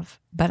have,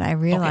 but I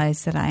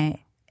realize that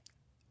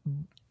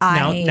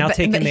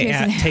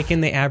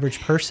taking the average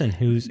person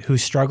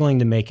who's struggling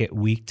to make it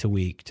week to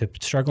week,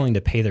 struggling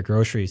to pay their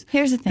groceries.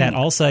 Here's the thing: that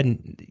all of a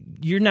sudden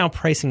you're now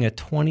pricing a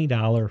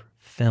 $20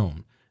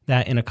 film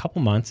that in a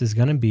couple months is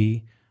going to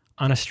be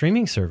on a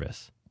streaming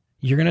service.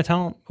 You're going to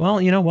tell them, well,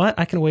 you know what?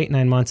 I can wait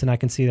 9 months and I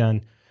can see it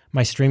on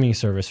my streaming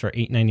service for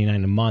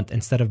 $8.99 a month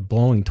instead of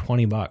blowing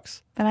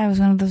 $20. But I was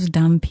one of those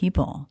dumb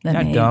people that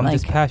not made dumb,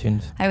 just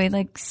passions. I made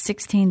like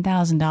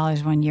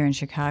 $16,000 one year in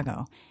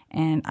Chicago,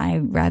 and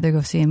I'd rather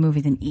go see a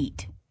movie than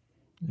eat,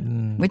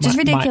 which is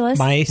ridiculous.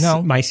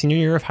 My senior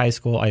year of high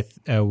school, I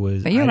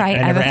was. But you're right.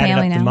 I have a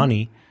family now. The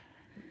money,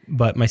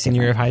 but my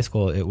senior year of high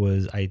school, it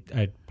was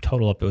I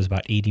total up. It was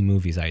about 80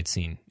 movies I had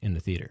seen in the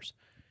theaters,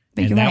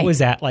 but and that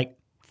was at like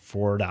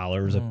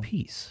 $4 a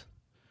piece.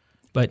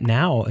 But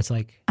now it's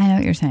like, I know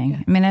what you're saying.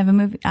 Yeah. I mean,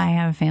 I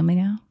have a family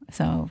now,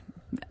 so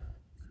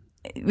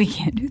we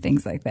can't do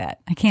things like that.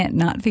 I can't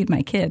not feed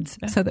my kids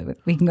so that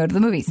we can go to the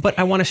movies. But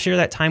I want to share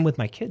that time with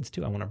my kids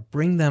too. I want to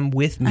bring them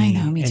with me,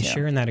 me and too.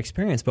 share in that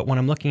experience. But when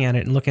I'm looking at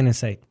it and looking and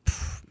say,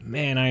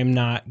 man, I'm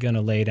not going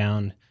to lay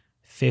down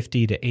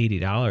 $50 to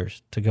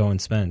 $80 to go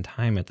and spend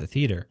time at the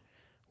theater.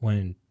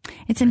 When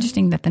it's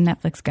interesting that the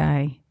Netflix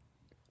guy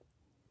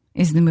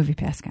is the Movie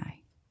Pass guy.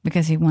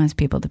 Because he wants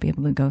people to be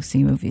able to go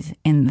see movies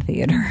in the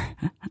theater.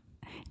 You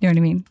know what I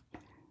mean?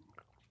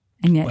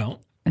 And yet,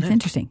 it's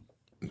interesting.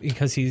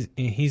 Because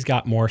he's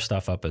got more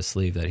stuff up his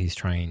sleeve that he's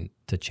trying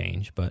to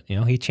change. But,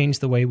 he changed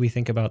the way we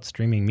think about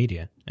streaming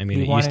media. I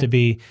mean, used to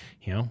be,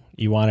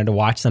 you wanted to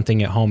watch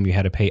something at home, you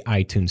had to pay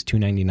iTunes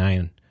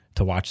 $2.99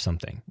 to watch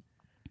something.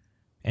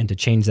 And to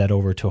change that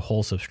over to a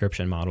whole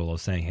subscription model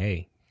of saying,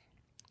 hey,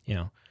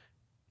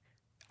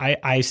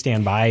 I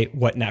stand by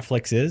what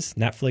Netflix is.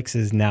 Netflix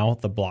is now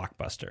the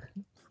Blockbuster.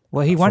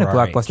 Well, he wanted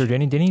Blockbuster,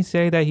 didn't he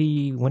say that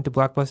he went to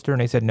Blockbuster and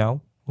they said no?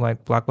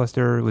 Like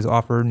Blockbuster was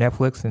offered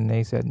Netflix and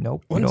they said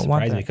nope, we don't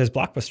want that. Because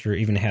Blockbuster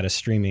even had a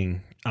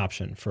streaming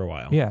option for a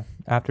while. Yeah,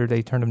 after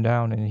they turned him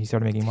down and he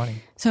started making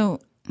money. So,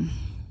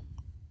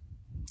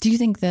 do you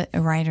think that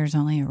a writer is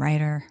only a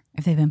writer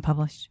if they've been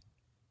published?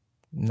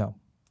 No.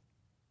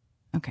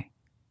 Okay.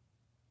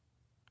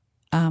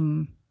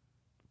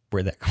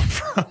 Where'd that come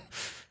from?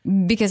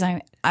 Because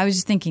I was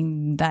just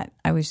thinking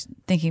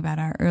about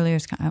our earlier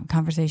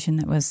conversation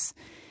that was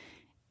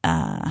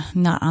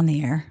not on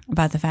the air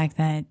about the fact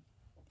that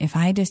if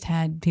I just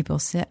had people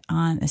sit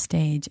on a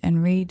stage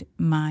and read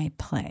my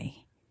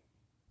play,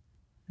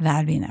 that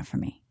would be enough for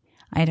me.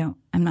 I'm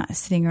not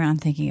sitting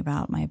around thinking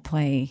about my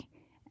play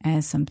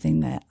as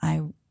something that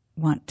I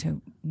want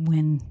to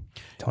win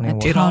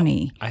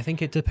Tony. I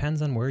think it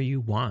depends on where you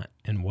want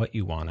and what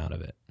you want out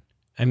of it.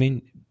 I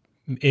mean,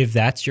 if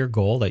that's your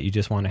goal, that you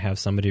just want to have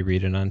somebody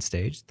read it on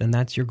stage, then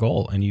that's your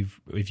goal. And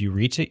if you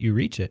reach it, you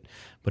reach it.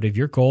 But if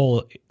your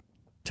goal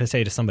to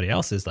say to somebody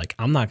else is like,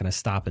 I'm not going to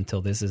stop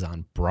until this is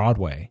on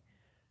Broadway,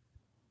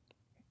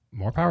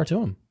 more power to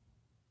them.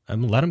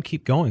 Let them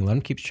keep going. Let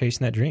them keep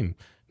chasing that dream.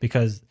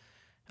 Because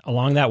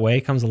along that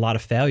way comes a lot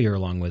of failure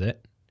along with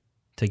it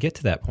to get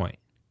to that point.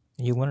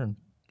 You learn.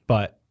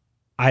 But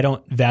I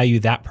don't value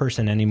that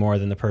person any more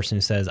than the person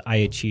who says, I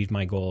achieved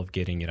my goal of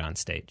getting it on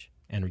stage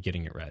and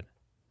getting it read.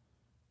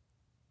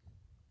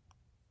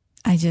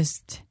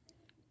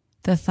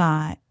 The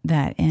thought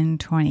that in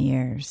 20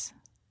 years,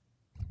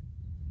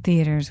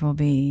 theaters will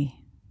be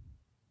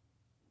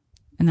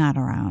not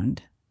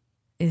around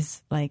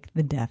is like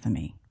the death of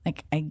me.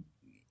 Like,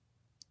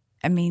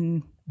 I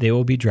mean... They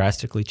will be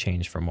drastically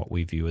changed from what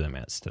we view them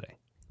as today.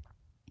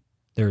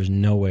 There's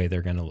no way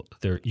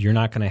you're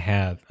not going to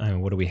have,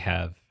 what do we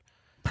have?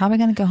 Probably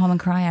going to go home and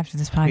cry after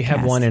this podcast. We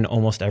have one in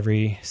almost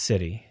every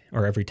city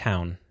or every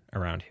town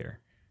around here.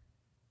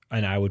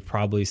 And I would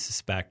probably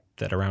suspect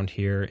that around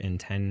here in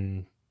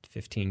 10,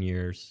 15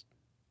 years,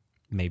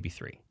 maybe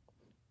 3.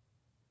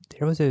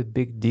 There was a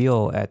big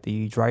deal at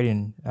the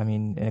Dryden,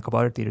 and a couple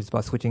other theaters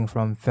about switching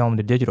from film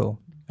to digital.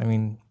 I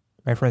mean,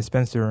 my friend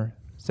Spencer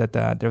said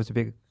that there was a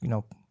big,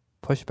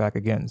 pushback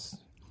against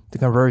the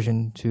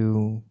conversion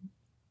to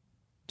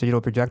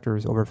digital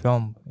projectors over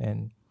film.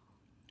 And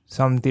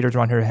some theaters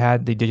around here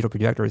had the digital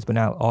projectors, but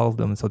not all of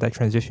them. So that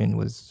transition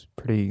was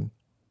pretty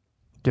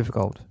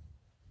difficult.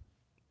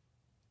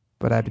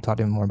 But I have to talk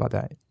to him more about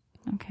that.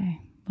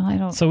 Okay. Well, I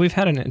don't... So we've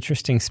had an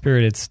interesting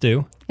Spirited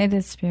Stew. It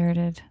is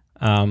spirited.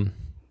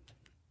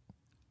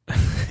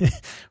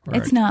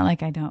 It's not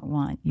like I don't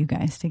want you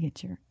guys to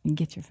get your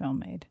film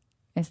made.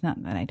 It's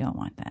not that I don't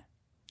want that.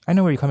 I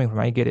know where you're coming from.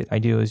 I get it. I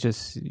do. It's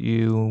just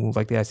you,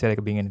 like the aesthetic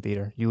of being in the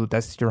theater.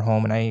 That's your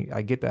home, and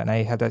I get that, and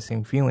I have that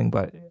same feeling.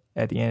 But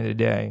at the end of the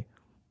day,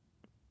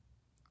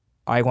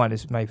 I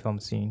want my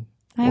film seen.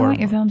 I want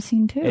your film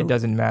seen too. It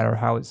doesn't matter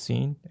how it's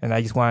seen, and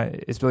I just want.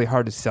 It's really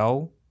hard to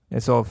sell.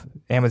 And so if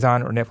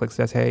Amazon or Netflix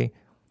says, "Hey,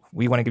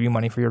 we want to give you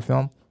money for your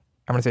film,"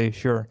 I'm going to say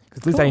sure,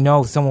 because at least I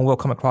know someone will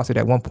come across it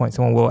at one point.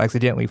 Someone will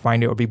accidentally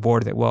find it or be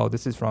bored of it. Well,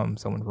 this is from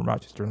someone from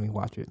Rochester. Let me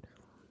watch it.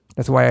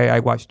 That's why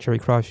I watched Cherry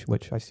Crush,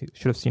 which I should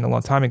have seen a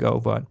long time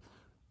ago, but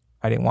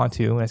I didn't want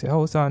to. And I said,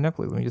 "Oh, it's on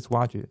Netflix. Let me just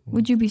watch it."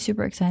 Would you be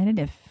super excited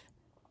if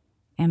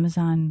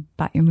Amazon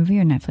bought your movie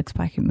or Netflix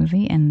bought your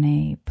movie and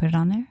they put it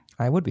on there?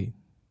 I would be.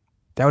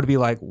 That would be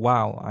like,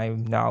 wow,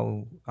 I'm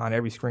now on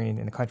every screen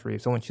in the country.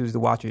 If someone chooses to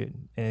watch it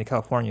in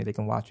California, they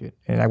can watch it.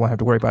 And I won't have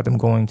to worry about them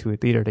going to a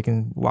theater. They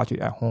can watch it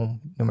at home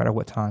no matter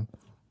what time.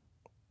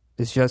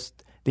 It's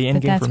just, the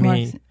end game for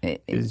me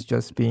is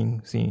just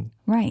being seen.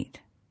 Right.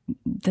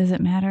 Does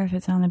it matter if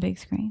it's on the big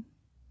screen?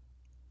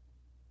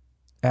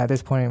 At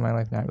this point in my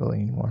life, not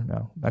really anymore,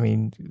 no. I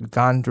mean,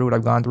 gone through what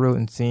I've gone through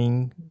and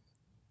seeing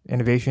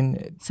innovation,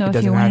 it doesn't matter. So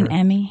if you win an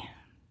Emmy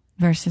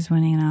versus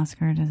winning an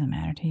Oscar, does it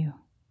matter to you?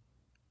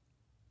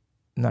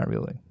 Not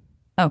really.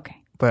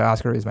 Okay. But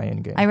Oscar is my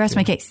end game. I rest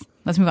my case.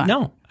 Let's move on.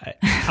 No,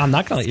 I'm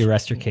not going to let you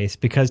rest your case,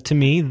 because to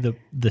me,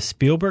 the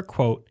Spielberg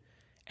quote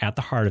at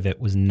the heart of it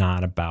was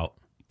not about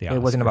the Oscars.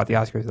 It wasn't about the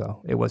Oscars,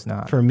 though. It was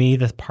not. For me,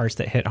 the parts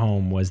that hit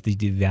home was the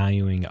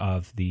devaluing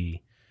of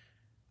the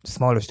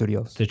smaller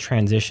studios, the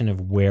transition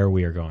of where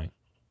we are going.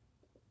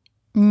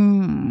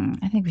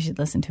 I think we should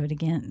listen to it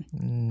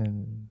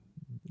again.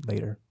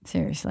 Later.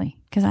 Seriously.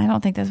 Because I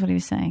don't think that's what he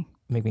was saying.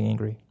 Make me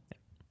angry.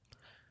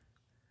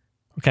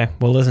 Okay,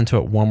 we'll listen to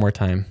it one more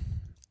time,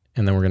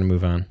 and then we're going to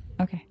move on.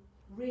 Okay.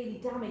 Really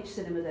damage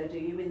cinema, though, do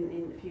you,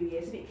 in a few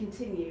years? If it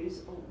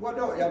continues... Well,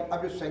 no,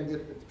 I'm just saying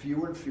that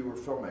fewer and fewer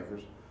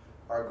filmmakers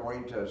are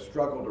going to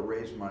struggle to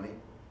raise money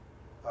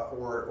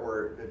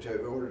or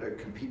in order to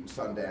compete in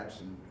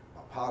Sundance and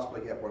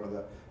possibly get one of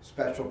the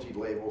specialty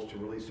labels to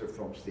release their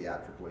films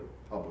theatrically,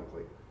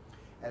 publicly.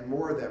 And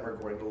more of them are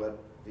going to let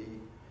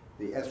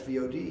the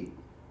SVOD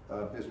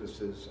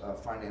businesses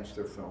finance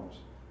their films,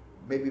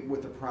 maybe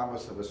with the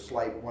promise of a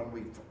slight 1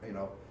 week,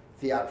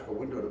 theatrical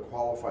window to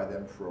qualify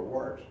them for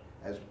awards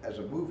as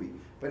a movie.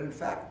 But in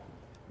fact,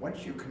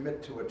 once you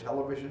commit to a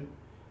television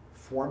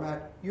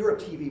format, you're a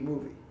TV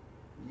movie.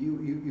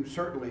 You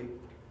certainly,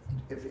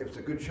 if it's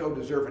a good show,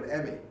 deserve an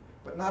Emmy,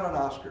 but not an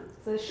Oscar.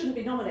 So they shouldn't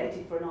be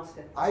nominated for an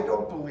Oscar? I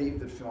don't believe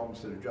that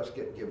films that are just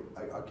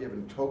are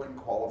given token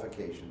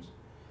qualifications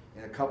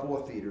in a couple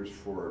of theaters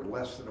for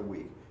less than a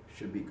week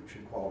should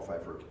qualify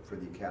for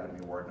the Academy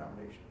Award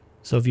nomination.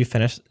 So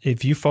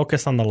if you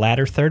focus on the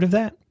latter third of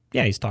that,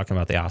 yeah, he's talking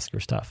about the Oscar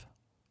stuff.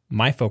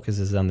 My focus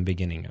is on the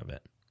beginning of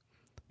it.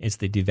 It's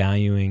the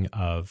devaluing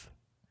of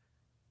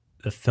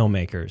the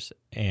filmmakers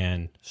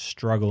and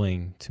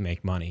struggling to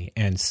make money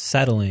and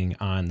settling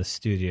on the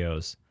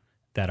studios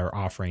that are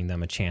offering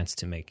them a chance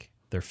to make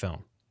their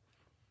film.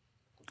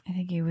 I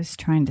think he was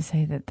trying to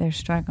say that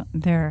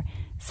they're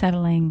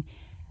settling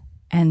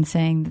and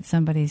saying that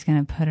somebody's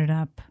going to put it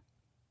up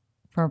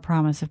for a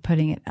promise of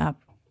putting it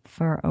up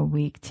for a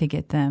week to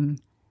get them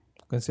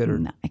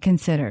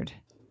considered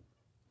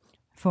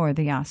for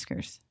the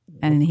Oscars.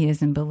 And he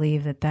doesn't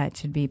believe that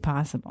should be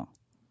possible.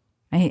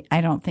 I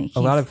don't think a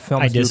lot of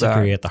films I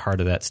disagree do that. At the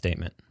heart of that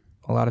statement.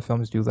 A lot of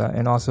films do that.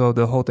 And also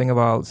the whole thing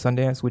about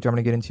Sundance, which I'm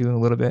going to get into in a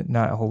little bit,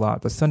 not a whole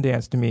lot, but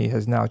Sundance to me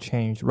has now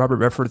changed. Robert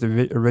Redford's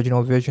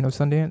original vision of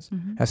Sundance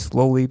has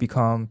slowly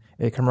become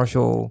a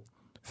commercial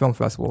film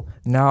festival.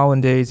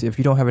 Nowadays, if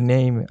you don't have a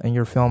name in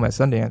your film at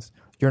Sundance,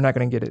 you're not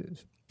going to get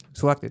it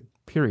selected,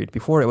 period.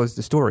 Before it was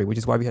the story, which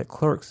is why we had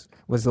Clerks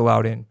was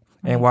allowed in,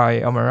 and why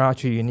El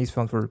Mariachi and these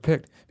films were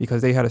picked,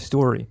 because they had a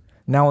story.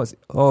 Now it's,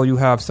 you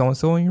have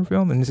so-and-so in your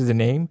film, and this is a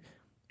name?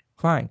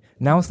 Fine.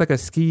 Now it's like a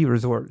ski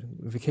resort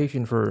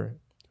vacation for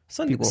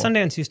people.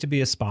 Sundance used to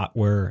be a spot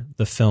where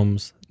the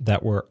films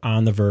that were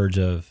on the verge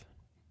of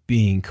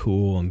being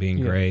cool and being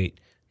great,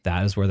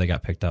 that is where they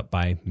got picked up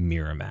by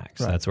Miramax.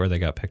 Right. That's where they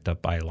got picked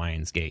up by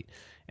Lionsgate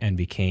and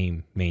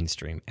became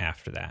mainstream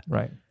after that.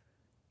 Right.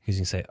 Because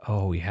you can say,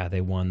 oh, yeah,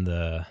 they won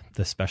the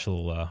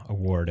special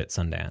award at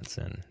Sundance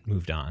and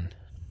moved on.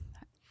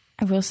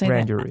 I will say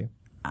Grand that jury.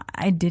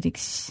 I did,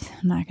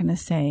 I'm not going to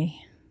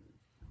say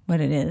what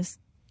it is.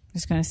 I'm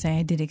just going to say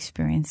I did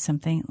experience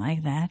something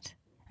like that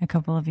a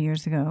couple of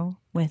years ago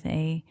with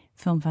a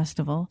film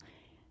festival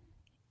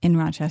in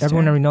Rochester.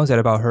 Everyone already knows that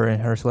about her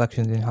and her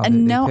selections and how they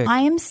pick. I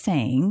am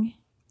saying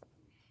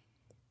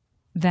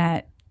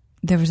that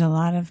there was a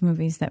lot of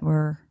movies that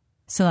were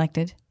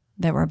selected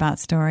that were about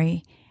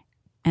story,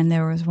 and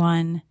there was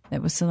one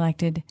that was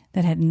selected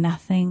that had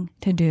nothing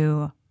to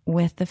do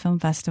with the film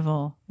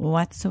festival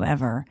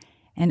whatsoever,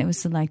 and it was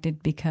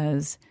selected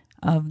because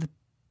of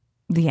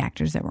the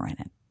actors that were in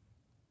it.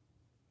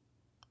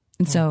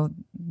 And so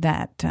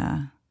that,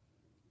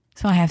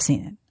 so I have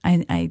seen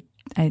it.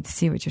 I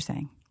see what you're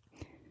saying.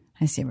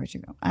 I see where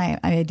you're going.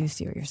 I do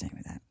see what you're saying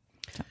with that.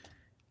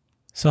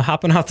 So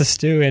hopping off the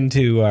stew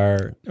into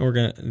we're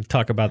going to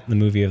talk about the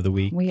movie of the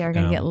week. We are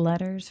going to get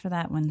letters for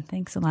that one.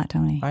 Thanks a lot,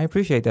 Tony. I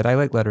appreciate that. I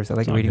like letters. I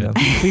like reading them.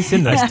 Please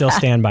send them. I still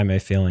stand by my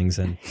feelings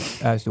and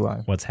as do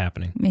I. What's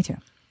happening. Me too.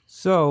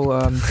 So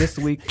this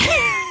week.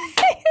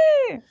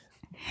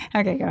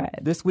 Okay, go ahead.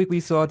 This week we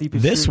saw the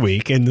Pursuit. This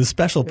week in the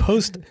special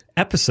post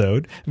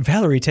episode,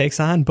 Valerie takes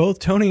on both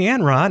Tony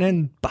and Ron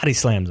and body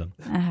slams them.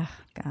 Oh,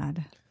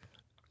 God.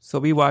 So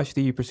we watched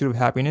The Pursuit of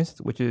Happiness,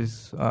 which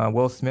is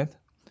Will Smith.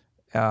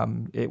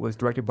 It was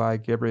directed by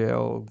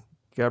Gabriel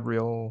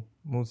Muncian.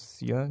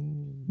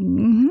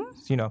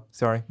 Mm-hmm.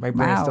 Sorry, my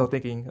brain is still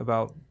thinking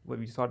about what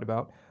we just talked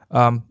about.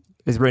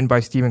 It's written by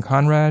Stephen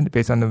Conrad,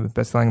 based on the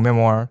best-selling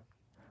memoir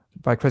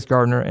by Chris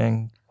Gardner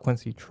and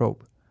Quincy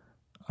Trope.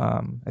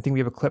 I think we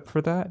have a clip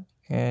for that,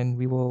 and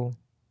we will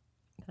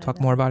talk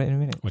more about it in a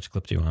minute. Which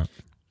clip do you want?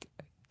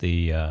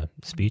 The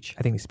speech?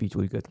 I think the speech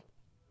will be good.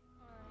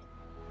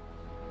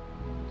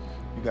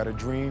 You got a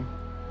dream,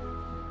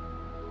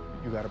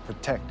 you got to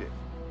protect it.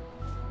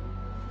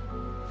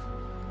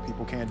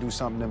 People can't do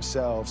something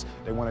themselves.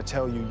 They want to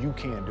tell you you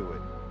can't do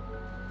it.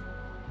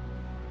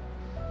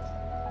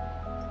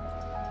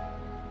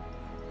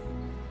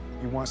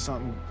 You want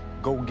something,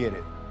 go get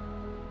it.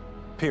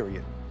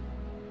 Period.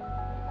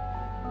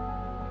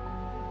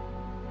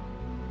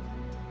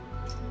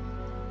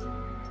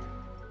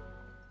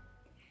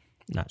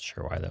 Not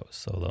sure why that was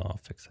so low. I'll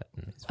fix that.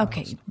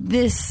 Okay,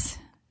 this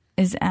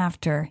is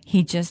after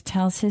he just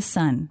tells his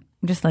son,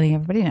 I'm just letting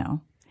everybody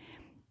know,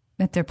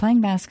 that they're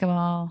playing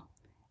basketball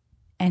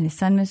and his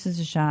son misses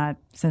a shot,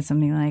 says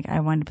something like, I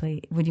want to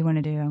play, what do you want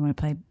to do? I want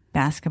to play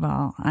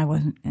basketball. I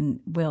wasn't, and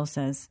Will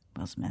says,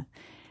 Will Smith,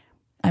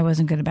 I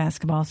wasn't good at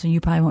basketball, so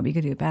you probably won't be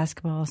good at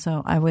basketball,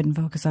 so I wouldn't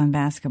focus on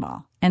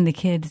basketball. And the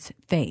kid's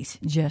face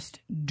just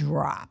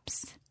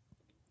drops.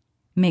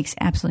 Makes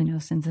absolutely no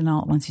sense. And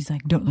all at once he's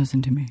like, don't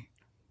listen to me.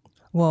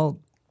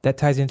 Well, that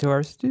ties into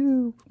our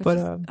stew.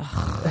 But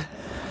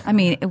I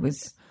mean, it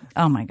was,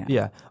 oh my God.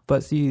 Yeah.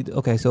 But see,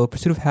 okay, so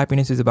Pursuit of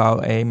Happiness is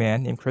about a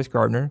man named Chris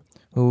Gardner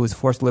who was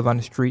forced to live on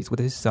the streets with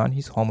his son.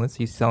 He's homeless.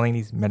 He's selling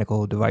these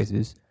medical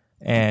devices.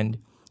 And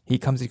he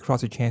comes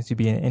across a chance to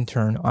be an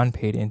intern,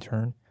 unpaid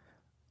intern,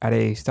 at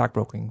a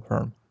stockbroking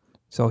firm.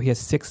 So he has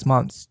 6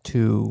 months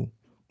to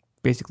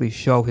basically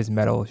show his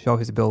mettle, show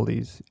his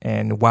abilities,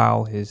 and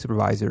wow his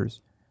supervisors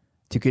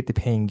to get the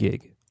paying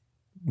gig.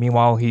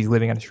 Meanwhile, he's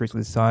living on the streets with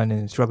his son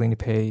and struggling to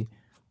pay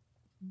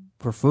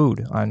for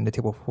food on the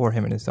table for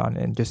him and his son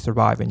and just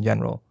survive in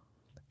general.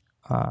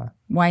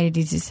 Why did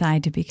he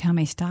decide to become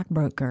a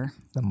stockbroker?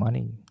 The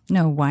money.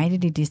 No, why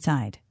did he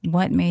decide?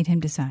 What made him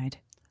decide?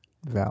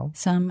 Val.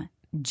 Some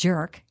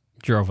jerk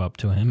drove up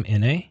to him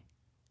in a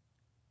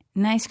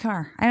nice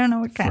car. I don't know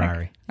what kind.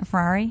 Ferrari. A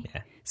Ferrari?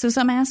 Yeah. So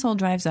some asshole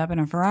drives up in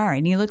a Ferrari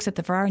and he looks at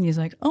the Ferrari and he's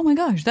like, oh my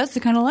gosh, that's the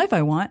kind of life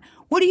I want.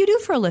 What do you do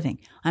for a living?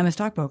 I'm a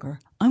stockbroker.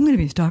 I'm going to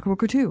be a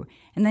stockbroker too.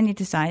 And then he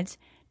decides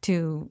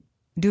to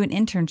do an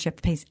internship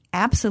that pays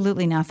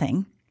absolutely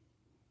nothing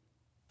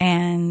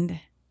and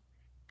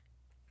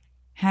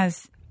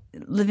has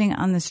living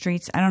on the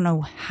streets. I don't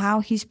know how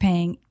he's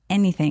paying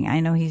anything. I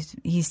know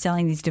he's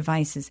selling these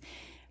devices.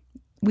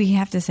 We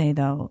have to say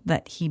though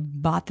that he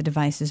bought the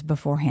devices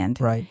beforehand,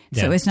 right?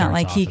 So Yeah, it's not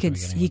like he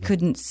he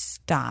couldn't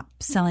stop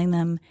selling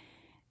them.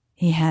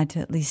 He had to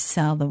at least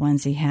sell the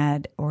ones he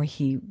had, or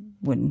he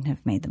wouldn't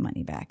have made the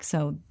money back.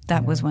 So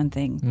that was one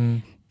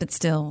thing. But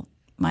still,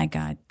 my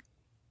God,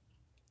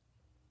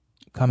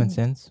 common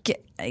sense.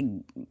 Get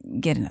a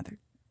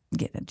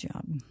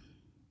job.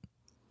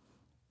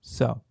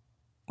 So,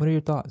 what are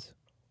your thoughts?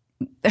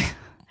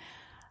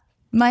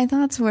 My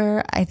thoughts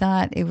were, I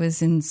thought it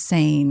was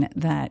insane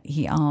that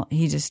he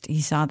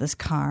saw this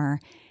car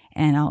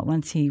and all at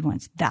once he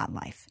wants that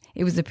life.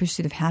 It was the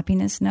pursuit of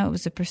happiness. No, it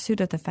was the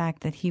pursuit of the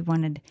fact that he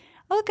wanted,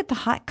 look at the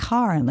hot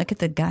car and look at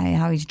the guy,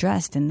 how he's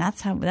dressed. And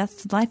that's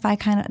the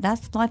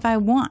life I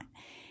want.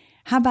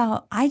 How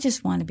about, I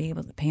just want to be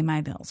able to pay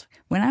my bills.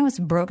 When I was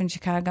broke in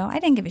Chicago, I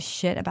didn't give a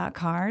shit about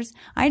cars.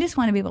 I just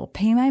want to be able to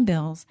pay my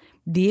bills,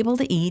 be able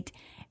to eat,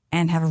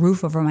 and have a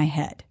roof over my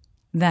head.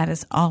 That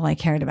is all I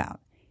cared about.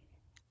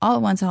 All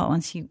at once,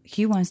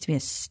 he wants to be a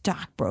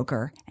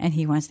stockbroker and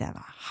he wants to have a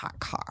hot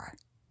car.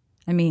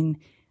 I mean,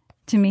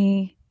 to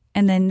me,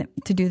 and then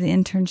to do the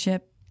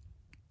internship,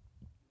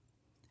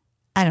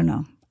 I don't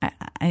know.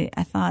 I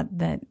thought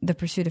that the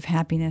pursuit of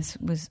happiness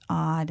was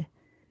odd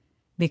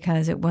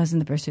because it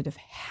wasn't the pursuit of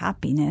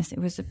happiness. It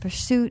was the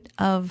pursuit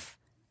of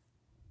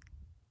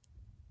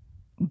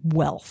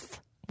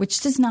wealth,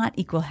 which does not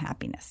equal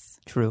happiness.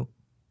 True.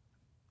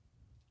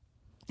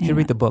 You should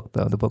read the book,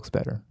 though. The book's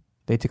better.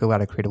 They took a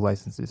lot of creative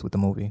licenses with the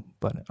movie,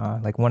 but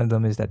like one of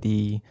them is that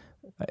the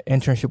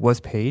internship was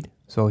paid,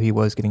 so he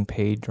was getting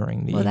paid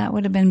during the. Well, that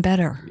would have been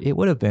better. It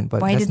would have been,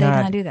 but why did they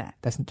not do that?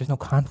 There's no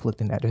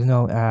conflict in that. There's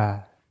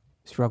no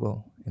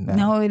struggle in that.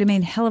 No, it would have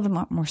made a hell of a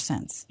lot more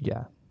sense.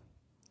 Yeah.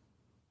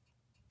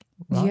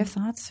 Do you have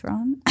thoughts,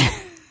 Ron?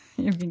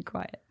 You're being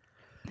quiet.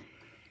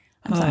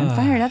 I'm sorry, I'm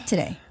fired up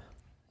today.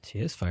 She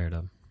is fired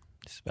up.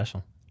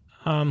 Special.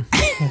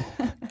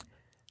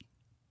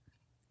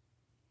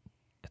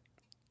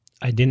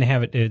 I didn't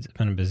have it. It's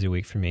been a busy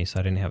week for me, so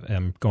I didn't have.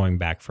 I'm going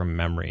back from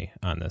memory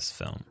on this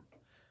film,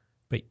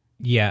 but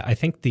yeah, I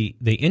think the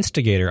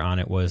instigator on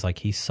it was like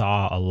he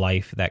saw a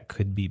life that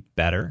could be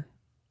better,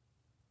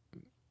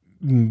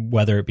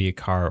 whether it be a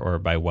car or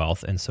by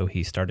wealth, and so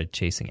he started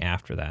chasing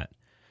after that.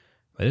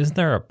 But isn't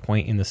there a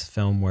point in this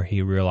film where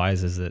he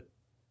realizes that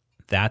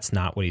that's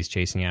not what he's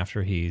chasing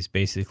after? He's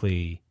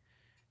basically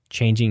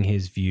changing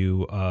his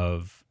view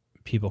of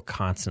people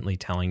constantly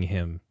telling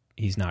him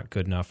he's not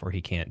good enough or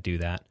he can't do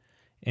that.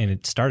 And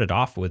it started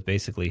off with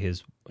basically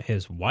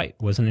his wife,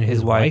 wasn't it?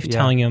 His wife yeah.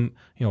 telling him,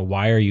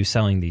 why are you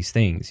selling these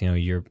things?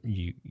 You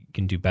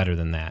can do better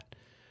than that.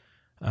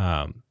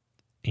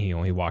 He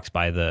walks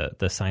by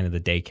the sign of the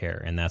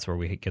daycare, and that's where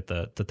we get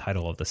the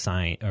title of the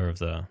sign or of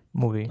the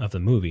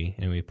movie.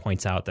 And he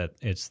points out that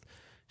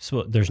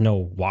there's no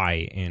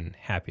why in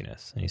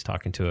happiness, and he's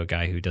talking to a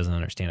guy who doesn't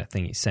understand a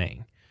thing he's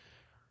saying.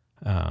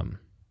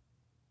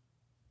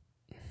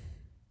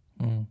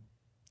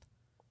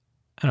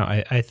 I don't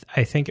know.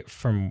 I think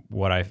from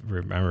what I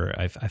remember,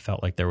 I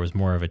felt like there was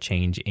more of a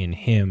change in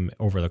him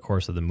over the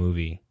course of the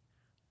movie,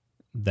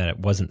 that it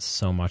wasn't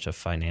so much a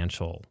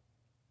financial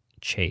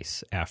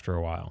chase after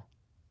a while.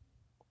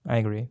 I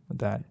agree with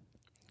that.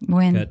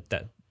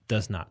 That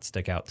does not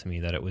stick out to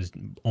me, that it was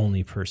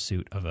only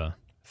pursuit of a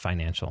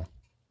financial.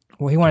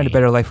 Well, he wanted a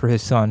better life for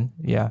his son.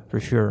 Yeah, for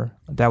sure.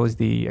 That was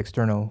the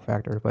external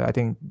factor. But I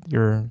think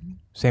your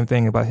Same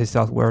thing about his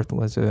self-worth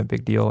was a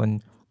big deal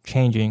and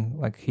changing.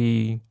 Like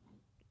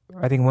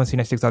I think one scene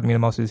that sticks out to me the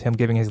most is him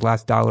giving his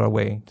last dollar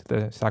away to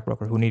the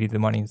stockbroker who needed the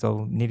money.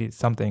 So needed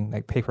something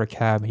like pay for a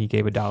cab. He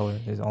gave $1,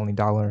 his only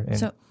 $1. And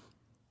So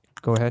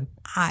go ahead.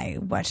 I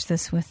watched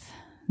this with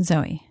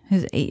Zoe,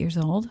 who's 8 years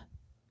old.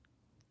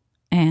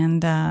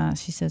 And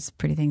she says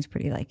pretty things,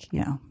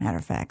 matter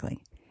of factly.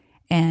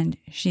 And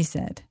she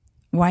said,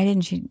 why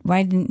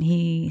didn't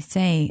he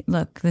say,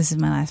 look, this is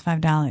my last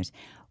 $5?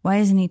 Why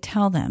doesn't he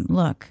tell them,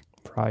 look?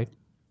 Pride.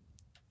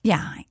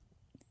 Yeah.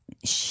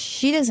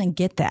 She doesn't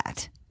get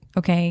that.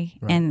 Okay.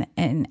 Right.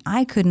 And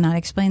I could not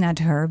explain that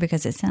to her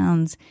because it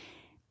sounds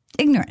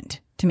ignorant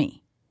to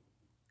me.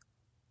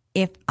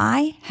 If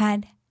I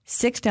had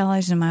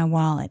 $6 in my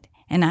wallet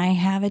and I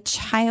have a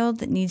child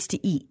that needs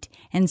to eat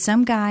and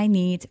some guy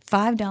needs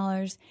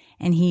 $5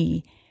 and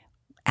he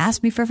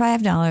asked me for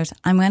 $5,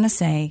 I'm going to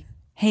say,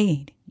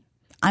 hey,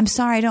 I'm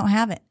sorry I don't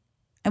have it.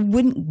 I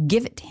wouldn't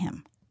give it to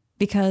him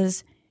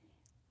because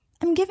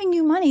I'm giving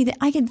you money that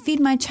I can feed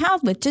my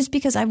child with just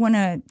because I want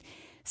to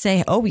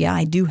say, oh, yeah,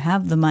 I do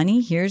have the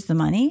money. Here's the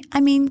money. I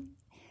mean,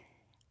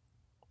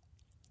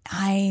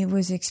 I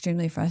was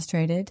extremely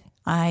frustrated.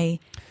 I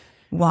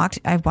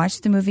watched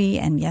the movie,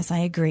 and yes, I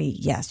agree.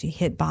 Yes, you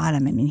hit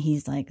bottom. I mean,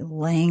 he's like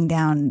laying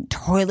down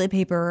toilet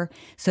paper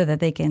so that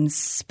they can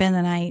spend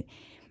the night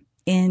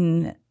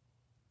in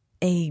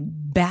a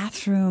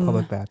bathroom.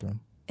 Public bathroom.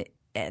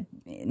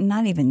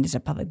 Not even just a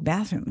public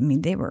bathroom. I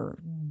mean, they were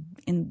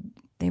in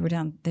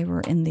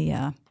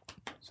the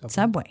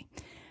subway.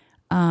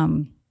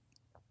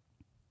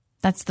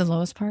 That's the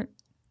lowest part.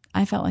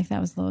 I felt like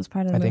that was the lowest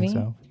part of the movie. I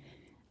think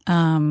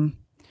so.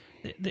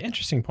 The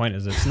interesting point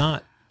is it's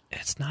not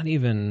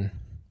even,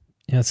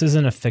 this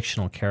isn't a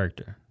fictional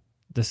character.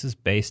 This is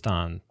based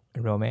on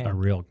a real man, a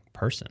real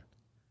person.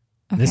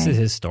 Okay. This is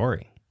his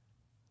story.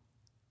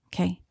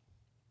 Okay.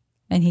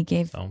 And he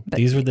gave.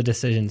 These were the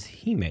decisions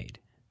he made.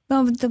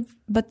 Well,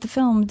 but the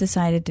film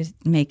decided to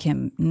make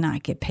him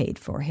not get paid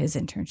for his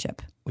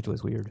internship, which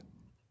was weird.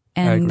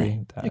 And I agree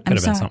with that. It could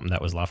have been something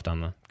that was left on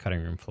the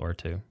cutting room floor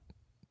too.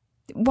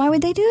 Why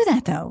would they do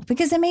that though?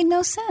 Because it made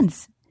no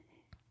sense.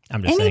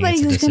 I'm just saying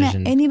it's a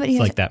decision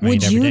like that made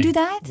would every you day. do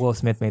that? Will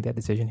Smith made that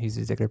decision. He's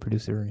the executive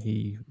producer.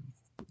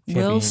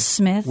 Will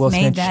Smith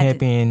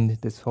championed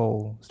this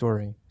whole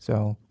story.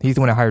 So he's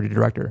the one that hired the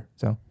director.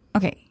 So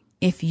okay,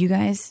 if you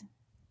guys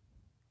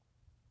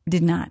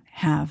did not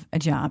have a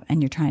job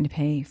and you're trying to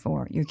pay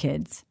for your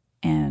kids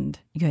and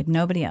you had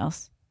nobody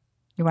else,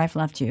 your wife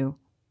left you,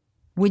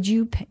 would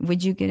you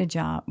get a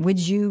job? Would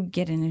you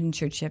get an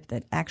internship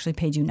that actually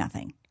paid you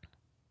nothing?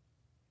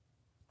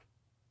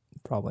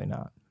 Probably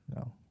not.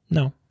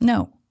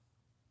 No.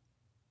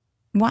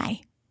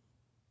 Why?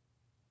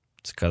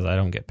 It's because I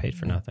don't get paid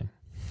for nothing.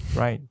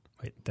 Right.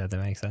 Wait, does that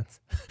make sense?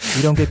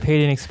 We don't get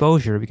paid in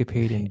exposure. We get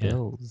paid in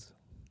bills.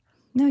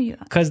 No, you.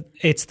 Because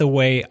it's the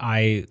way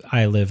I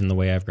live and the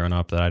way I've grown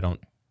up that I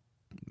don't.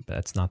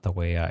 That's not the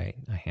way I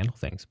handle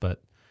things. But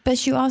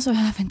you also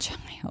have a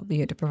child you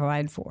have to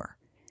provide for.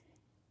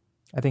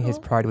 I think his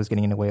pride was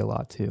getting in the way a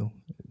lot too.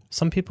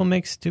 Some people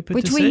make stupid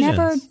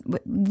decisions.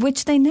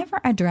 Which they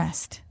never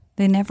addressed.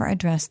 They never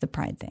addressed the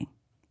pride thing.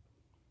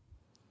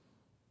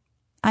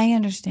 I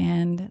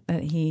understand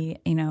that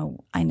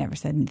I never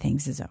said anything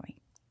to Zoe.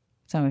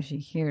 So if she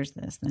hears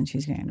this, then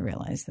she's going to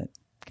realize that,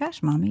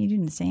 gosh, Mommy, you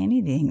didn't say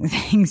anything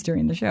things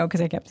during the show.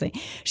 Because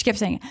she kept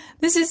saying,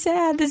 this is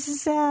sad, this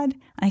is sad.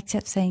 I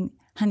kept saying,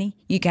 honey,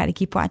 you got to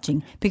keep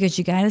watching because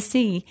you got to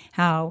see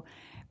how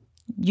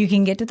you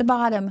can get to the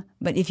bottom,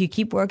 but if you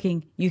keep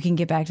working, you can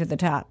get back to the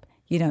top.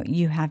 You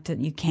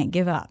can't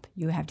give up.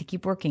 You have to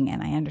keep working.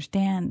 And I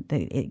understand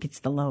that it gets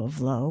the low of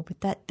low,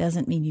 but that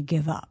doesn't mean you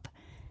give up.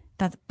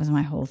 That was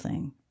my whole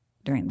thing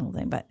during the whole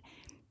thing.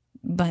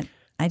 But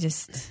I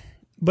just.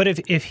 But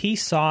if he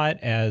saw it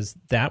as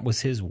that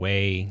was his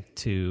way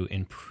to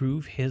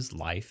improve his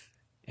life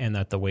and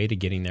that the way to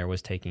getting there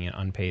was taking an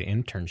unpaid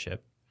internship.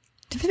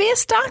 To be a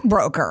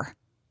stockbroker.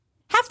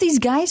 Half these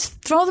guys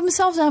throw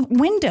themselves out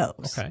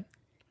windows. Okay.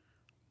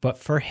 But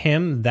for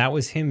him, that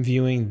was him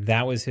viewing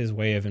that was his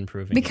way of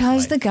improving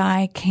because his life. The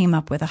guy came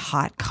up with a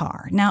hot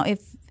car. Now,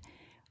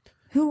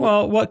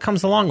 Well, what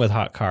comes along with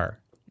hot car?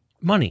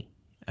 Money.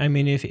 I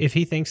mean, if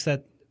he thinks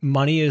that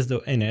money is the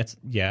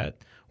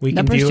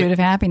pursuit of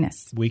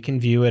happiness. We can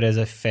view it as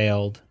a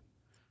failed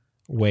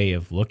way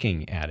of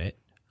looking at it.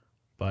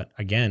 But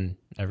again,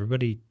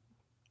 everybody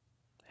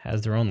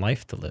has their own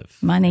life to live.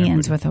 Money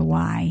ends with a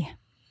Y.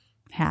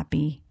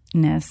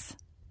 Happiness.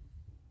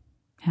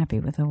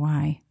 Happy with a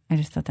Y. I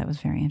just thought that was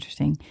very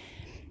interesting.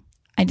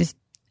 I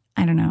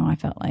don't know. I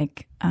felt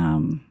like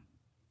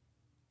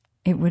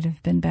it would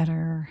have been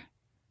better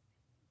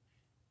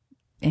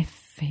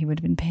if he would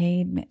have been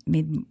paid.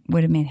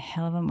 Would have made a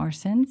hell of a more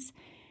sense.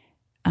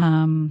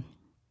 I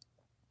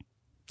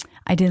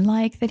did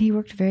like that he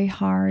worked very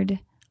hard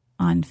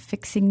on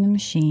fixing the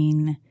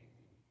machine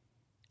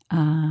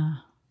and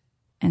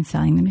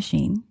selling the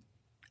machine.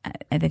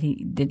 That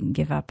he didn't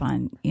give up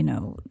on,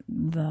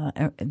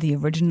 the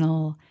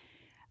original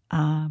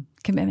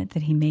commitment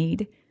that he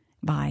made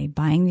by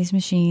buying these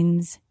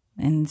machines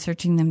and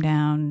searching them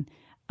down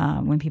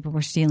when people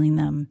were stealing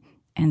them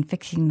and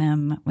fixing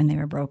them when they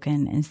were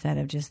broken instead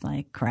of just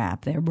like,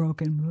 crap, they're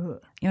broken.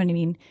 You know what I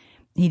mean?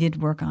 He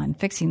did work on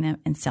fixing them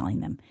and selling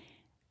them.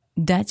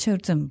 That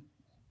showed some,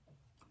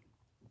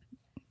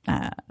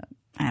 I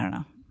don't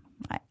know.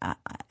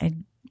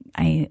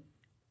 I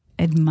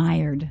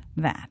admired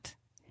that.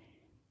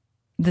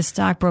 The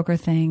stockbroker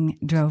thing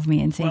drove me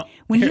insane. Well,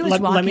 when here, he was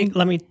walking,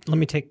 let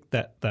me take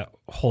that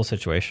whole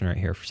situation right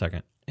here for a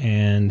second.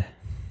 And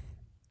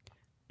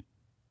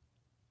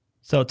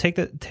so take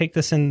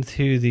this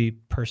into the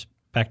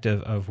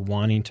perspective of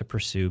wanting to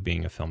pursue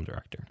being a film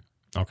director.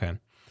 Okay.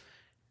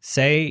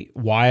 Say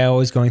while I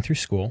was going through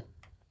school,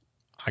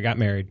 I got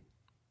married,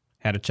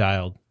 had a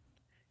child,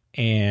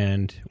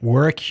 and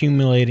we're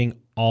accumulating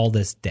all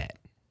this debt.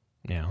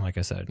 Like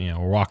I said,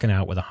 we're walking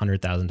out with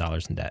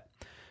 $100,000 in debt.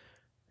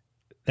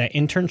 That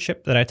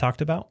internship that I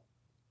talked about,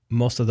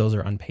 most of those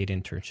are unpaid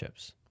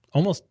internships.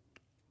 Almost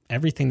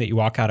everything that you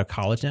walk out of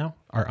college now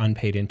are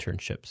unpaid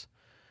internships.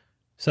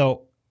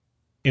 So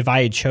if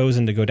I had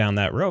chosen to go down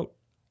that road,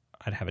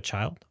 I'd have a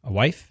child, a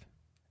wife,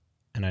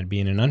 and I'd be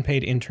in an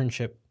unpaid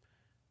internship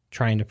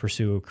trying to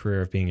pursue a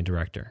career of being a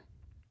director.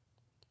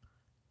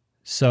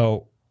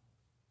 So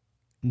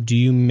do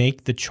you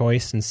make the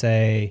choice and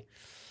say,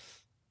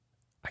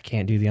 I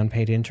can't do the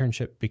unpaid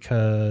internship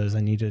because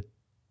I need to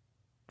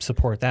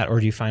support that?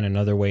 Or do you find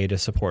another way to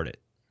support it?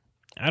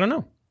 I don't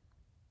know.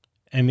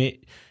 I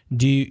mean,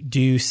 do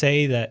you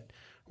say that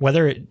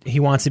whether he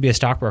wants to be a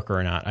stockbroker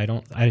or not?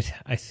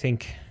 I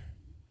think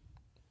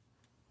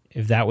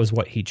if that was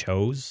what he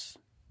chose.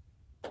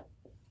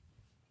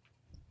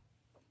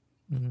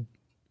 Mm-hmm.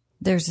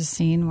 There's a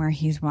scene where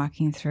he's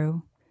walking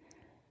through.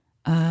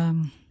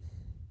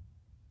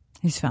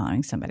 He's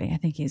following somebody. I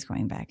think he's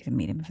going back to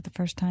meet him for the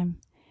first time.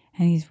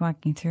 And he's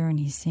walking through and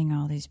he's seeing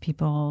all these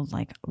people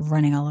like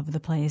running all over the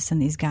place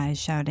and these guys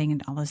shouting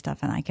and all this stuff.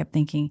 And I kept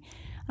thinking,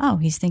 oh,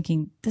 he's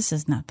thinking, this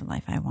is not the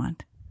life I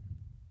want.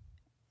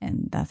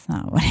 And that's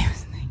not what I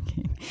was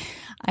thinking.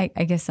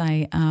 I guess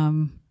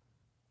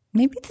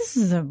maybe this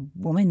is a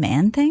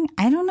woman-man thing.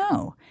 I don't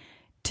know.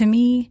 To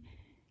me,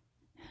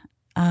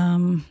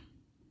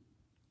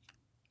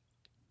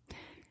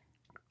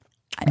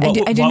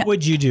 What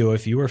would you do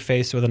if you were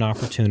faced with an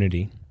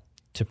opportunity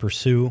to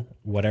pursue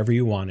whatever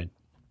you wanted?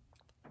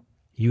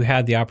 You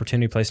had the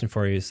opportunity placed in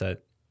for you, said,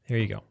 here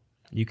you go.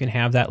 You can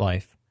have that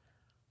life,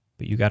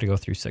 but you got to go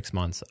through 6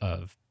 months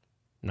of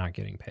not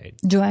getting paid.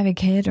 Do I have a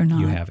kid or not?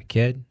 You have a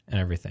kid and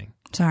everything.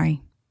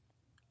 Sorry.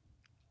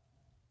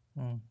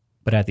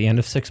 But at the end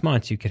of 6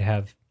 months, you could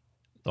have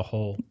the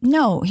whole.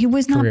 No, he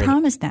was not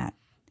promised that.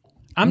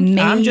 I'm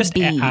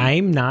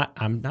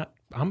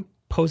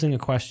posing a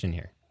question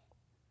here.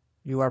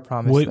 You are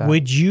promised that.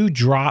 Would you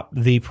drop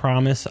the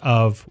promise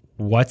of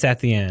what's at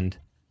the end?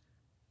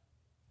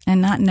 And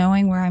not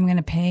knowing where I'm going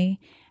to pay,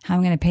 how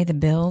I'm going to pay the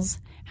bills,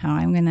 how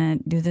I'm going to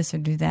do this or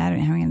do that,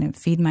 and how I'm going to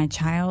feed my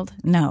child?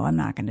 No, I'm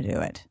not going to do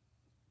it.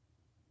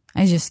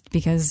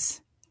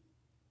 Because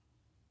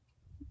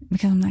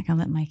I'm not going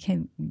to let my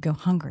kid go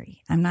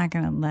hungry. I'm not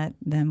going to let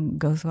them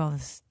go through all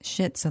this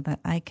shit so that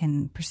I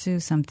can pursue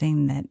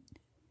something that,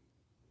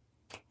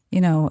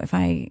 if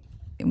I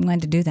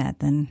wanted to do that,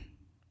 then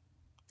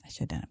I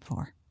should have done it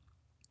before.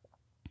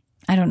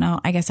 I don't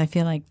know. I guess I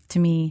feel like, to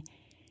me,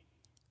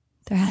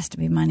 there has to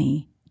be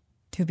money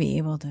to be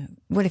able to.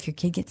 What if your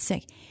kid gets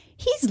sick?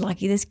 He's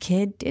lucky this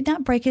kid did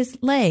not break his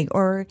leg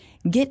or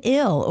get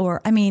ill.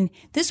 Or,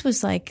 this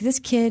was like, this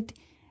kid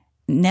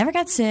never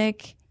got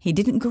sick. He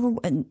didn't go,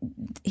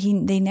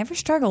 they never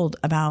struggled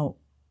about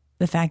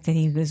the fact that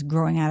he was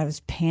growing out of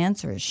his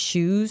pants or his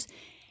shoes.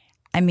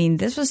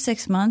 This was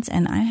 6 months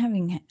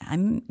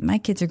and my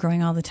kids are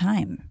growing all the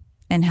time.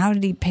 And how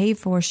did he pay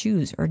for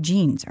shoes or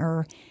jeans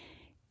or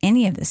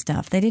any of this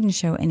stuff? They didn't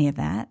show any of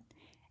that.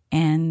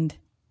 And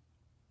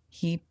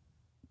he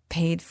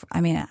paid for,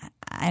 I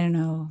don't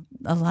know,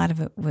 a lot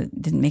of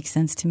it didn't make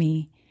sense to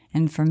me.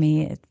 And for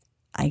me,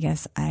 I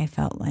guess I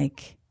felt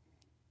like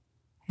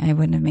I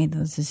wouldn't have made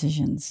those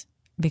decisions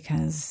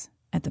because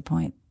at the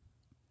point,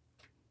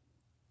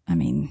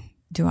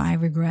 do I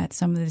regret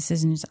some of the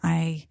decisions? Do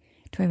I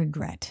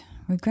regret?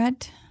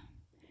 Regret?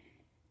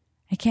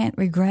 I can't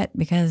regret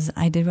because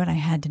I did what I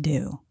had to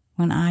do.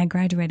 When I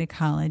graduated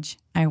college,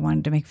 I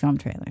wanted to make film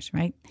trailers,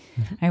 right?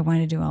 Mm-hmm. I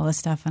wanted to do all this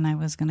stuff, and I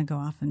was going to go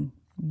off and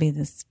be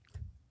this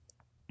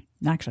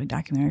actually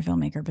documentary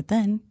filmmaker. But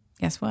then,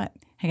 guess what?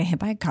 I got hit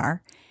by a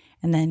car,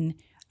 and then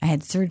I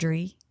had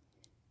surgery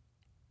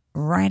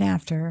right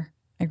after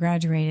I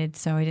graduated,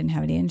 so I didn't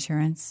have any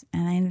insurance,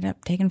 and I ended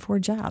up taking 4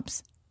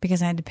 jobs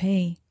because I had to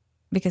pay.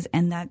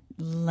 And that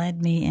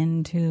led me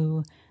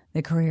into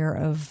the career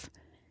of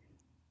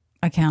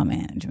account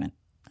management.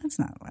 That's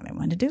not what I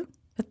wanted to do.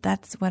 But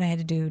that's what I had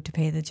to do to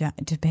pay the job,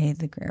 to pay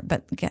the career.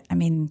 But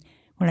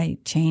would I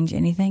change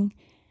anything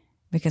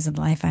because of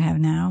the life I have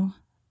now?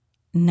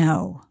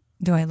 No.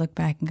 Do I look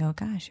back and go,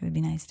 gosh, it would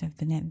be nice to have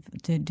been able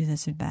to do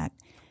this or that?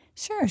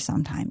 Sure,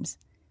 sometimes.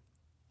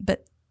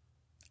 But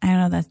I don't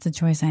know, that's the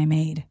choice I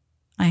made.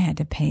 I had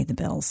to pay the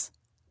bills.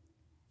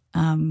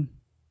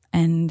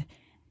 And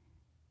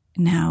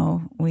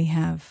now we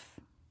have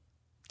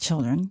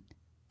children,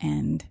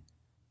 and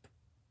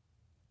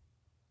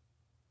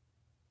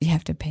you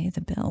have to pay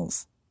the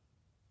bills.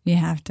 You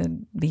have to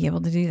be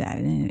able to do that.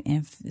 And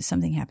if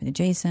something happened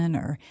to Jason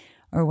or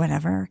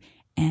whatever,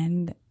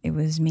 and it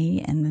was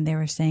me, and then they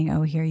were saying,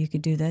 oh, here, you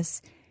could do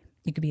this.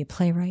 You could be a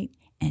playwright,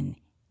 and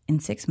in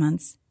 6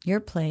 months, your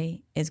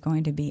play is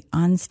going to be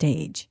on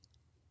stage,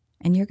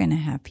 and you're going to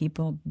have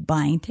people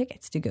buying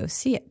tickets to go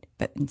see it.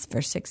 But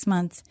for 6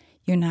 months,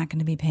 you're not going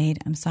to be paid.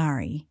 I'm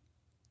sorry.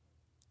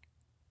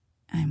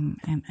 I'm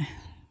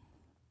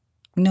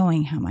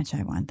knowing how much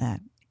I want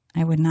that.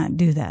 I would not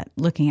do that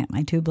looking at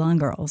my 2 blonde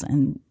girls,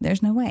 and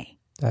there's no way.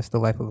 That's the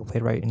life of a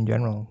playwright in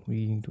general.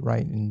 We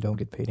write and don't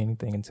get paid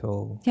anything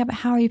until... Yeah, but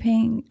how are you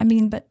paying? I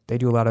mean, but... They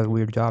do a lot of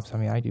weird jobs. I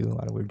mean, I do a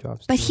lot of weird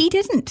jobs. But too. He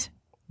didn't.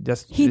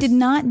 He did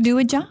not do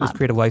a job. It's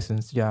creative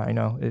license. Yeah, I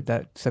know.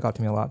 That stuck out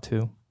to me a lot,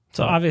 too.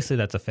 So obviously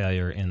that's a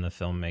failure in the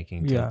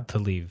filmmaking to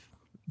leave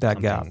that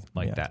gap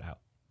that out.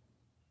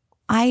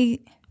 I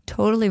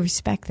totally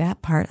respect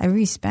that part. I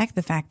respect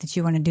the fact that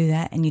you want to do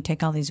that and you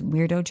take all these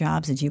weirdo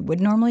jobs that you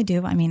would normally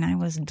do. I mean, I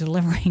was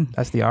delivering...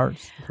 That's the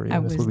arts for you.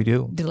 That's what we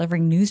do.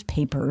 Delivering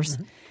newspapers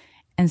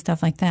and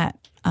stuff like that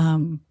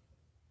to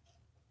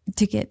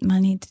get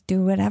money to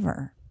do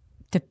whatever,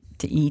 to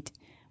eat.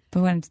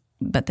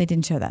 But they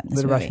didn't show that in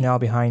this the movie. rationale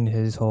behind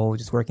his whole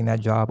just working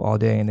that job all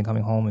day and then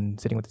coming home and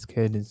sitting with his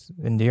kid is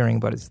endearing,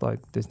 but it's like,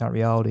 it's not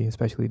reality,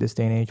 especially this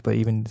day and age. But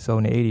even so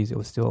in the 80s, it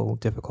was still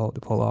difficult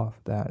to pull off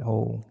that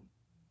whole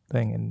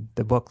thing. And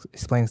the book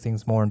explains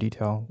things more in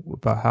detail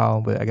about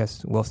how, but I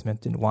guess Will Smith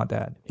didn't want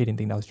that. He didn't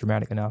think that was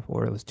dramatic enough,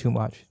 or it was too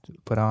much to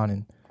put on.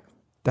 And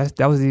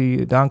that was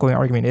the ongoing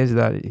argument, is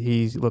that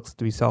he looks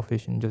to be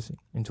selfish and just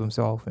into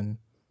himself and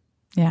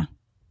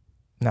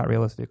not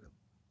realistic.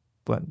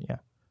 But yeah.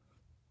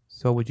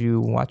 So would you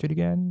watch it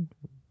again?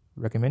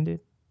 Recommend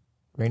it?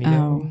 Rainy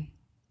day?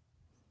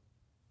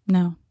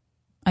 No.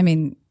 I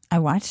mean, I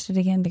watched it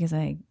again because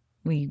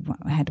we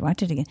had to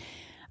watch it again.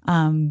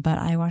 But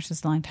I watched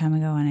this a long time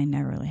ago, and I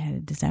never really had a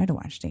desire to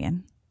watch it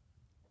again.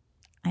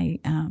 I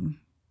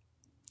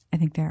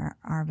think there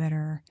are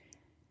better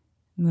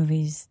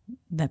movies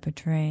that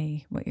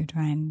portray what you're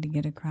trying to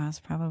get across,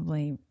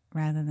 probably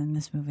rather than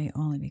this movie,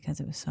 only because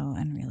it was so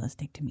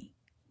unrealistic to me.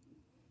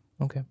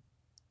 Okay.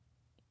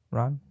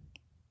 Ron?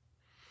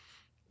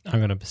 I'm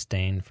going to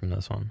abstain from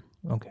this one.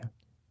 Okay.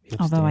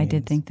 Although I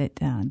did think that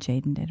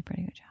Jaden did a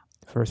pretty good job.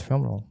 First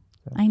film role.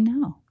 So. I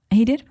know.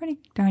 He did a pretty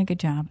darn good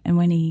job. And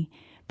when he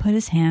put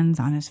his hands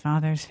on his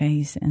father's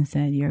face and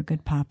said, "You're a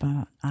good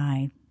papa,"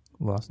 I...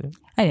 Lost it?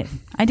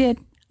 I did.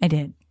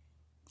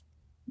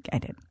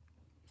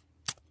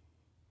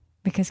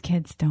 Because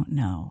kids don't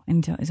know.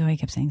 And Zoe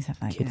kept saying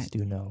stuff like kids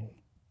do know.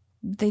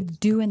 They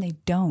do and they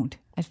don't.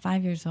 At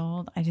 5 years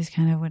old, I just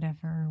kind of would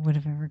have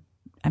ever...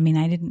 I mean,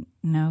 I didn't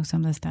know some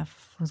of the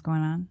stuff was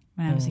going on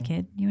when I was a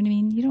kid. You know what I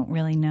mean? You don't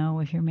really know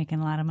if you're making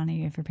a lot of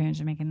money, if your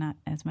parents are making not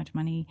as much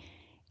money,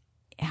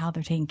 how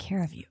they're taking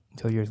care of you.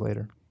 Until years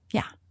later.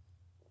 Yeah.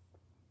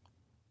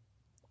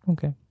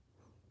 Okay.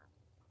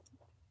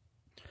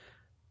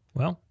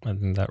 Well, I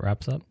think that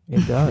wraps up.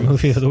 It does.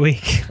 Movie of the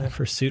week,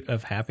 Pursuit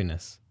of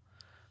Happiness.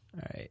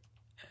 All right.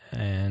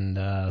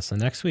 And so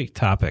next week,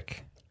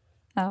 topic.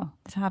 Oh,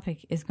 the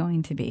topic is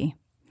going to be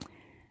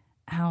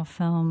how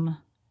film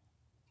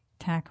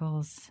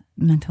tackles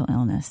mental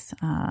illness,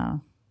 how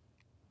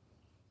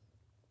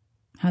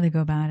they go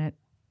about it.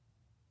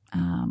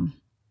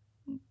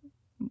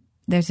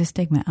 There's a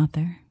stigma out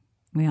there.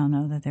 We all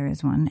know that there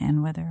is one,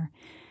 and whether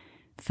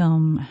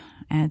film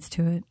adds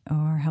to it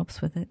or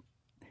helps with it.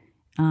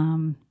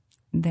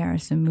 There are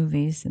some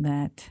movies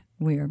that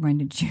we are going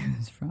to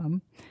choose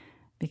from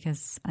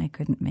because I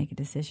couldn't make a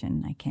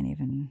decision. I can't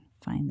even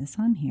find this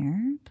on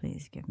here.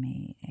 Please give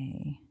me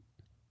a...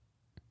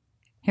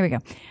 Here we go.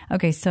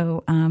 Okay,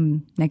 so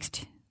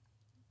next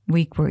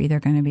week we're either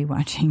going to be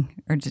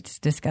watching or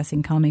just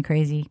discussing Call Me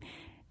Crazy,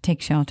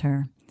 Take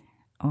Shelter,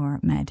 or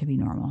Mad to Be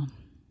Normal.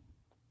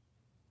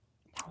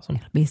 Awesome.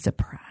 It'll be a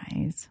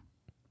surprise.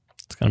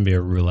 It's going to be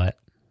a roulette.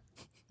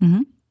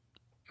 Mm-hmm.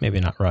 Maybe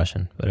not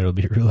Russian, but it'll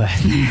be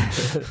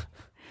roulette.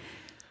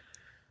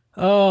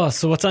 Oh,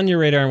 so what's on your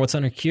radar and what's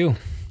on your queue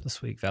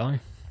this week,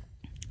 Valerie?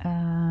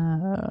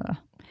 I've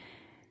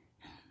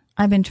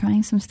been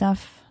trying some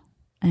stuff.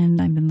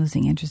 And I've been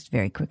losing interest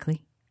very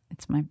quickly.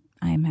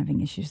 I am having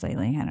issues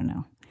lately. I don't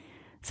know.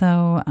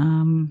 So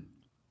on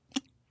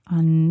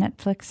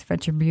Netflix,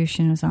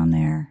 Retribution was on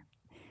there.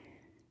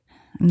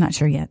 I'm not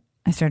sure yet.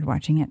 I started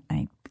watching it.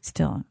 I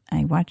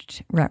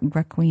watched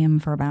Requiem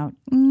for about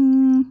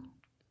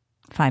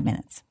 5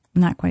 minutes.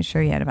 I'm not quite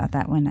sure yet about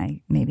that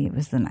one. Maybe it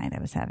was the night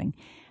I was having.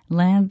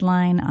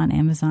 Landline on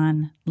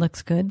Amazon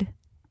looks good.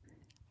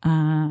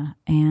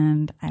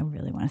 And I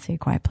really want to see A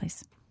Quiet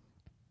Place.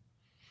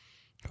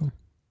 Cool.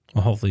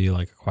 Well, hopefully you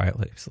like A Quiet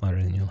Place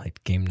better than you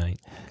like Game Night.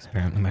 Because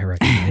apparently my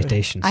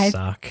recommendations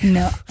suck.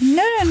 No.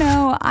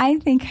 I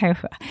think I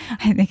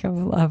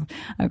will love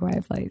A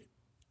Quiet Place.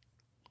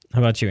 How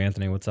about you,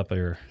 Anthony? What's up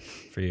for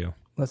you?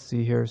 Let's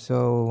see here.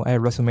 So I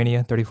had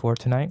WrestleMania 34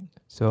 tonight.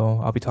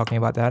 So I'll be talking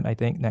about that, I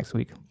think, next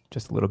week.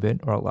 Just a little bit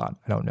or a lot.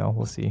 I don't know.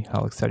 We'll see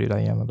how excited I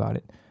am about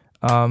it.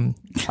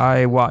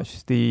 I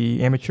watched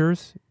The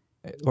Amateurs,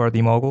 or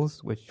The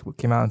Moguls, which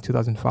came out in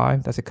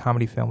 2005. That's a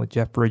comedy film with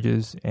Jeff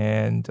Bridges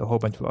and a whole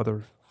bunch of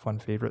other fun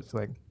favorites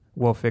like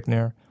Will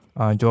Fichtner,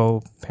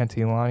 Joe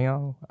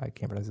Pantoliano, I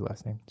can't pronounce his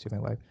last name, save my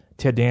life,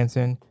 Ted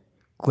Danson,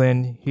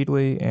 Glenn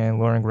Headley, and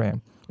Lauren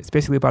Graham. It's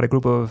basically about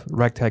a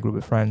ragtag group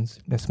of friends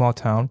in a small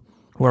town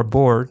who are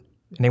bored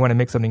and they want to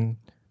make something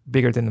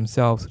bigger than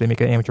themselves, so they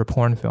make an amateur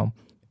porn film.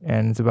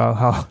 And it's about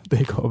how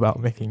they go about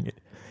making it.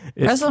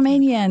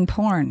 WrestleMania and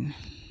porn.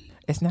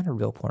 It's not a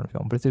real porn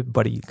film, but it's a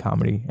buddy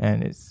comedy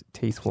and it's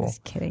tasteful.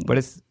 Just kidding. But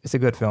it's a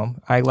good film.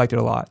 I liked it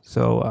a lot,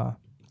 so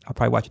I'll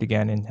probably watch it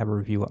again and have a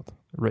review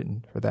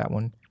written for that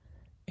one.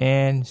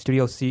 And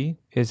Studio C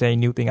is a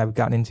new thing I've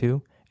gotten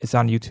into. It's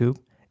on YouTube.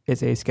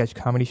 It's a sketch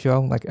comedy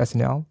show like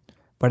SNL,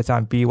 but it's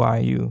on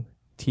BYU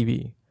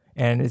TV.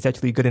 And it's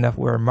actually good enough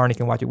where Marnie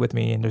can watch it with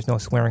me and there's no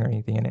swearing or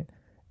anything in it.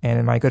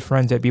 And my good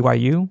friends at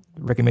BYU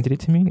recommended it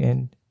to me,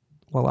 and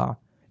voila.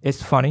 It's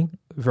funny,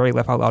 very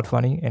laugh out loud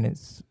funny, and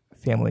it's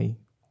family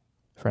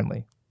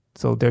friendly.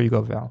 So there you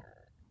go, Val.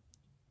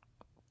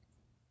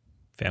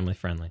 Family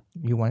friendly.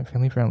 You want it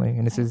family friendly,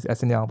 and this is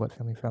SNL, but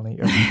family friendly.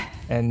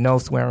 And no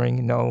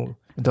swearing, no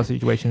adult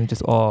situations,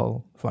 just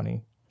all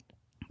funny.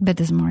 But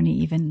does Marnie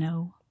even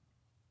know?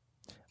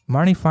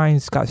 Marnie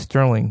finds Scott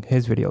Sterling,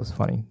 his videos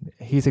funny.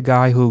 He's a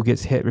guy who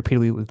gets hit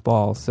repeatedly with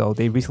balls, so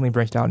they recently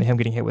branched out into him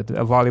getting hit with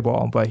a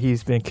volleyball, but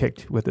he's been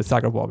kicked with a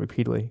soccer ball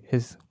repeatedly.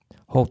 His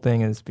whole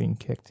thing is being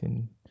kicked,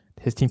 and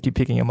his team keep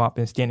picking him up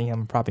and standing him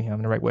and propping him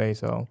in the right way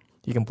so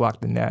he can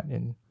block the net,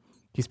 and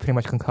he's pretty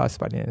much concussed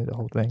by the end of the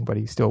whole thing, but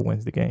he still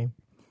wins the game.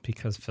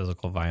 Because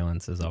physical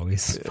violence is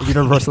always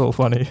universal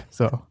funny,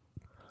 so.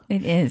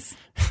 It is.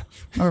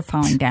 Or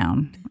falling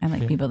down. I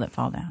like people that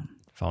fall down.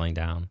 Falling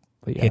down.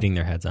 Hitting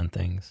their heads on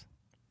things.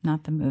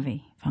 Not the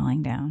movie,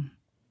 Falling Down,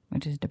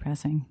 which is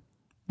depressing.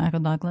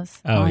 Michael Douglas,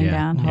 Falling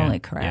Down. Yeah. Holy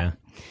crap. Yeah.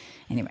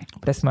 Anyway.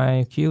 That's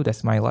my cue.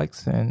 That's my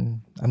likes,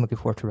 and I'm looking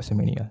forward to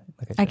WrestleMania.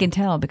 Like I can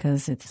tell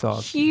because it's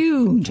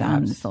huge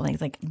on the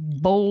legs, like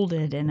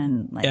bolded and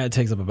then like. Yeah, it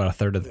takes up about a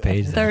third of the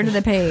page.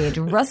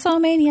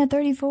 WrestleMania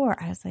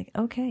 34. I was like,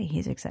 okay,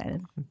 he's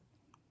excited.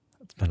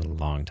 It's been a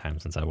long time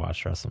since I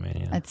watched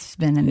WrestleMania. It's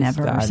been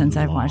since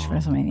I've watched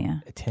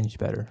WrestleMania. A tinge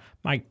better.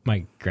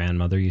 My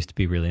grandmother used to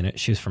be really in it.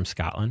 She was from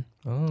Scotland,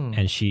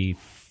 and she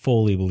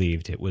fully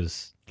believed it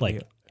was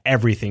like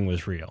everything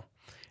was real,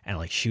 and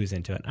like she was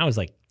into it. And I was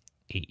like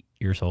 9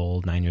 years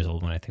old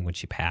when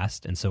she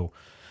passed, and so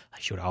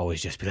she would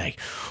always just be like,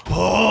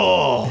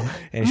 "Oh!"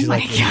 and she's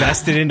like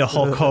invested into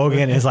Hulk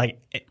Hogan. It's like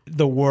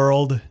the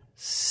world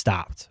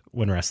stopped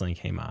when wrestling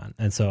came on,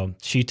 and so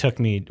she took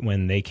me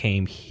when they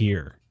came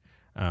here.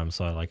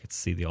 So I could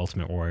see the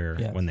Ultimate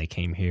Warrior when they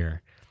came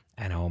here,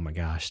 and oh my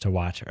gosh, to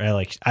watch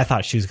her! I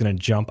thought she was going to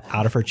jump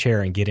out of her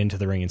chair and get into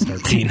the ring and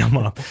start beating them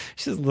up.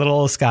 She's a little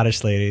old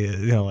Scottish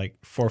lady, like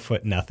 4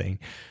 foot nothing.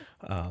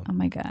 Oh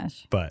my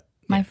gosh! But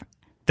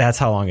that's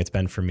how long it's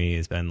been for me.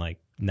 It's been like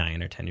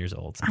 9 or 10 years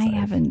old. Since I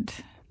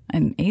haven't.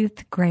 In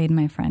 8th grade,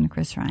 my friend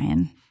Chris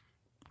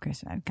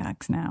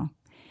Adcox now,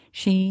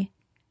 she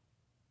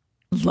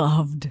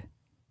loved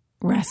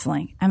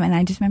wrestling. I mean,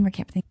 I just remember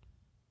kept thinking.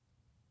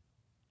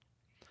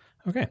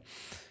 Okay.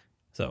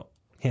 So,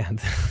 yeah.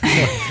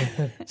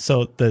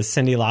 So the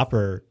Cyndi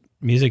Lauper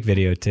music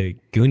video to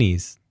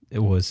Goonies, it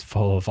was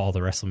full of all the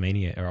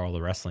WrestleMania or all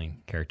the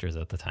wrestling characters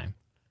at the time.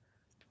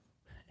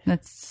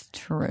 That's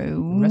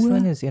true.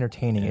 Wrestling is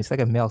entertaining. It's like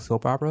a male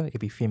soap opera. It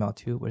could be female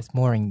too, but it's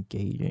more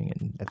engaging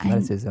and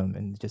athleticism,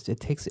 and just it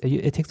takes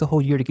a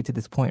whole year to get to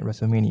this point,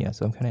 WrestleMania.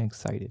 So I'm kind of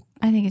excited.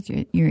 I think it's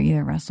you're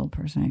either a wrestle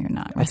person or you're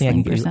not.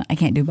 Wrestling person. I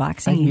can't do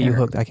boxing. I can get you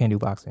hooked. I can't do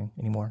boxing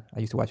anymore. I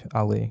used to watch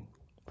Ali,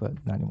 but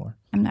not anymore.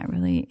 I'm not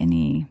really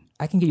any.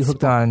 I can get you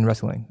hooked on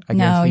wrestling.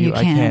 No, you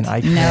can't. I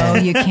can. No,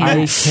 you can't.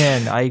 I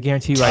can. I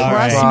guarantee you.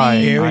 Trust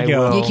me. Here we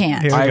go. You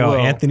can't. Here we go.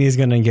 Anthony's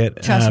going to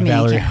get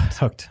Valerie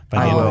hooked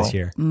by the end of this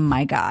year.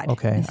 My God.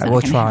 Okay, I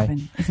will try.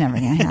 Happen. It's never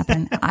going to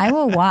happen. I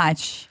will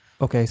watch.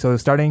 Okay, so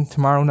starting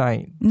tomorrow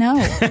night.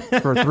 No.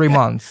 For 3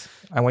 months,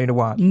 I want you to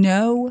watch.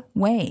 No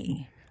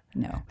way.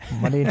 No.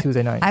 Monday and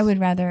Tuesday nights. I would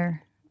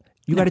rather.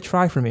 You got to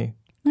try for me.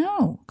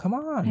 No. Come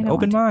on.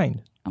 Open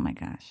mind. Oh my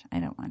gosh. I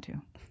don't want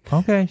to.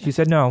 Okay. She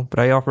said no, but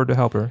I offered to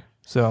help her.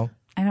 So.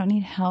 I don't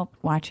need help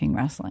watching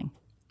wrestling.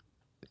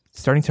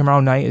 Starting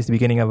tomorrow night is the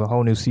beginning of a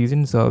whole new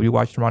season. So if you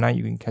watch tomorrow night,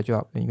 you can catch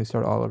up and you can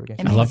start all over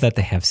again. I love that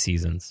they have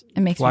seasons.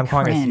 It makes me I'm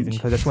calling cringe. it season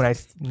because that's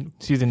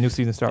when new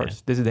season starts.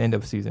 Yeah. This is the end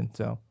of season.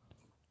 So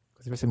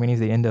because WrestleMania is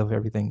the end of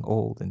everything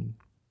old and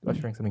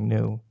ushering something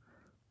new.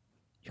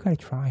 You gotta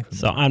try.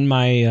 So on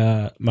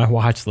my my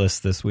watch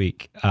list this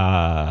week,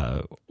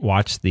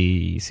 watch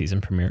the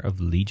season premiere of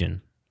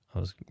Legion. I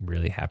was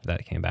really happy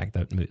that it came back.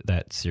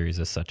 That series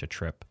is such a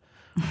trip.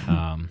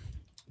 Have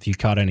you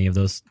caught any of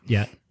those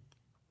yet?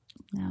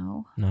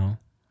 No.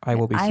 I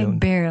will be soon. I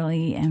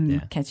barely am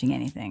catching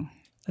anything.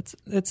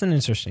 It's an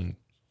interesting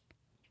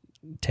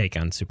take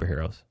on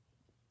superheroes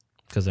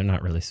because they're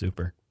not really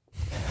super.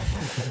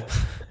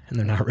 And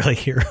they're not really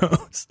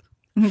heroes.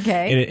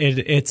 Okay.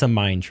 It's a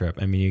mind trip.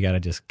 I mean, you got to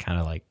just kind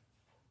of like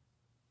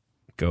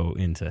go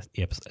into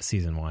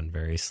season 1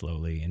 very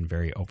slowly and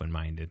very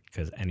open-minded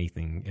because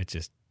anything, it's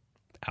just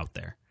out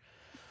there.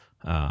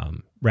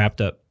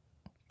 Wrapped up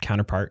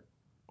Counterpart.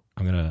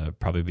 I'm going to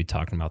probably be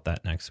talking about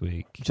that next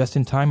week. Just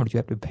in time, or do you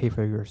have to pay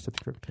for your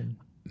subscription?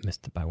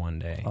 Missed it by 1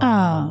 day.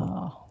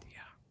 Oh.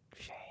 Yeah.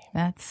 Shame.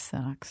 That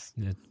sucks.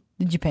 Did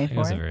you pay for it? It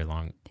was a very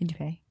long. Did you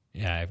pay?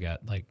 Yeah, I've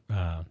got like,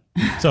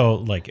 so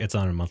like it's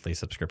on a monthly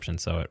subscription,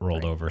 so it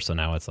rolled over. So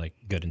now it's like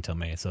good until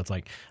May. So it's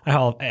like I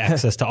have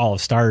access to all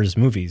of Star's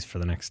movies for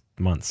the next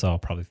month. So I'll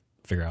probably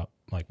figure out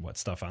like what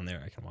stuff on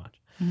there I can watch.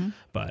 Mm-hmm.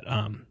 But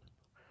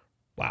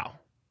wow,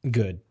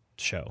 good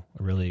show.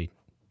 Really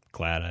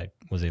glad I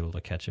was able to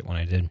catch it when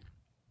I did.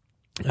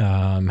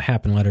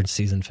 Hap and Leonard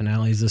season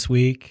finales this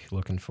week.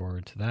 Looking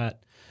forward to that.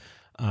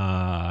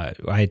 I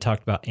had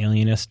talked about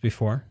Alienist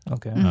before.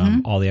 Okay.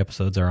 All the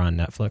episodes are on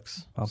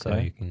Netflix. Okay. So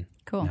you can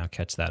Cool. now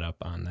catch that up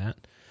on that.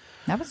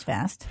 That was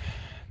fast.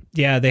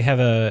 Yeah, they have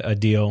a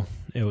deal.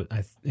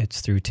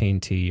 It's through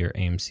TNT or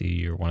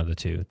AMC or one of the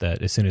two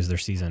that as soon as their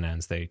season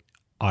ends, they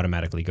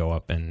automatically go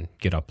up and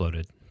get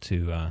uploaded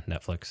to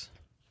Netflix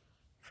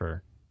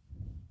for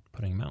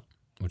putting them out,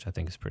 which I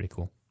think is pretty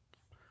cool.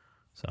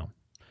 So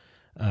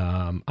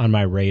on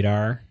my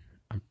radar,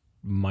 I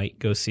might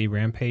go see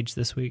Rampage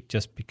this week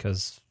just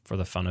because for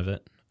the fun of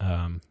it.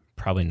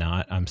 Probably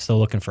not. I'm still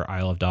looking for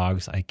Isle of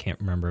Dogs. I can't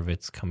remember if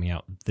it's coming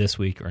out this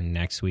week or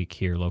next week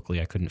here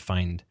locally. I couldn't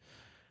find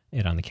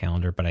it on the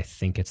calendar, but I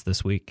think it's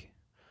this week.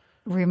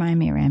 Remind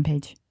me of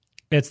Rampage.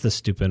 It's the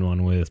stupid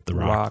one with The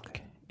Rock.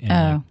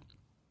 And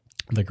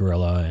the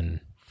gorilla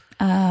and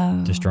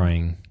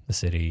destroying the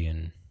city.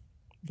 And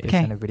based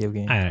on a video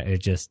game.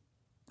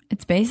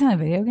 It's based on a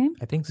video game?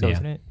 I think so,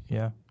 isn't it?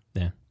 Yeah.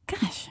 Yeah.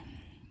 Gosh,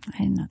 I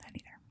didn't know that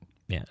either.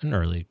 Yeah, an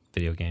early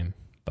video game,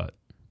 but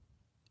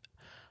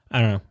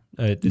I don't know.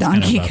 It's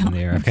Donkey kind of up in the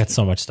Kong. air. I've got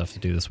so much stuff to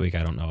do this week.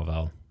 I don't know if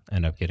I'll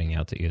end up getting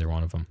out to either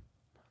one of them.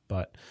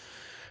 But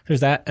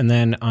there's that. And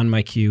then on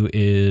my queue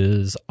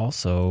is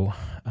also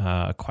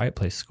a Quiet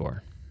Place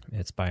score.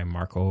 It's by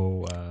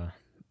Marco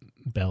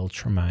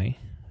Beltrami,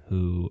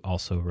 who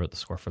also wrote the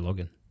score for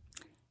Logan.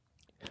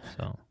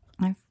 So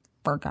I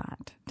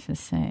forgot to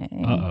say.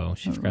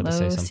 She forgot to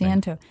say something.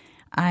 Santo.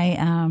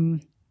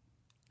 I'm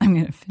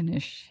going to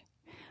finish.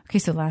 Okay,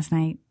 so last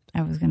night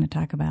I was going to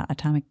talk about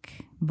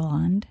Atomic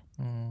Blonde.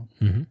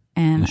 Mm-hmm.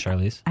 And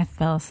Charlize. I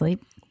fell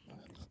asleep.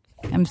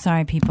 I'm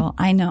sorry, people.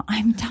 I know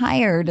I'm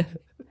tired.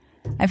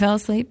 I fell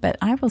asleep, but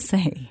I will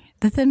say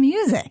that the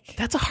music.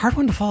 That's a hard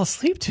one to fall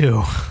asleep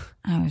to.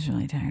 I was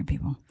really tired,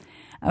 people.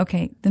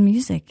 Okay, the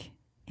music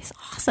is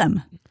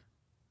awesome.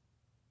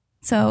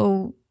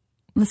 So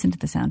listen to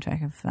the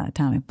soundtrack of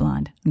Atomic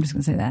Blonde. I'm just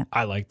going to say that.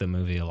 I liked the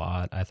movie a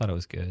lot. I thought it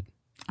was good.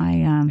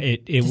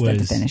 It just had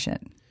to finish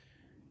it.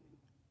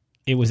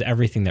 It was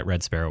everything that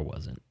Red Sparrow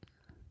wasn't.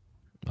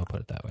 I'll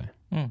put it that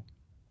way.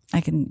 I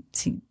can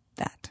see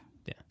that.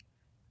 Yeah.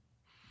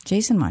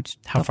 Jason watched.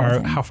 How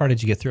far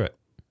did you get through it?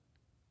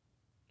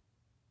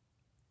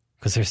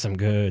 Because there's some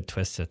good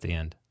twists at the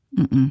end.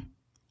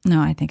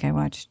 No, I think I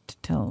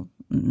watched till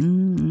I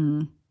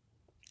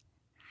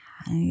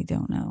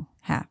don't know,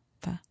 half.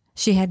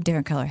 She had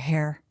different color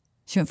hair.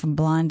 She went from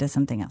blonde to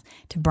something else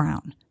to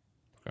brown,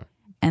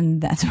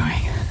 and that's where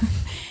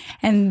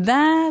and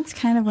that's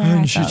kind of where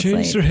I fell asleep.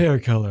 Changed her hair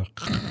color.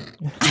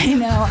 I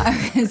know.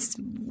 I was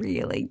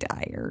really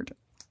tired,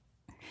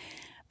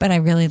 but I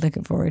really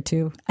looking forward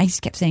to. I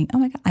just kept saying, "Oh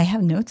my god!" I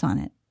have notes on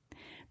it,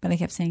 but I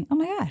kept saying, "Oh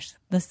my gosh,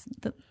 this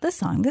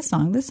song."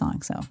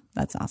 So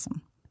that's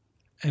awesome.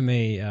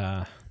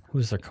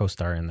 Who's their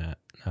co-star in that?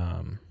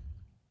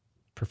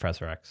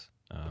 Professor X.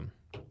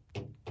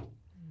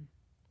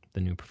 The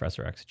new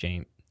Professor X,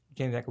 James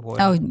McAvoy.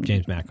 Oh,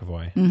 James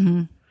McAvoy.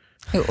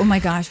 Mm-hmm. Oh my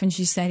gosh, when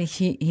she said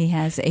he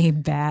has a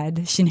bad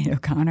Sinead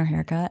O'Connor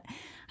haircut,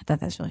 I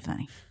thought that's really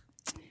funny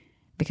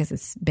because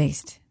it's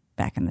based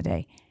back in the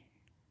day.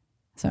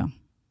 So,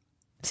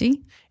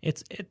 see,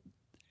 it's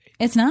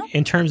not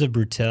in terms of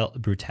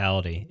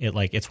brutality.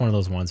 It's one of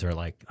those ones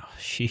where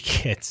she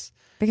gets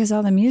because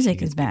all the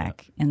music is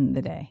back in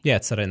the day. Yeah,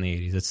 it's set in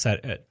the 80s. It's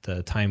set at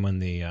the time when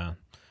the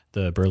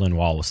Berlin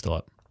Wall was still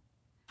up.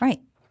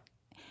 Right.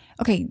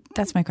 Okay,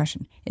 that's my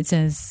question. It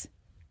says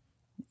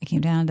it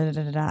came down,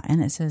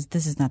 and it says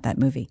this is not that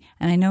movie.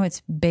 And I know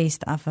it's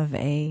based off of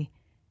a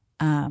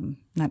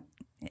not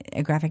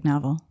a graphic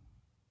novel.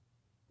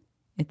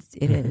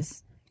 It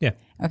is. Yeah.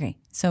 Okay,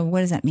 so what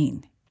does that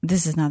mean?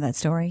 This is not that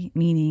story,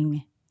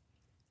 meaning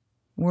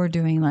we're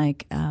doing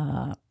like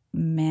a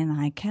Man in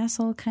High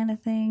Castle kind of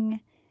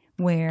thing,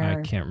 where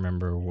I can't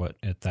remember what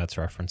that's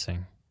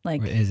referencing.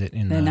 Like, is it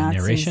in the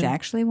Nazis narration?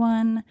 Actually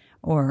won,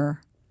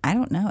 or I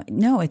don't know.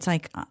 No, it's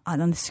like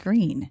on the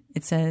screen.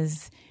 It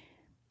says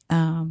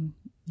the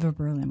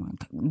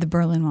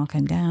Berlin Wall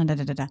came down,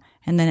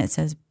 and then it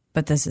says,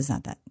 but this is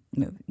not that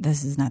movie.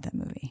 This is not that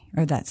movie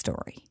or that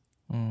story.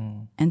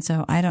 And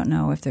so I don't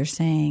know if they're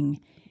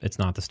saying it's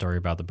not the story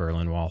about the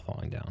Berlin Wall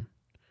falling down.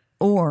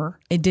 Or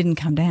it didn't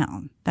come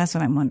down. That's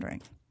what I'm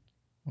wondering.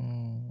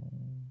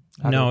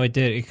 No, it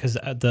did, because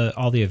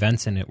all the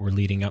events in it were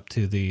leading up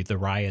to the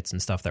riots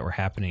and stuff that were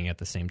happening at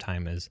the same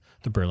time as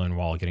the Berlin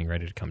Wall getting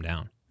ready to come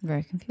down.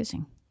 Very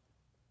confusing.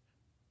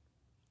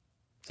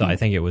 So I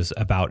think it was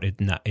about it.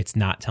 It's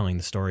not telling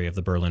the story of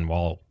the Berlin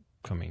Wall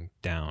coming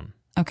down.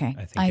 Okay,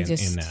 I think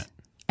in that.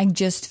 I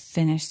just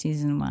finished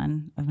season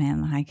 1 of Man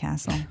in the High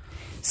Castle,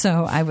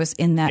 so I was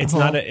in that.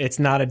 It's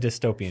not a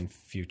dystopian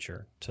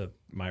future, to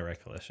my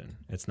recollection.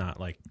 It's not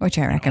like which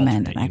I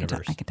recommend. I can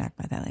talk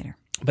about that later.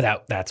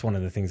 But that's one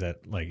of the things that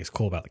is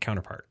cool about the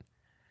Counterpart.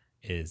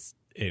 Is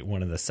it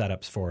one of the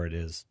setups for it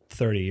is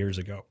 30 years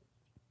ago,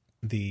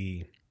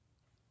 a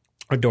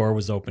door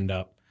was opened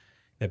up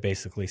that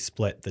basically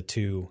split the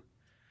two.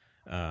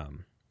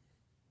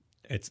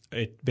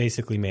 It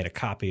basically made a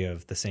copy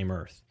of the same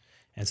Earth,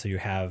 and so you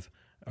have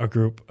a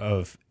group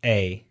of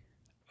A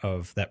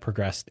that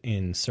progressed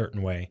in a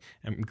certain way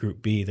and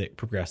group B that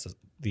progressed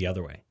the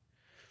other way.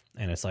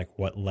 And it's like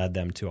what led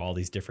them to all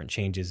these different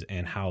changes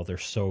and how they're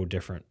so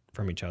different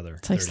from each other.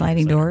 It's like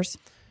sliding doors?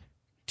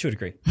 To a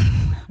degree.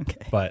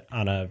 Okay. But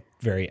on a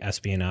very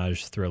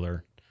espionage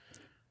thriller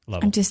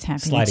level. I'm just happy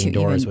Sliding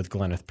Doors with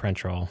Gwyneth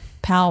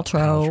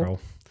Paltrow.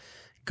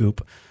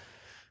 Goop.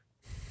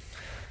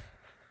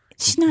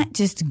 She's not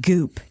just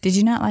goop. Did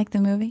you not like the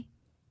movie?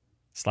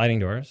 Sliding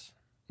Doors?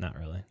 Not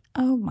really.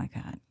 Oh, my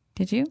God.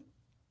 Did you?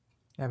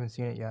 I haven't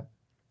seen it yet.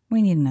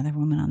 We need another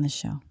woman on this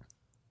show.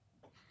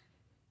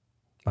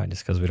 Why,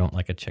 just because we don't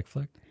like a chick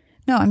flick?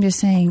 No, I'm just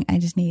saying I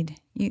just need...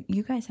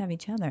 You guys have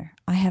each other.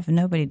 I have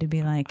nobody to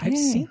be like, hey. I've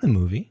seen the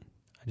movie.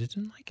 I just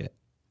didn't like it.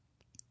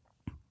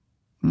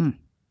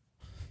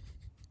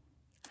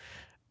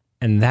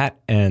 And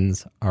that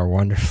ends our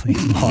wonderfully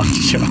long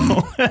show.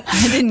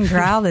 I didn't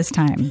growl this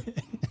time.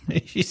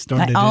 She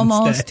stormed it I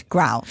almost instead.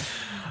 growled.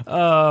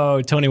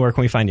 Oh, Tony, where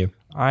can we find you?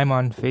 I'm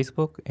on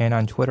Facebook and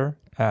on Twitter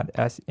at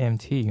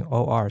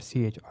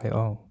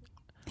SMTORCHIO.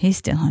 He's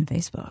still on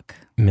Facebook.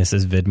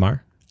 Mrs.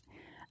 Vidmar?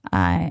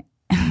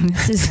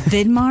 Mrs.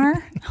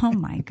 Vidmar? Oh,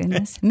 my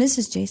goodness.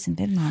 Mrs. Jason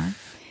Vidmar.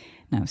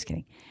 No, I was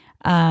kidding.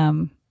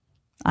 I'm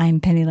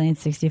Penny Lane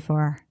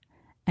 64,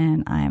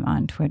 and I'm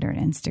on Twitter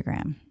and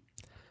Instagram.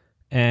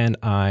 And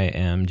I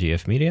am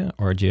GF Media,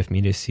 or GF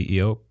Media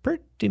CEO,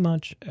 pretty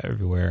much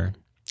everywhere.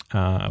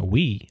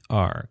 We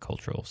are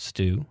Cultural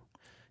Stew.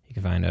 You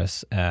can find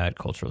us at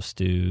Cultural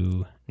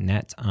Stew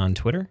Net on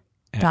Twitter.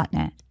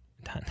 .net.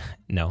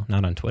 No,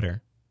 not on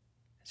Twitter.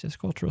 It's just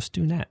Cultural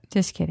Stew Net.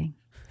 Just kidding.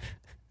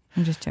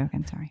 I'm just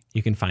joking. Sorry.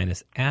 You can find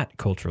us at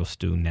Cultural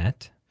Stew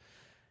Net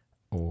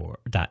or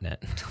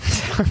 .net.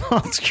 I'm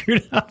all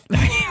screwed up.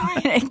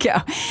 Way to go.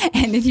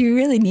 And if you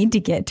really need to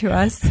get to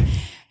us,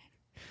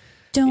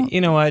 don't.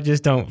 You know what?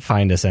 Just don't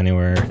find us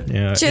anywhere. You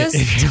know,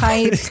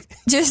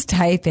 just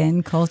type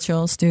in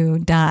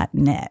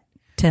culturalstew.net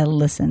to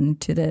listen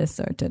to this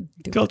or to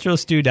do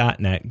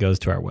Culturalstew.net goes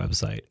to our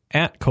website.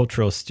 At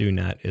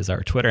culturalstewnet is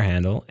our Twitter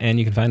handle, and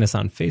you can find us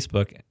on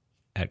Facebook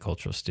at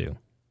Cultural Stew.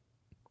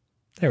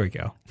 There we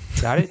go.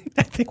 Got it?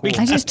 I think we.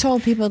 I just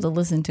told people to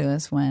listen to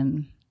us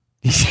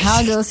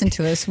how to listen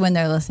to us when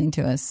they're listening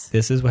to us.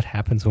 This is what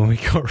happens when we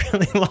go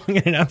really long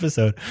in an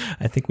episode.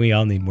 I think we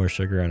all need more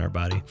sugar in our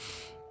body.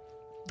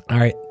 All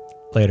right.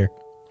 Later.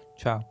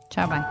 Ciao.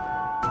 Ciao, bye.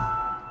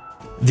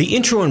 The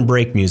intro and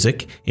break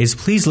music is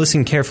Please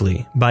Listen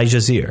Carefully by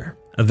Jazir,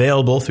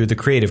 available through the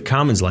Creative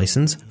Commons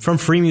license from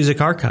Free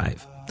Music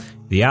Archive.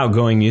 The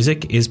outgoing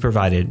music is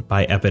provided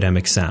by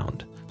Epidemic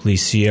Sound.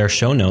 Please see our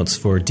show notes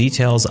for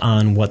details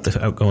on what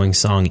the outgoing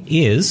song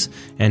is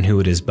and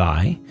who it is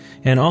by.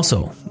 And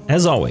also,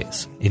 as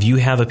always, if you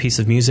have a piece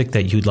of music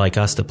that you'd like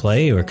us to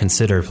play or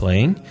consider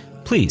playing,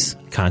 please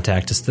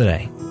contact us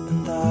today.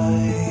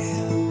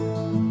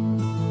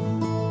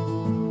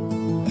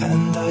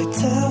 And I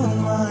tell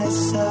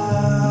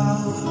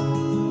myself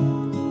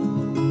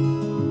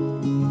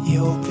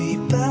you'll be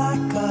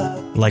back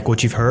up. Like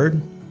what you've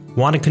heard?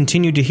 Want to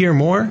continue to hear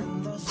more?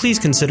 Please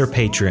consider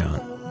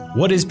Patreon.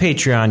 What is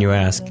Patreon, you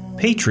ask?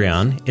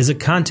 Patreon is a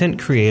content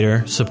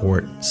creator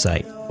support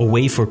site, a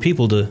way for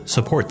people to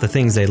support the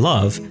things they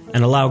love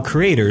and allow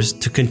creators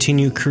to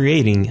continue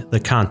creating the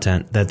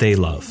content that they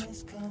love.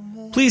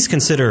 Please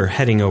consider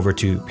heading over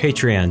to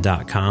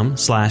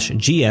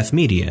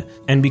patreon.com/gfmedia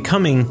and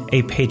becoming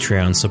a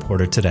Patreon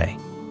supporter today.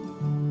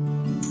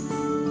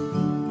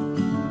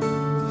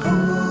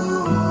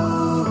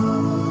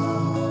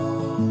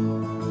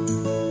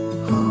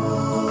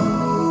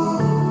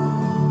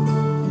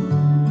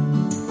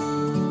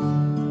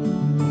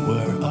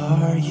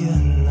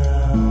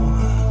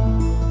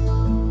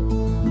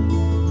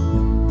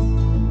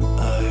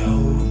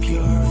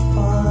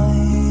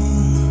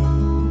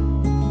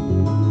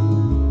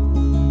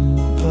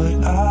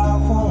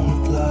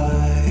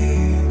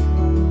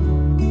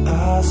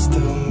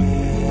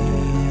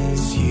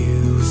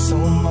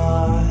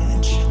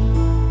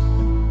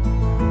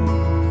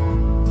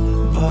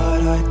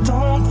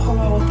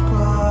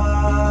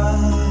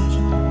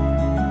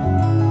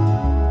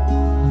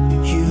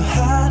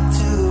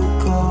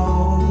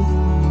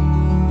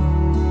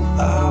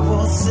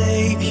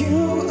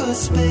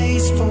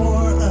 space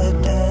for a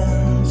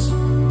dance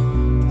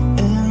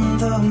in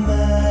the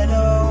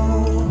meadow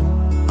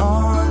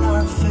on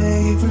our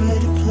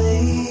favorite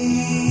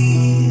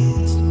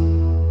place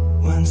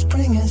when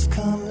spring is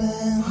coming.